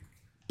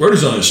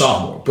 Brody's only a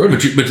sophomore.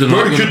 Brody but they're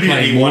not going to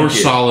play more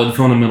solid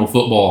fundamental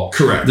football,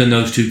 correct, than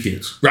those two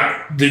kids,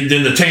 right?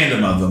 Than the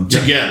tandem of them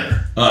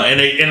together, and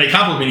they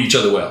complement each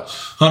other well.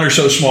 Hunter's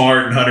so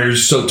smart and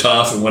Hunter's so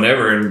tough and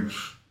whatever, and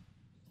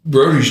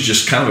Brody's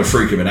just kind of a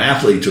freak of an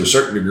athlete to a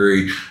certain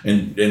degree,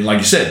 and like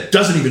you said,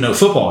 doesn't even know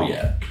football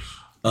yet.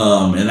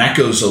 And that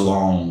goes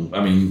along.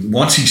 I mean,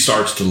 once he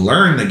starts to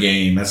learn the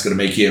game, that's going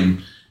to make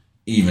him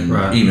even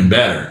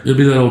better. It'll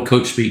be that old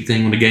coach speak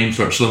thing when the game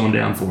starts slowing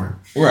down for him.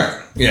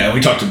 Right. Yeah.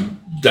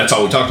 That's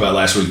all we talked about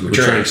last week with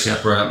Trace. Yeah,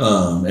 right.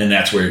 And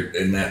that's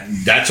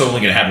that's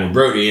only going to happen with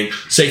Brody. And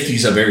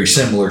safety's a very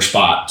similar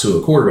spot to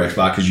a quarterback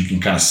spot because you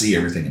can kind of see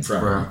everything in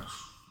front of him.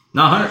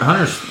 No,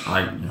 Hunter's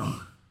like,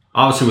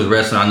 obviously with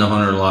wrestling, I know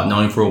Hunter a lot,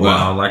 known him for a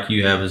while, like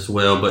you have as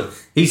well. But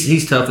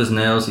he's tough as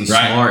nails. He's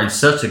smart and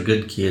such a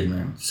good kid,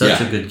 man. Such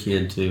a good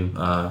kid too.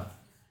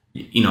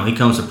 He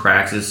comes to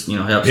practice.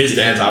 Helps. His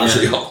dad's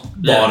obviously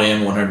bought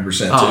in 100%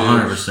 too.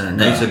 100%.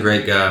 Nate's a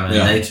great guy, man.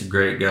 Yeah. Nate's a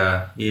great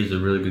guy. He is a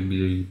really good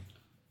dude.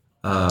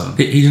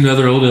 He's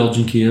another old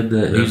Elgin kid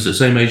that he's the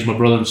same age as my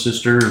brother and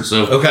sister, and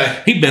so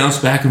he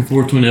bounced back and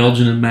forth between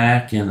Elgin and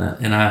Mac, and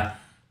I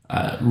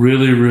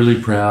really, really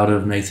proud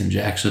of Nathan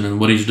Jackson and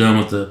what he's done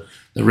with the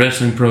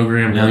wrestling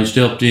program, how he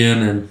stepped in,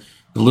 and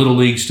the little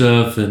league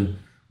stuff, and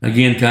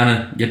again,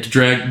 kind of get to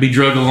be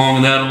dragged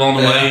along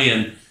the way,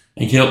 and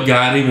help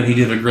guide him, and he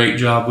did a great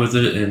job with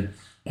it, and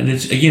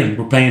it's again,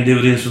 we're paying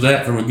dividends for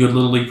that, from a good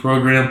little league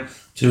program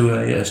to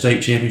a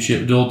state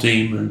championship dual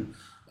team, and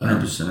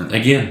 100%.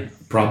 Again,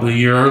 probably a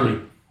year early.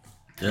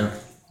 Yeah.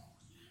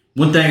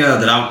 One thing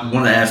that I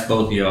want to ask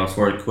both of y'all as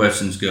far as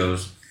questions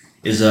goes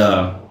is,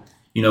 the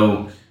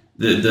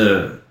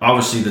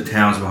obviously the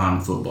town's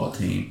behind the football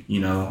team,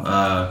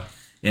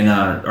 and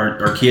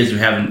our kids are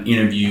having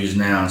interviews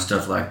now and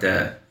stuff like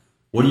that.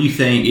 What do you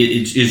think?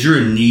 Is there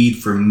a need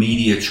for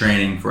media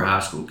training for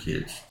high school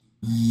kids?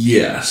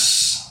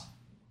 Yes,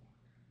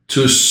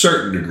 to a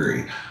certain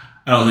degree.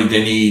 I don't think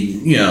they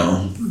need,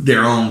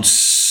 their own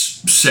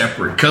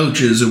separate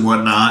coaches and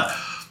whatnot.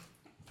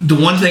 The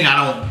one thing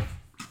I'm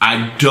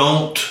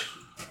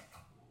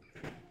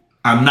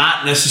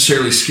not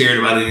necessarily scared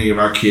about any of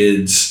our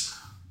kids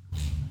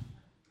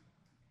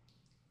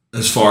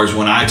as far as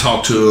when I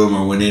talk to them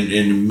or when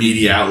in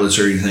media outlets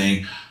or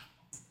anything,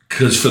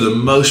 because for the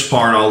most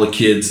part, all the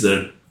kids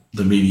that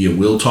the media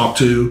will talk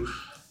to,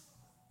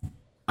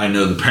 I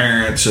know the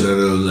parents and I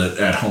know that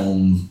at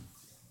home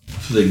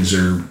things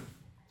are,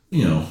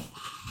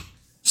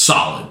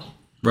 solid.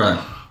 Right.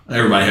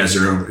 Everybody has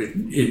their own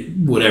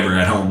whatever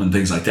at home and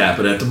things like that.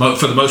 But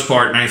for the most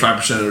part,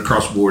 95% of it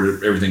across the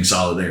board, everything's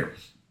solid there.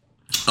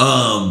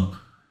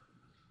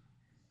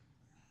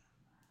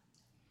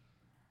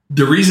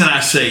 The reason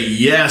I say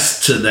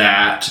yes to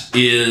that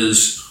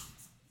is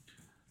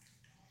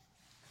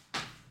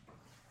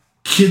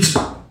kids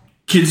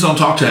don't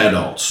talk to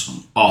adults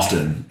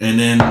often. And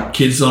then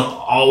kids don't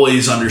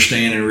always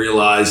understand and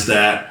realize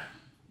that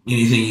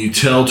anything you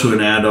tell to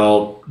an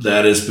adult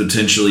that is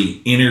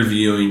potentially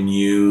interviewing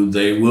you,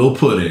 they will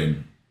put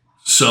in.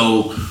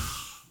 So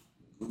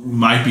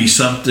might be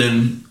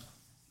something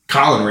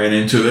Colin ran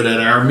into it at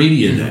our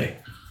media day.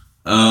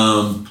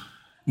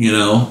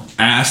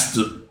 Asked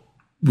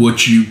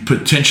what you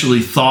potentially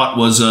thought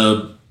was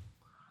a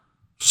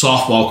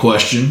softball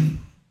question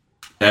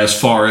as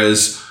far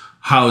as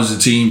how is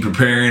the team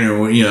preparing,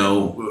 or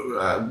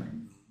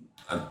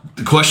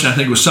the question I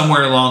think was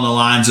somewhere along the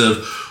lines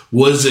of,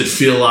 what does it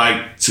feel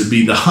like to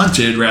be the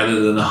hunted rather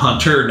than the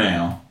hunter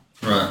now?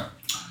 Right.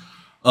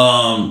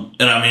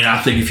 And I mean, I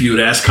think if you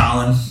would ask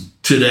Colin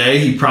today,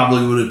 he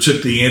probably would have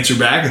took the answer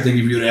back. I think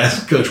if you would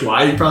ask Coach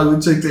White, he probably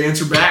would take the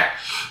answer back,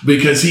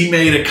 because he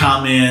made a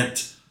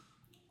comment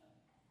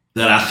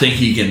that I think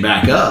he can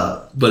back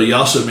up. But he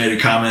also made a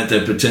comment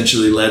that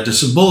potentially led to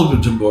some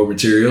bulletin board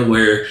material,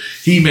 where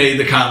he made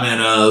the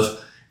comment of,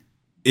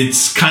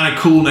 it's kind of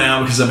cool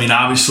now because, I mean,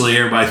 obviously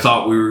everybody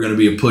thought we were going to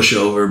be a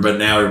pushover, but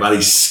now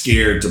everybody's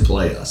scared to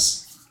play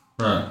us.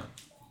 Right.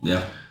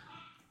 Yeah.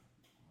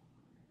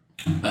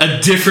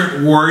 A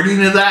different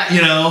wording of that,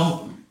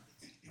 and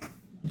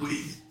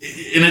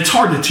it's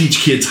hard to teach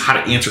kids how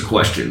to answer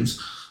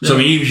questions. Yeah. So, I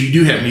mean, even if you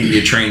do have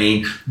media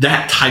training,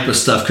 that type of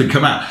stuff could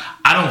come out.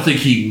 I don't think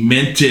he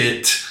meant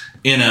it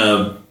in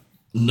a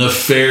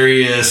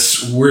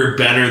nefarious, we're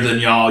better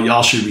than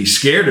y'all should be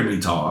scared of me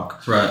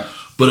talk. Right.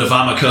 But if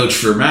I'm a coach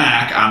for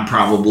Mac, I'm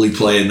probably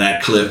playing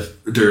that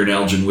clip during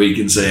Elgin week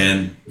and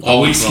saying,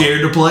 are we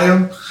scared to play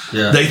them?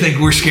 Yeah. They think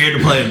we're scared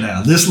to play them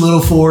now. This little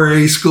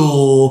 4A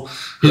school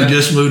who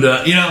just moved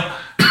up, and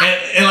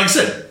like I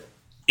said,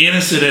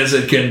 innocent as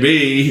it can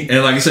be.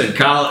 And like I said,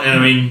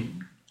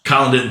 Colin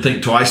didn't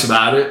think twice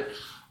about it.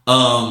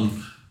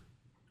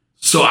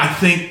 So I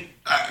think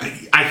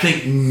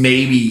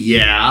maybe,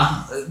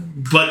 yeah.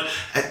 But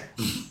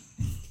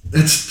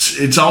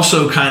it's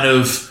also kind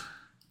of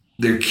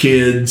their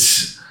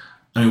kids.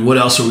 I mean, what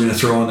else are we going to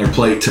throw on their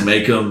plate to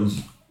make them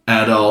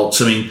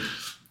adults? I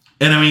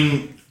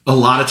mean, a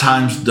lot of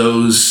times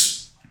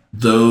those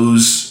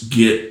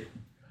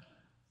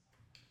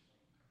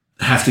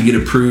have to get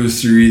approved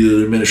through either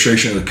the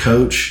administration or the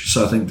coach.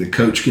 So I think the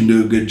coach can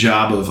do a good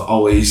job of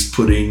always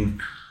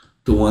putting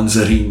the ones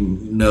that he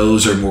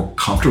knows are more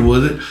comfortable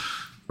with it.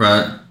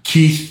 Right.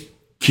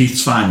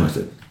 Keith's fine with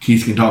it.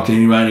 Keith can talk to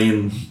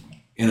anybody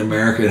in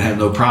America and have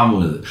no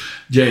problem with it.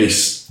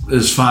 Jace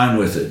is fine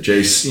with it.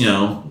 Jace,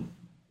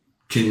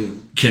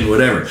 can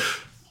whatever.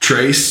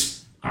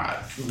 Trace,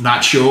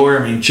 not sure.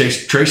 I mean,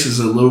 Trace is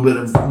a little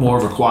bit more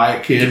of a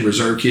quiet kid,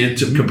 reserved kid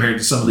compared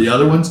to some of the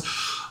other ones.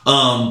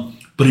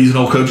 But he's an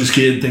old coach's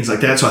kid, things like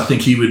that. So I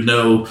think he would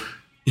know.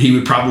 He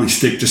would probably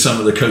stick to some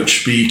of the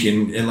coach speak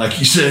and like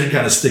you said,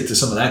 kind of stick to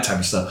some of that type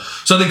of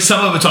stuff. So I think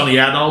some of it's on the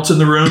adults in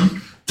the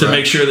room to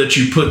make sure that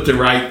you put the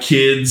right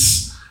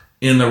kids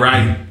in the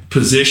right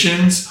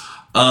positions.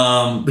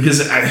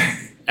 Because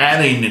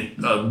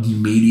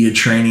adding media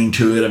training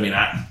to it, I mean,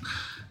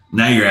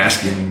 now you're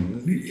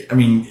asking. I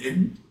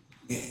mean,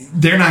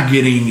 they're not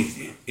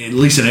getting, at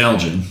least in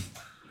Elgin,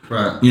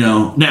 right?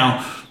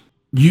 Now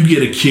you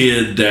get a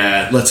kid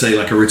that, let's say,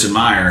 like a Ritz and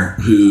Meyer,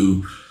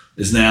 who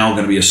is now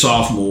going to be a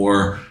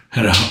sophomore,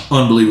 had an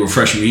unbelievable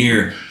freshman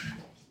year.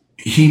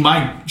 He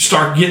might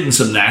start getting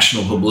some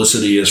national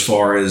publicity as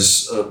far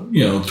as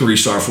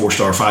 3-star,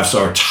 4-star,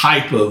 5-star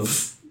type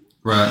of.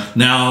 Right.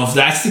 Now, if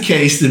that's the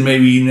case, then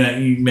maybe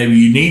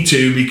you need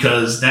to,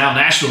 because now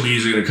national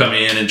media are going to come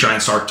in and try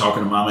and start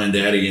talking to mama and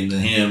daddy and to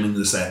him and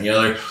this, that, and the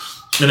other.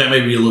 And that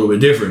may be a little bit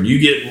different. You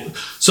get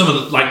some of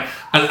the, like,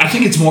 I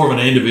think it's more of an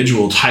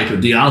individual type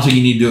of deal. I don't think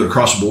you need to do it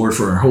across the board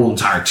for a whole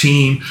entire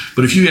team.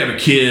 But if you have a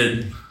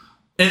kid,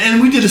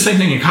 and we did the same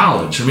thing in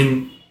college. I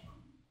mean,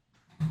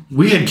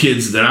 we had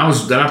kids that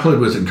I played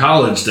with in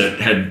college that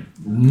had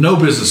no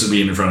business of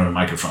being in front of a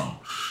microphone.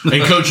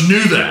 And coach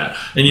knew that.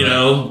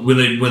 And,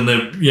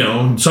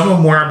 when some of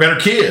them were our better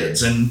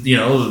kids, and,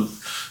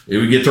 it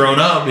would get thrown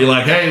up, be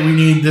like, hey, we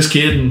need this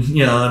kid. And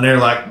they're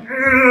like,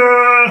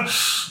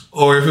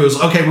 or if it was,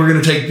 okay, we're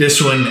going to take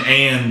this one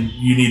and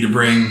you need to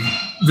bring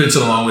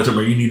Vincent along with him,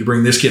 or you need to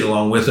bring this kid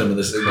along with him, and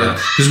this,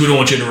 because we don't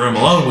want you in the room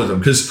alone with them,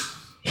 because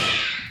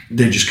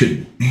they just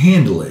couldn't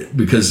handle it,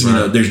 because,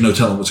 there's no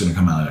telling what's going to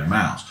come out of their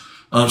mouths.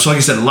 So like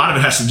I said, a lot of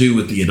it has to do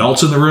with the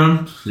adults in the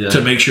room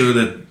to make sure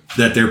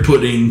that they're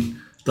putting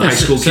the high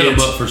school set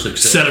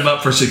kids, set them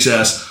up for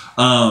success.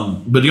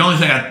 But the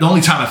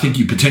only time I think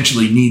you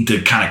potentially need to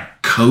kind of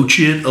coach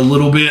it a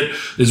little bit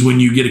is when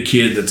you get a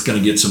kid that's going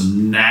to get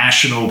some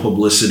national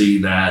publicity,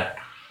 that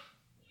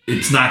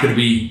it's not going to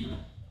be,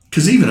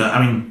 because even,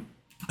 I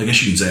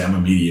guess you could say I'm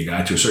a media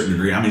guy to a certain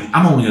degree. I mean,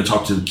 I'm only going to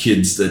talk to the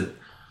kids that,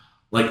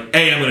 like,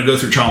 I'm going to go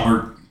through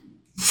Chalmers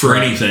for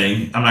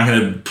anything. I'm not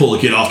going to pull a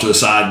kid off to the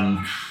side and,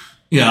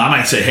 I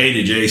might say, hey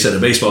to Jace at a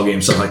baseball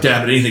game, stuff like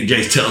that. But anything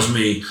Jace tells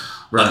me,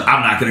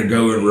 I'm not going to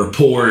go and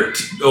report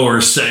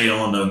or say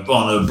on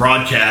a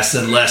broadcast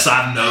unless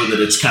I know that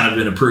it's kind of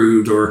been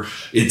approved, or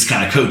it's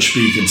kind of coach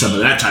speak and some of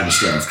that type of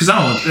stuff.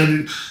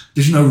 Because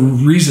there's no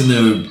reason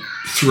to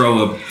throw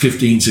a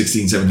 15,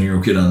 16,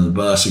 17-year-old kid on the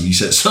bus if you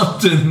said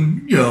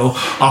something,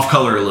 off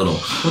color a little.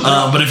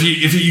 But if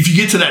you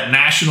get to that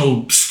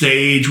national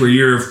stage where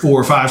you're a 4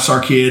 or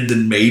 5-star kid,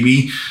 then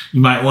maybe you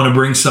might want to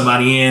bring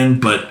somebody in.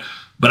 But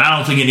I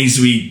don't think it needs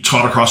to be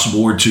taught across the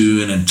board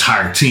to an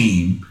entire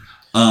team.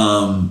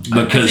 Because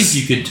I think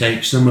you could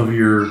take some of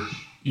your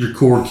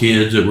core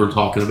kids that we're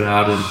talking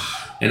about,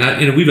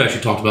 and we've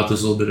actually talked about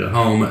this a little bit at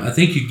home. I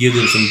think you give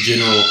them some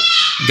general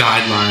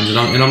guidelines,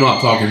 and I'm not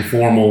talking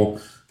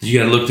formal. You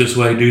got to look this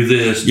way, do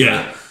this.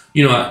 Yeah.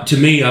 But, to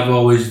me, I've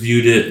always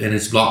viewed it, and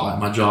it's a lot like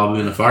my job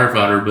being a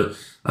firefighter, but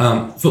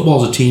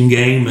football's a team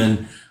game,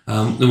 and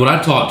what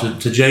I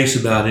talked to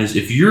Jace about is,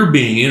 if you're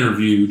being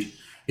interviewed,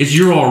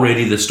 you're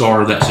already the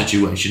star of that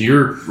situation.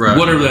 You're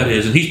whatever that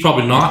is, and he's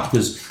probably not,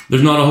 because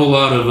there's not a whole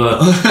lot of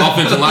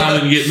offensive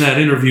linemen getting that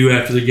interview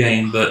after the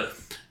game. But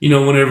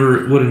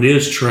whenever what it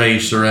is,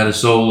 Trace or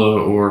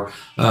Adesola or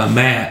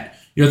Matt,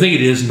 I think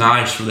it is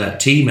nice for that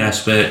team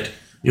aspect.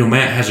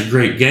 Matt has a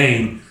great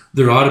game.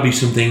 There ought to be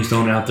some things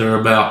thrown out there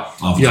about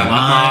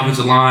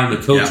offensive line. The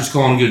coach is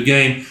calling a good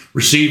game.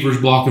 Receivers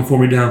blocking for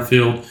me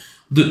downfield.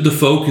 The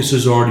focus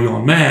is already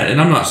on Matt,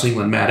 and I'm not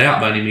singling Matt out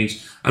by any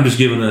means. I'm just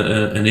giving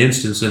an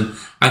instance, and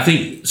I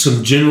think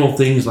some general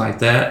things like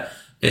that,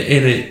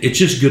 and it's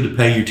just good to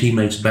pay your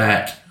teammates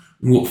back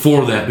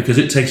for that, because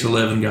it takes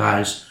 11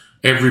 guys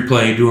every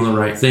play doing the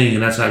right thing,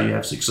 and that's how you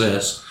have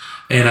success.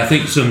 And I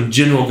think some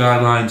general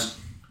guidelines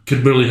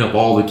could really help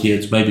all the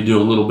kids maybe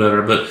do a little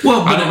better. But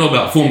I don't know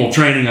about formal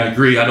training. I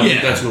agree. I don't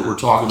think that's what we're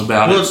talking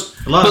about.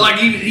 But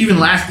like even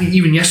last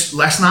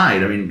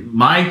night, I mean,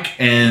 Mike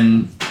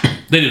and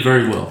they did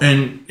very well,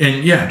 and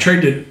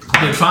Trey did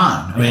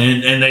fine. I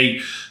mean,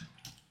 and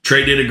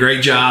Trey did a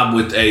great job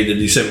with the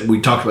December. We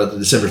talked about the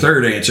December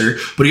 3rd answer,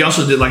 but he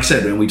also did, like I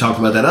said, and we talked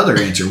about that other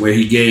answer where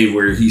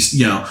he's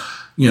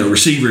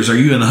receivers, are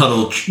you in the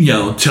huddle,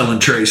 telling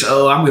Trace,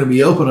 oh, I'm going to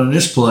be open on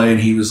this play? And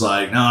he was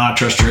like, no, I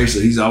trust Trace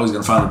that he's always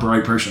going to find the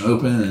right person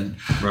open. And,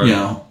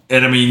 right.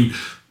 And I mean,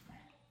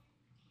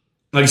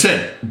 like I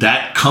said,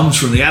 that comes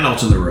from the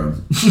adults in the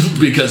room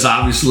because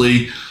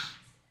obviously,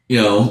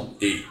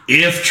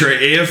 if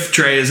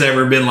Trey has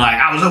ever been like,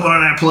 I was open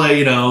on that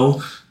play,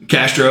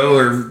 Castro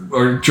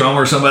or Drum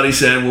or somebody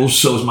said, well,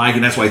 so is Mike,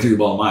 and that's why he threw the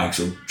ball to Mike.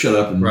 So shut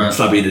up and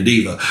stop being a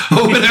diva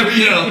or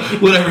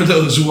whatever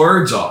those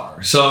words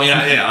are. So I mean,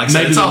 like I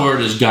said, maybe the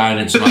word is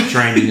guidance, not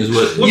training, is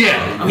what.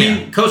 I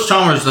mean, Coach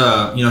Chalmers,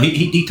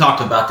 he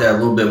talked about that a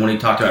little bit when he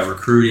talked about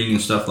recruiting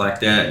and stuff like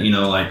that.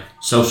 Like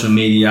social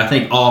media. I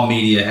think all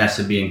media has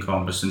to be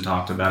encompassed and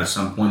talked about at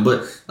some point.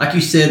 But like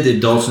you said, the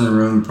adults in the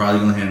room are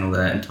probably going to handle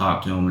that and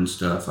talk to them and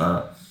stuff.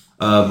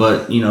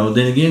 But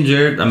then again,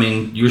 Jared, I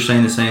mean, you were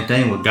saying the same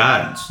thing with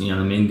guidance.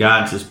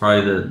 Guidance is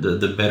probably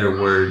the better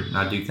word.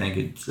 I do think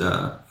it's.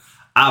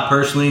 I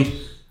personally,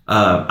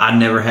 I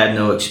never had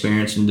no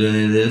experience in doing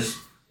any of this.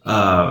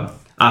 I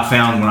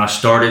found when I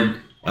started,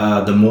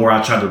 the more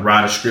I tried to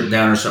write a script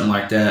down or something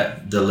like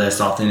that, the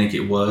less authentic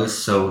it was.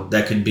 So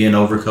that could be an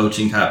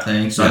overcoaching type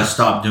thing. So I just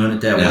stopped doing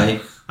it that way.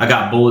 I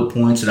got bullet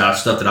points about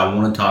stuff that I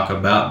want to talk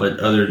about,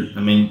 but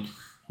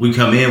we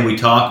come in, we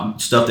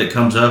talk, stuff that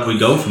comes up, we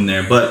go from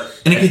there.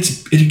 And it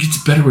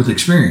gets better with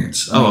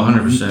experience. Oh,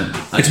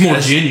 100%. It's more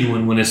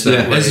genuine when it's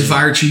that way. As a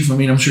fire chief,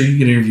 I'm sure you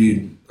get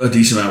interviewed a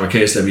decent amount with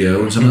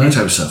KSWO and some of that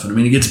type of stuff. And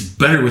it gets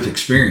better with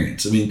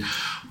experience.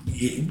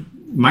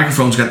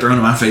 Microphones got thrown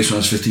in my face when I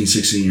was 15,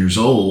 16 years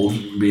old,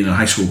 being a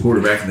high school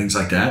quarterback and things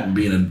like that, and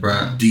being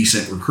a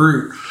decent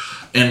recruit.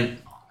 And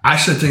I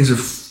said things at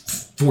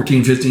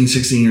 14, 15,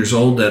 16 years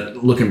old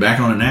that looking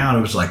back on it now,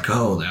 it was like,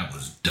 oh, that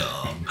was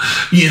dumb,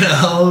 but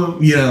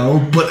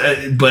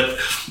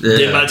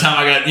then by the time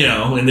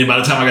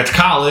I got to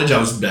college, I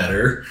was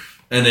better.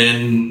 And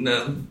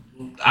then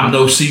I'm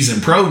no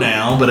seasoned pro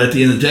now, but at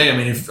the end of the day,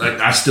 if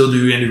I still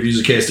do interviews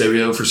at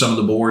KSWO for some of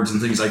the boards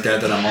and things like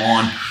that I'm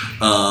on.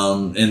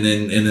 And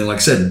then like I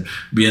said,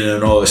 being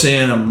an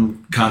OSN,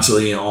 I'm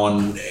constantly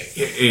on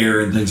air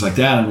and things like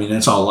that.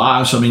 That's all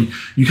live. So,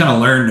 you kind of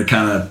learn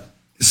to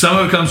some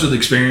of it comes with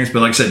experience,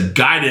 but like I said,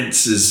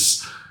 guidance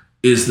is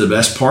the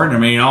best part.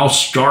 It all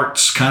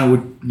starts kind of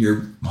with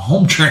your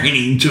home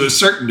training to a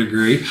certain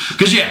degree.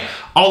 Because,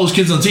 all those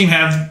kids on the team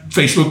have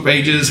Facebook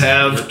pages,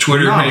 have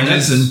Twitter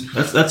pages.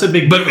 That's a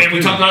big deal. But we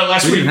talked about it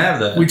last week. We didn't have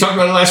that. We talked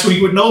about it last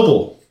week with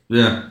Noble.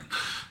 Yeah.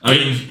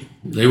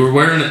 They were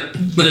wearing it.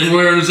 They were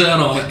wearing his out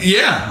on it.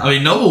 Yeah.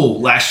 Noble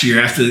last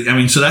year so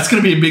that's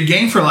going to be a big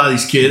game for a lot of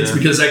these kids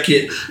because that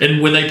kid,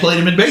 and when they played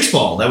him in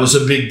baseball, that was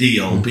a big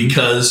deal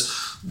because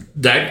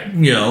that,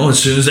 as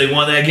soon as they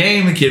won that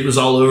game, the kid was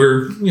all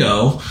over,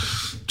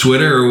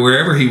 Twitter or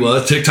wherever he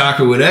was, TikTok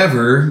or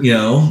whatever,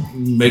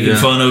 making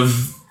fun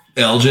of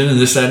Elgin and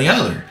this, that, and the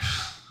other.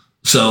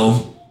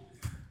 So,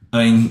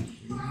 I think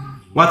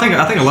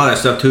a lot of that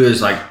stuff too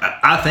is like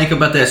I think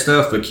about that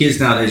stuff, but kids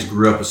nowadays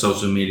grew up with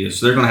social media,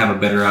 so they're gonna have a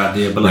better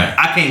idea. But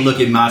I can't look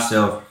at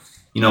myself,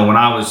 when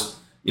I was,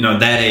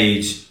 that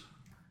age.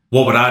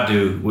 What would I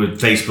do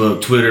with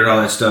Facebook, Twitter, and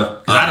all that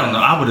stuff? I don't know.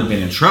 I would have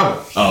been in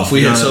trouble. Oh, if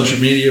we had social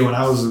media when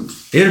I was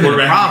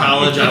quarterback in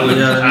college, I don't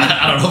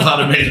know if I'd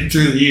have made it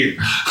through the year.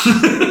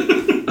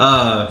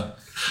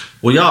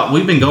 Well, y'all,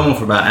 we've been going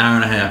for about an hour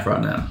and a half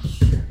right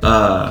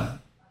now.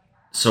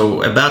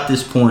 So about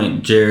this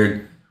point,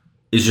 Jared,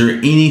 is there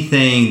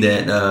anything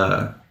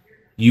that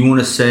you want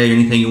to say,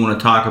 anything you want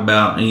to talk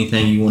about,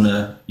 anything you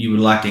would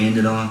like to end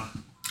it on?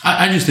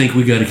 I just think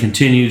we got to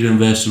continue to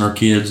invest in our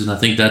kids, and I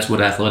think that's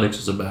what athletics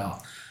is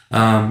about.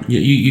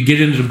 You get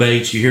into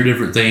debates, you hear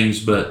different things,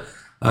 but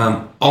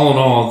all in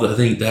all, I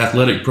think the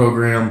athletic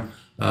program,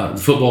 the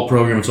football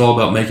program, it's all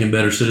about making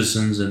better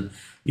citizens, and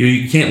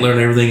you can't learn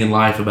everything in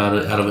life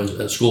out of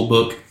a school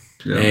book.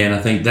 Yeah. And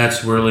I think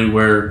that's really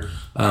where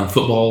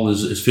football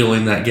is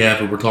filling that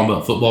gap. We're talking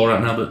about football right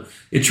now, but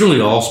it's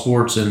really all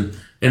sports, and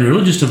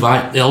really just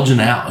invite Elgin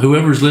out.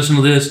 Whoever's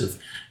listening to this, if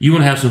you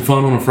want to have some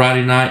fun on a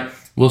Friday night,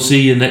 we'll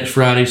see you next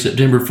Friday,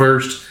 September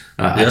 1st.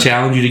 I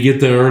challenge you to get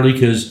there early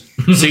because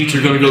seats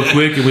are going to go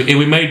quick, and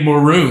we made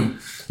more room.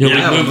 We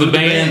moved the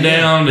band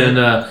down, and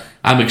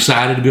I'm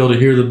excited to be able to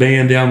hear the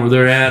band down where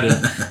they're at.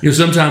 And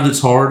sometimes it's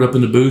hard up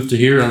in the booth to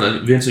hear.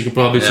 And Vincent can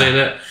probably say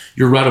that.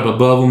 You're right up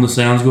above them. The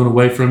sound's going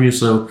away from you,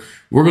 so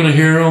we're going to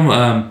hear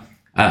them.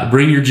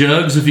 Bring your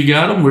jugs if you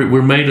got them. We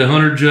made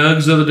 100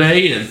 jugs the other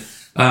day, and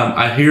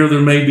I hear there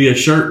may be a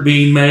shirt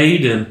being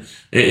made, and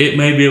it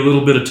may be a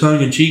little bit of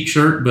tongue-in-cheek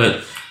shirt,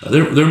 but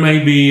there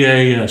may be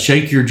a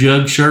Shake Your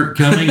Jug shirt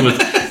coming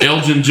with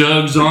Elgin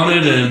jugs on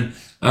it, and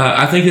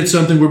I think it's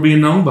something we're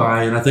being known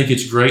by, and I think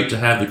it's great to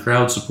have the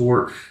crowd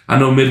support. I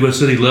know Midwest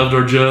City loved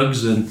our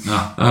jugs, and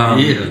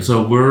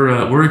so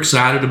we're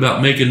excited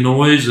about making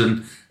noise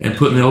and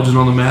putting Elgin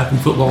on the map in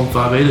football in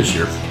 5A this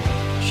year.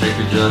 Shake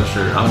Your Jug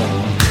shirt. I want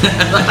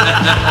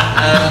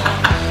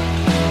one.